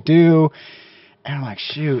what I should do. And I'm like,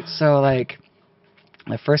 shoot. So like,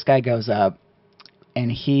 the first guy goes up, and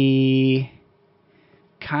he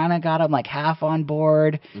kind of got him like half on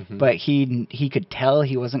board, but he could tell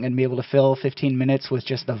he wasn't going to be able to fill 15 minutes with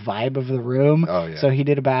just the vibe of the room. So he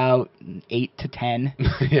did about 8 to 10,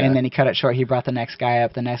 and then he cut it short. He brought the next guy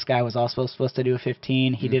up. The next guy was also supposed to do a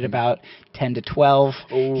 15. He did about 10 to 12.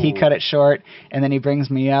 He cut it short, and then he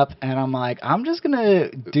brings me up, and I'm like, I'm just going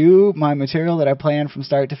to do my material that I planned from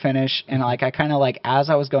start to finish. And like, I kind of like,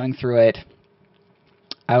 as I was going through it,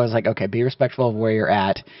 I was like, okay, be respectful of where you're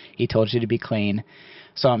at. He told you to be clean.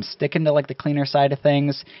 So I'm sticking to like the cleaner side of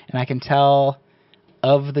things, and I can tell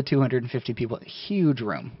of the 250 people, huge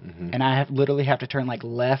room, and I literally have to turn like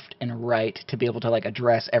left and right to be able to like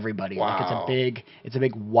address everybody. Like it's a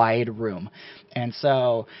big wide room, and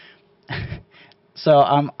so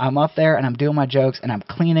I'm up there and I'm doing my jokes and I'm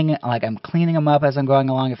cleaning them up as I'm going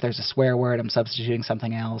along. If there's a swear word, I'm substituting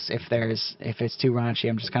something else. If it's too raunchy,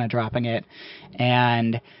 I'm just kind of dropping it,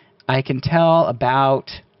 and I can tell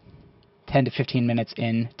about 10 to 15 minutes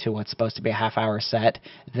into what's supposed to be a half-hour set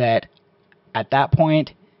that at that point,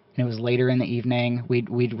 and it was later in the evening, we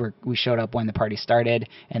showed up when the party started,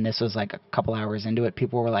 and this was like a couple hours into it.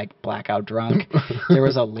 People were like blackout drunk. There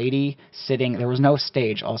was a lady sitting. There was no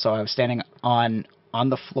stage. Also, I was standing on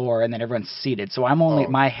the floor, and then everyone's seated. So I'm only,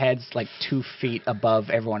 my head's like 2 feet above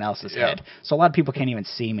everyone else's head. So a lot of people can't even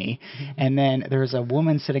see me. And then there's a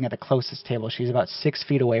woman sitting at the closest table. She's about 6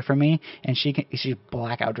 feet away from me, and she's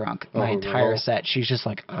blackout drunk my entire set. She's just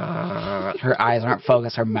like, her eyes aren't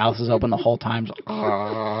focused. Her mouth is open the whole time.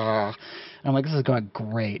 And I'm like, this is going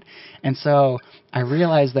great. And so I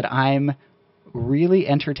realized that I'm really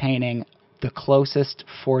entertaining the closest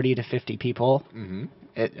 40 to 50 people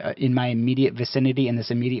in my immediate vicinity, in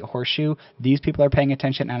this immediate horseshoe. These people are paying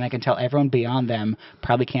attention, and I can tell everyone beyond them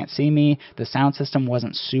probably can't see me. The sound system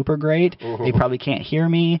wasn't super great. They probably can't hear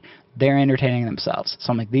me. They're entertaining themselves.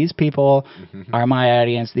 So I'm like, these people are my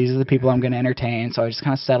audience. These are the people I'm going to entertain. So I just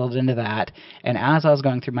kind of settled into that. And as I was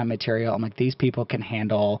going through my material, I'm like, these people can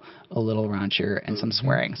handle a little raunchier and some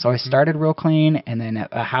swearing. So I started real clean, and then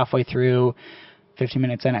halfway through, 15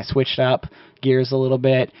 minutes in, I switched up gears a little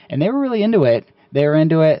bit, and they were really into it. They were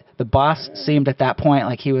into it. The boss seemed at that point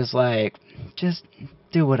like he was like, just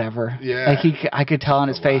do whatever. Like I could tell on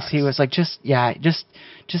his face, he was like, just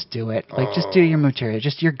do it. Like, just do your material.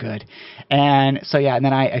 Just, you're good. And so, and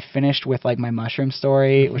then I finished with like my mushroom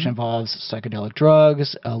story, which involves psychedelic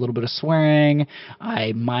drugs, a little bit of swearing.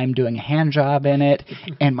 I mime doing a hand job in it.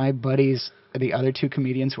 And my buddies, the other 2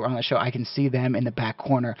 comedians who were on the show, I can see them in the back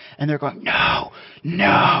corner, and they're going, no.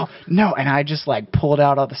 And I just like pulled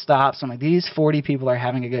out all the stops. I'm like, these 40 people are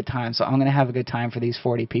having a good time, so I'm going to have a good time for these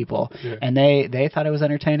 40 people. And they thought it was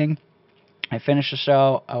entertaining. I finished the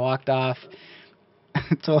show. I walked off.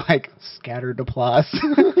 to like scattered applause.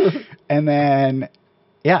 And then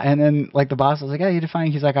like the boss was like, yeah, you did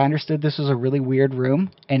fine. He's like, I understood this was a really weird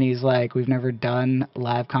room, and he's like, we've never done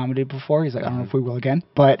live comedy before. He's like, I don't know if we will again,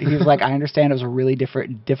 but he's like, I understand it was a really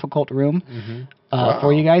difficult room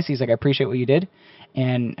for you guys. He's like, I appreciate what you did.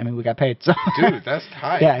 And I mean, we got paid. So Dude, that's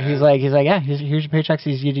tight. yeah, man. he's like, yeah, here's your paychecks.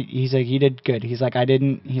 He's like, you did good. He's like, I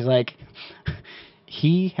didn't. He's like,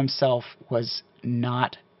 he himself was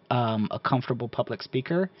not a comfortable public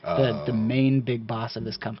speaker. The main big boss of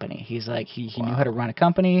this company. He's like, he knew how to run a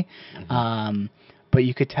company. But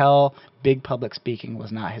you could tell big public speaking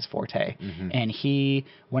was not his forte. And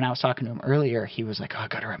when I was talking to him earlier, he was like, oh, I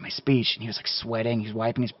got to write my speech. And he was like sweating. He's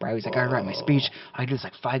wiping his brow. He's like, I got to write my speech. I do this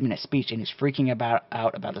like 5-minute speech. And he's freaking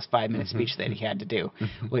out about this 5-minute speech that he had to do,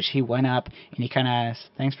 which he went up and he kind of,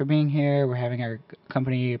 thanks for being here. We're having our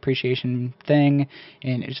company appreciation thing.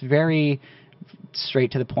 And it's very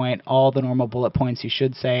straight to the point, all the normal bullet points you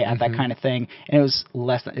should say at that kind of thing. And it was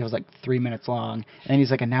like 3 minutes long. And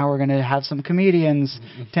he's like, and now we're going to have some comedians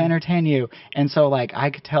to entertain you. And so like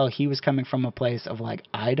I could tell he was coming from a place of like,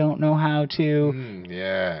 I don't know how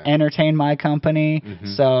to entertain my company.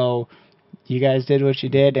 So you guys did what you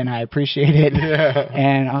did, and I appreciate it.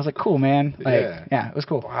 And I was like, cool, man. Like, yeah, it was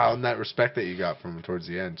cool. Wow, and that respect that you got from him towards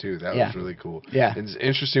the end too, that was really cool. Yeah. And it's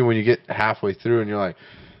interesting when you get halfway through and you're like,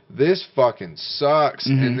 this fucking sucks,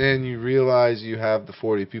 and then you realize you have the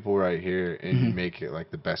 40 people right here, and you make it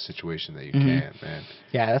like the best situation that you can, man.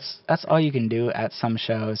 Yeah, that's all you can do at some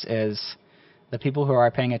shows is the people who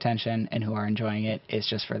are paying attention and who are enjoying it is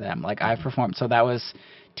just for them. Like I've performed, so that was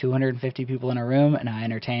 250 people in a room, and I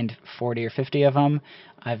entertained 40 or 50 of them.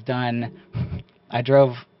 I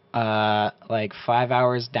drove like 5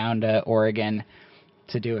 hours down to Oregon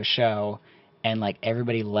to do a show, and like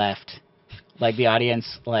everybody left. Like the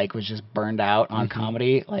audience like was just burned out on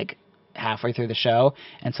comedy like halfway through the show,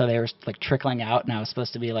 and so they were like trickling out, and I was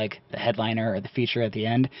supposed to be like the headliner or the feature at the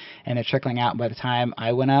end, and they're trickling out. By the time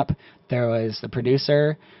I went up, there was the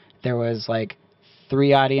producer, there was like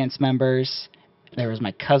 3 audience members, there was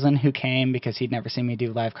my cousin who came because he'd never seen me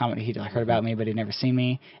do live comedy. He'd heard about me, but he'd never seen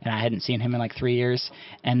me, and I hadn't seen him in like 3 years,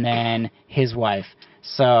 and then his wife.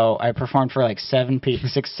 So I performed for like 7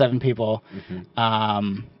 people.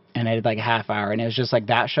 And I did like a half hour, and it was just like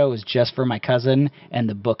that show was just for my cousin and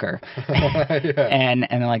the booker, and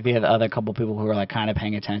then like the other couple people who were like kind of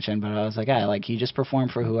paying attention. But I was like, yeah, like you just perform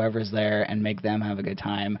for whoever's there and make them have a good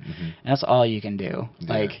time, and that's all you can do.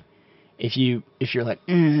 Like if you're like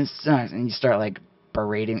it sucks, and you start like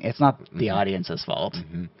berating, it's not the audience's fault.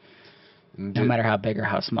 No matter how big or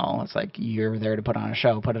how small, it's like you're there to put on a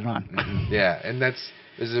show, put it on. Yeah, and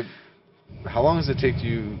how long has it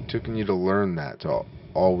taken you to learn that, to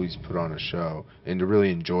always put on a show and to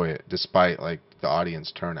really enjoy it despite like the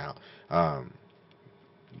audience turnout?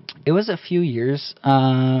 It was a few years.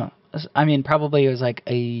 I mean, probably it was like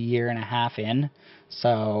a year and a half in.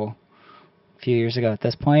 So a few years ago at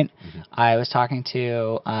this point, I was talking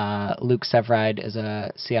to Luke Severide, is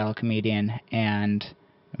a Seattle comedian, and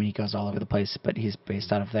I mean he goes all over the place, but he's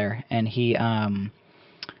based out of there, and he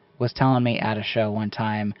was telling me at a show one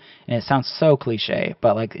time, and it sounds so cliche,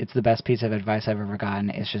 but like it's the best piece of advice I've ever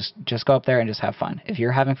gotten. It's just go up there and just have fun. If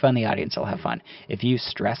you're having fun, the audience will have fun. If you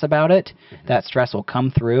stress about it, that stress will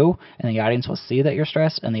come through, and the audience will see that you're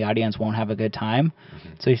stressed, and the audience won't have a good time.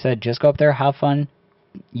 So he said, just go up there, have fun.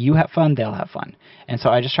 You have fun, they'll have fun. And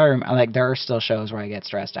so I just try to like there are still shows where I get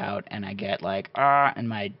stressed out and I get like and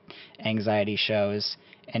my anxiety shows,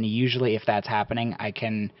 and usually if that's happening, I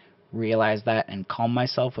can realize that and calm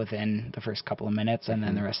myself within the first couple of minutes, and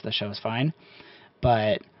then the rest of the show is fine.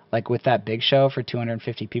 But like with that big show for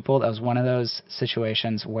 250 people, that was one of those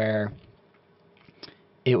situations where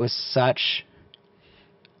it was such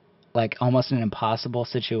like almost an impossible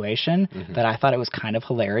situation that I thought it was kind of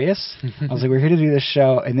hilarious. I was like, we're here to do this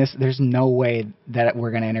show, and there's no way that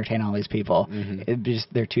we're going to entertain all these people.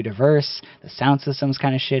 They're too diverse. The sound system's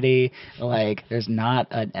kind of shitty. Like, there's not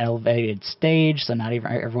an elevated stage, so not even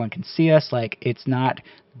everyone can see us. Like, it's not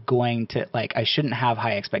going to, like, I shouldn't have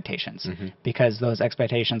high expectations because those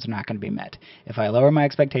expectations are not going to be met. If I lower my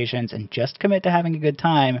expectations and just commit to having a good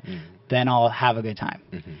time, then I'll have a good time.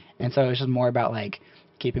 And so it's just more about, like,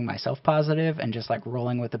 keeping myself positive and just like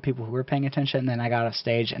rolling with the people who were paying attention. And then I got off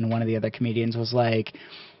stage, and one of the other comedians was like,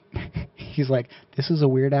 he's like, this is a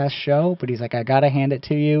weird ass show, but he's like, I gotta hand it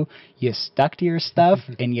to you. You stuck to your stuff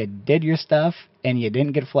and you did your stuff and you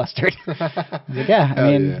didn't get flustered. He's like, yeah,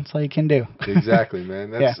 I mean, that's all you can do. Exactly,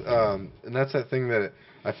 man. That's and that's that thing that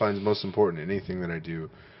I find is most important in anything that I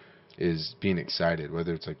do is being excited,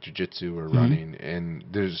 whether it's like jiu-jitsu or running. And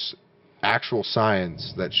there's actual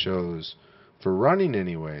science that shows for running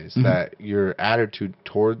anyways, that your attitude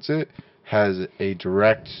towards it has a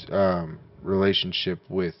direct relationship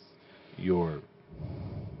with your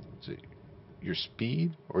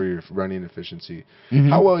speed or your running efficiency.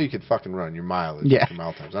 How well you could fucking run, your mileage, Yeah. your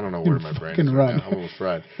mile times. I don't know where my brain is Fucking right run. now. I'm almost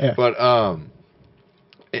fried. Yeah. But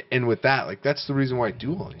and with that, like, that's the reason why I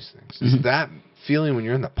do all these things. Is that feeling when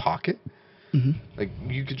you're in the pocket, like,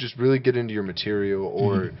 you could just really get into your material,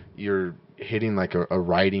 or you're hitting like a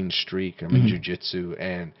riding streak. I'm in jiu-jitsu,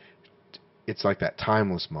 and it's like that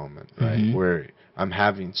timeless moment, right? Where I'm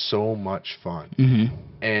having so much fun,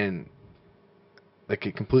 and like,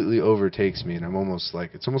 it completely overtakes me, and I'm almost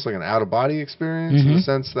like, it's almost like an out of body experience in the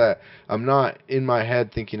sense that I'm not in my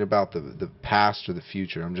head thinking about the past or the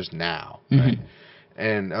future. I'm just now, right?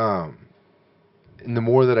 And the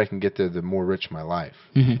more that I can get there, the more rich my life.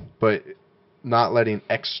 But not letting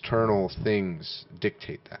external things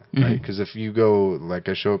dictate that, right? Because if you go, like,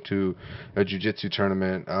 I show up to a jiu-jitsu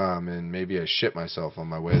tournament, and maybe I shit myself on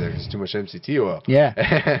my way there because too much MCT oil.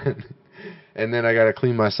 Yeah. And then I got to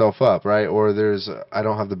clean myself up, right? Or I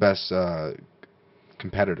don't have the best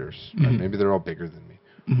competitors. Right? Maybe they're all bigger than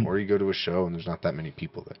me. Or you go to a show and there's not that many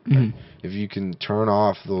people there. Right? If you can turn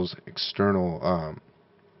off those external,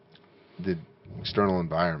 the external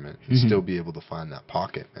environment, and still be able to find that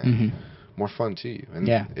pocket, man, more fun to you. And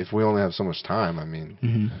if we only have so much time, I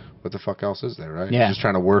mean, what the fuck else is there, right? Yeah. Just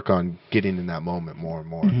trying to work on getting in that moment more and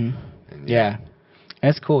more. And Yeah.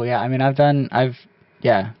 It's cool. Yeah. I mean, I've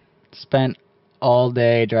spent all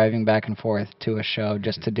day driving back and forth to a show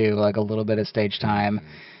just to do like a little bit of stage time.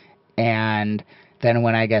 And then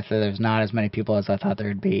when I get there, there's not as many people as I thought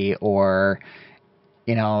there'd be, or,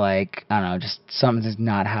 you know, like, I don't know, just something's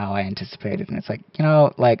not how I anticipated. And it's like, you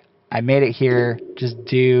know, like, I made it here, just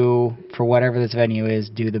do, for whatever this venue is,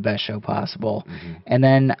 do the best show possible. And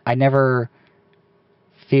then I never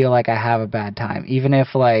feel like I have a bad time, even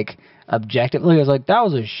if, like, objectively, I was like, that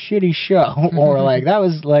was a shitty show, or like, that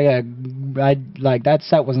was like that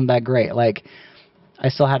set wasn't that great. Like, I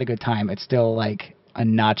still had a good time. It's still like a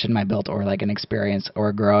notch in my belt, or like an experience, or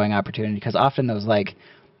a growing opportunity. Because often those, like,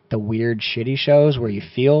 the weird shitty shows where you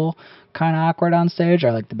feel kind of awkward on stage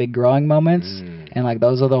are like the big growing moments, and like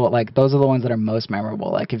those are the ones that are most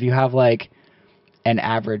memorable. Like, if you have like an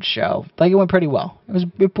average show, like, it went pretty well.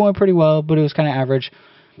 It went pretty well, but it was kind of average.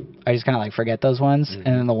 I just kind of like forget those ones, and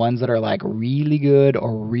then the ones that are like really good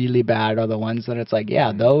or really bad are the ones that it's like,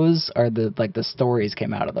 yeah, those are the, like, the stories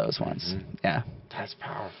came out of those ones. Yeah, that's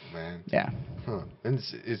powerful, man. yeah, And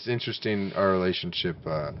it's interesting, our relationship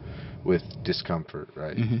with discomfort,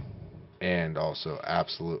 right? And also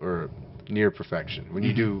absolute or near perfection. When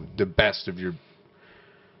you do the best of your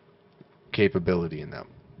capability in that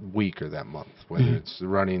week or that month, whether it's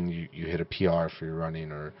running, you hit a PR for your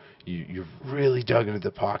running, or you've really dug into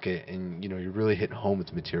the pocket, and, you know, you're really hitting home with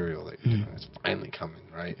the material that you're doing. It's finally coming,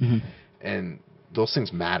 right? And those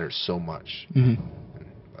things matter so much.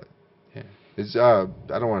 But yeah, it's I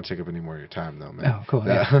don't want to take up any more of your time, though, man. Oh, cool.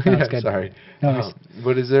 Yeah, that's good. Sorry. No,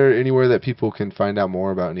 But is there anywhere that people can find out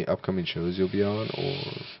more about any upcoming shows you'll be on, or?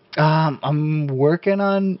 I'm working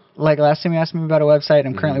on, like, last time you asked me about a website,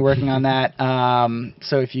 I'm currently working on that.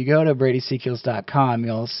 So if you go to bradysequels.com,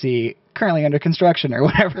 you'll see currently under construction or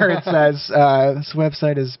whatever it says. This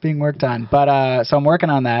website is being worked on. But so I'm working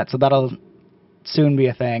on that, so that'll soon be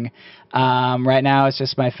a thing. Right now it's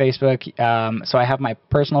just my Facebook. So I have my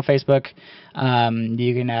personal Facebook.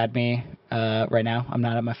 You can add me right now. I'm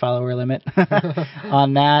not at my follower limit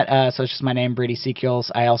on that. So it's just my name, Brady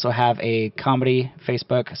Sequels. I also have a comedy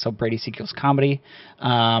Facebook, so Brady Sequels Comedy.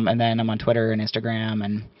 And then I'm on Twitter and Instagram.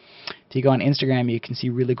 And if you go on Instagram, you can see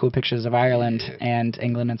really cool pictures of Ireland and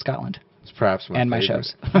England and Scotland. It's perhaps my my favorite.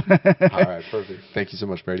 shows. All right, perfect. Thank you so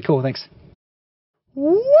much, Brady. Cool, thanks.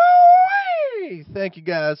 Woo! Thank you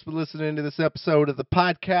guys for listening to this episode of the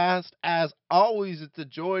podcast. As always, it's a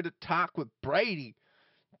joy to talk with Brady.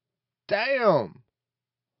 Damn.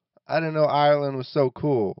 I didn't know Ireland was so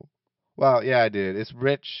cool. Well, yeah, I did. It's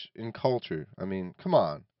rich in culture. I mean, come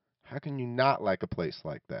on. How can you not like a place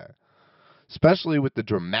like that? Especially with the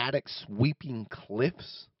dramatic sweeping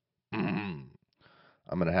cliffs. I'm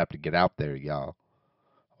going to have to get out there, y'all.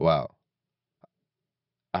 Wow.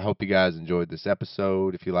 I hope you guys enjoyed this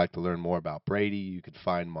episode. If you'd like to learn more about Brady, you can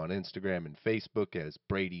find him on Instagram and Facebook as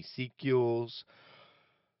Brady Sequels.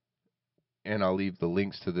 And I'll leave the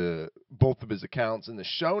links to both of his accounts in the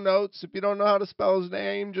show notes. If you don't know how to spell his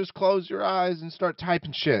name, just close your eyes and start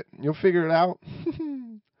typing shit. You'll figure it out.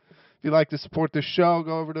 If you'd like to support the show,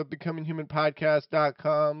 go over to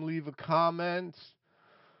becominghumanpodcast.com, leave a comment,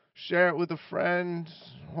 share it with a friend,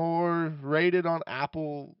 or rate it on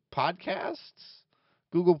Apple Podcasts.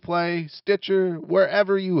 Google Play, Stitcher,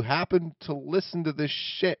 wherever you happen to listen to this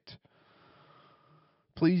shit.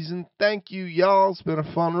 Please and thank you, y'all. It's been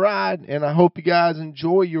a fun ride, and I hope you guys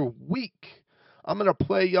enjoy your week. I'm going to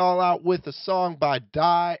play y'all out with a song by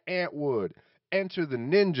Die Antwoord, Enter the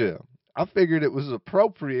Ninja. I figured it was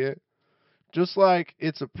appropriate, just like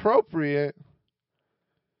it's appropriate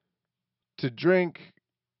to drink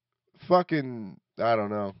fucking, I don't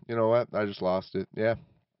know. You know what? I just lost it. Yeah.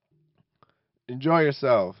 Enjoy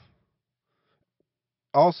yourself.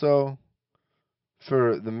 Also,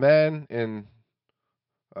 for the men and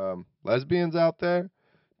lesbians out there,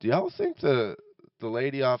 do y'all think the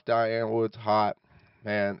lady off Die Antwoord's hot?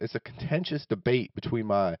 Man, it's a contentious debate between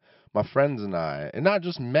my friends and I. And not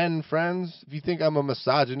just men friends. If you think I'm a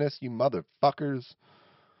misogynist, you motherfuckers.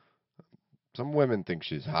 Some women think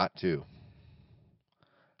she's hot too.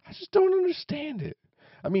 I just don't understand it.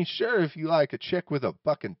 I mean, sure, if you like a chick with a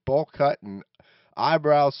fucking bowl cut and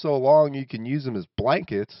eyebrows so long you can use them as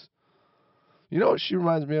blankets. You know what she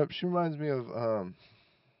reminds me of? She reminds me of, God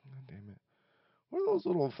damn it. What are those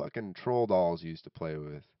little fucking troll dolls you used to play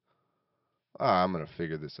with? I'm going to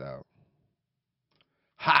figure this out.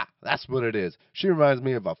 Ha! That's what it is. She reminds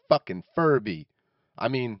me of a fucking Furby. I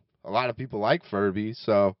mean, a lot of people like Furbies,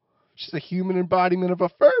 so she's a human embodiment of a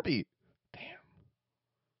Furby. Damn.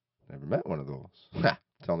 Never met one of those. Ha!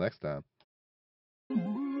 Till next time.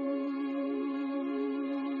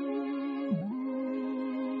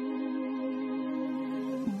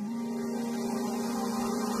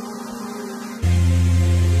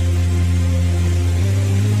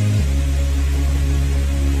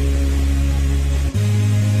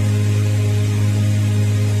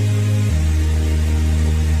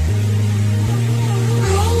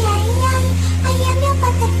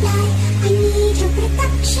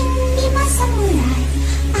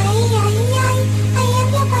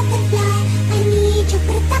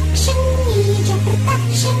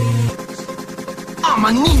 I'm a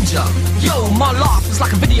ninja. Yo, my life is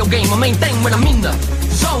like a video game. My main thing when I'm in the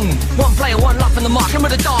zone. One player, one life in the mark. I'm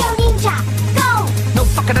with a dog. Go ninja, go! No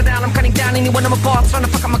fucking it down. I'm cutting down anyone I'm apart. Trying to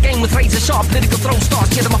fuck up my game with razor sharp political throw stars.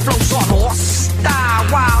 Getting my flow on horse.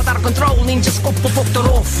 Style, wild, out of control. Ninja scope op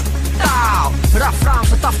erop. Style, rough rounds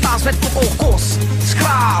with tough times met voor oorkos.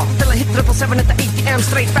 Skraal, till I hit 777 at the ATM.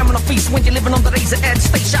 Straight famine on feast when you're living on the razor edge.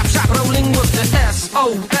 Stay sharp, sharp, rolling with the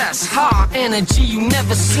SOS. High energy, you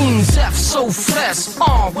never seen Zeph so fresh.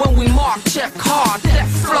 When we mark, check hard, that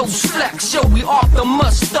flows flex. Yo, we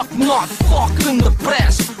Optimus, stuck not fucking the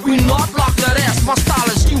press. We not like the rest, my style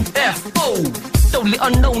is UFO. Totally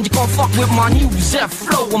unknown, you can't fuck with my new Zeph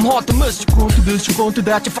flow. I'm hard to miss, you're going to this, you're going to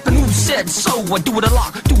that. You fucking who said so? I do it a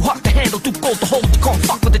lot, too hot to handle, too cold to hold. You can't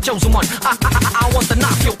fuck with the chosen one. I want the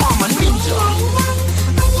knife, yo, I'm a ninja.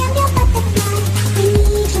 I am your butterfly. I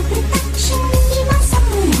need your protection, be my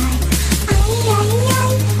samurai. I am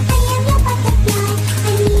your butterfly.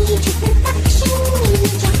 I need your protection,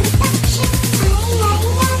 need your protection.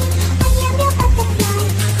 I am your butterfly.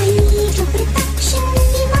 I need your protection,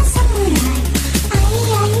 be my samurai. I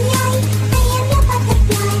am your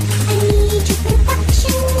butterfly. I need your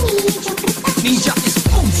protection, need your protection. Ninja is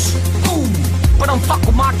boost, ooh. But don't fuck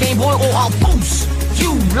with my Game Boy or I'll boost.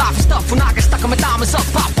 You life stuff when I get stuck on my diamonds up,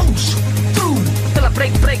 I boost through till I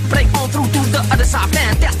break on through to the other side.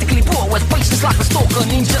 Fantastically poor with patience like a stalker.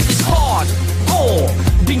 Ninja is hard, core.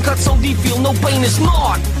 Being cut so deep, feel no pain is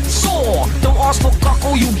not sore. Don't ask for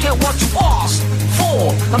cockle, you get what you ask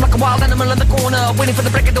for. I'm like a wild animal in the corner, waiting for the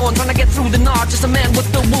break of dawn, trying to get through the night. Just a man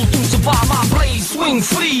with the will to survive. My blade swing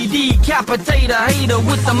free, decapitate a hater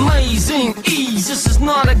with amazing ease. This is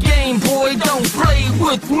not a game, boy, don't play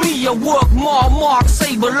with me. I work more, mark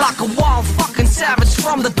saber like a wild fucking savage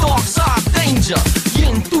from the dark side. Danger,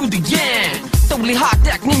 yin through the yang. Totally hot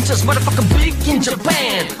deck ninjas, motherfucking big in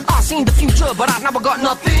Japan. I seen the future, but I never got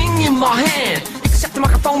nothing in my hand. Except the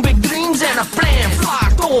microphone, big dreams and a plan. Fly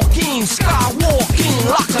talking, skywalking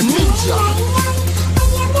like a ninja. I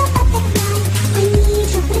am your butterfly. I need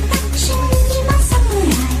your protection, be my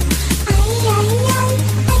samurai.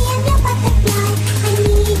 I am your butterfly. I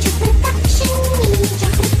need your protection, need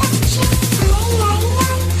your protection.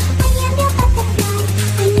 I am your butterfly.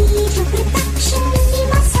 I need your protection, be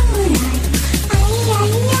my samurai. I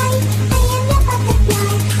am your butterfly.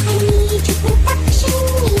 I need your protection,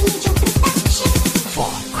 need your protection.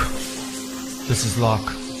 Fuck. This is like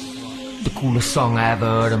the coolest song I ever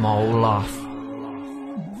heard in my whole life.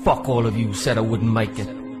 Fuck all of you who said I wouldn't make it.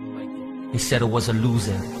 They said I was a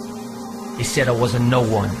loser. They said I was a no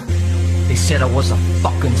one. They said I was a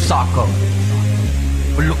fucking psycho.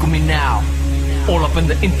 But look at me now, all up in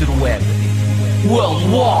the interweb.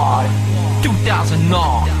 Worldwide,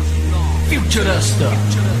 2009. futurist.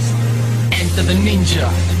 Enter the ninja.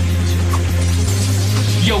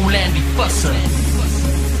 Yo, Landy Fusser.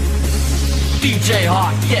 DJ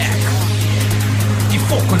Hard Deck. Die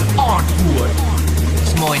fucking Artwood.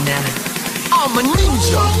 Is mooi, Nanny. I'm a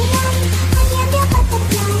ninja.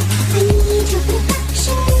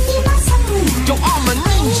 Yo, I'm a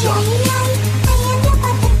ninja.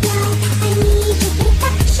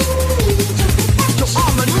 Yo,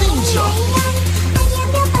 I'm a ninja.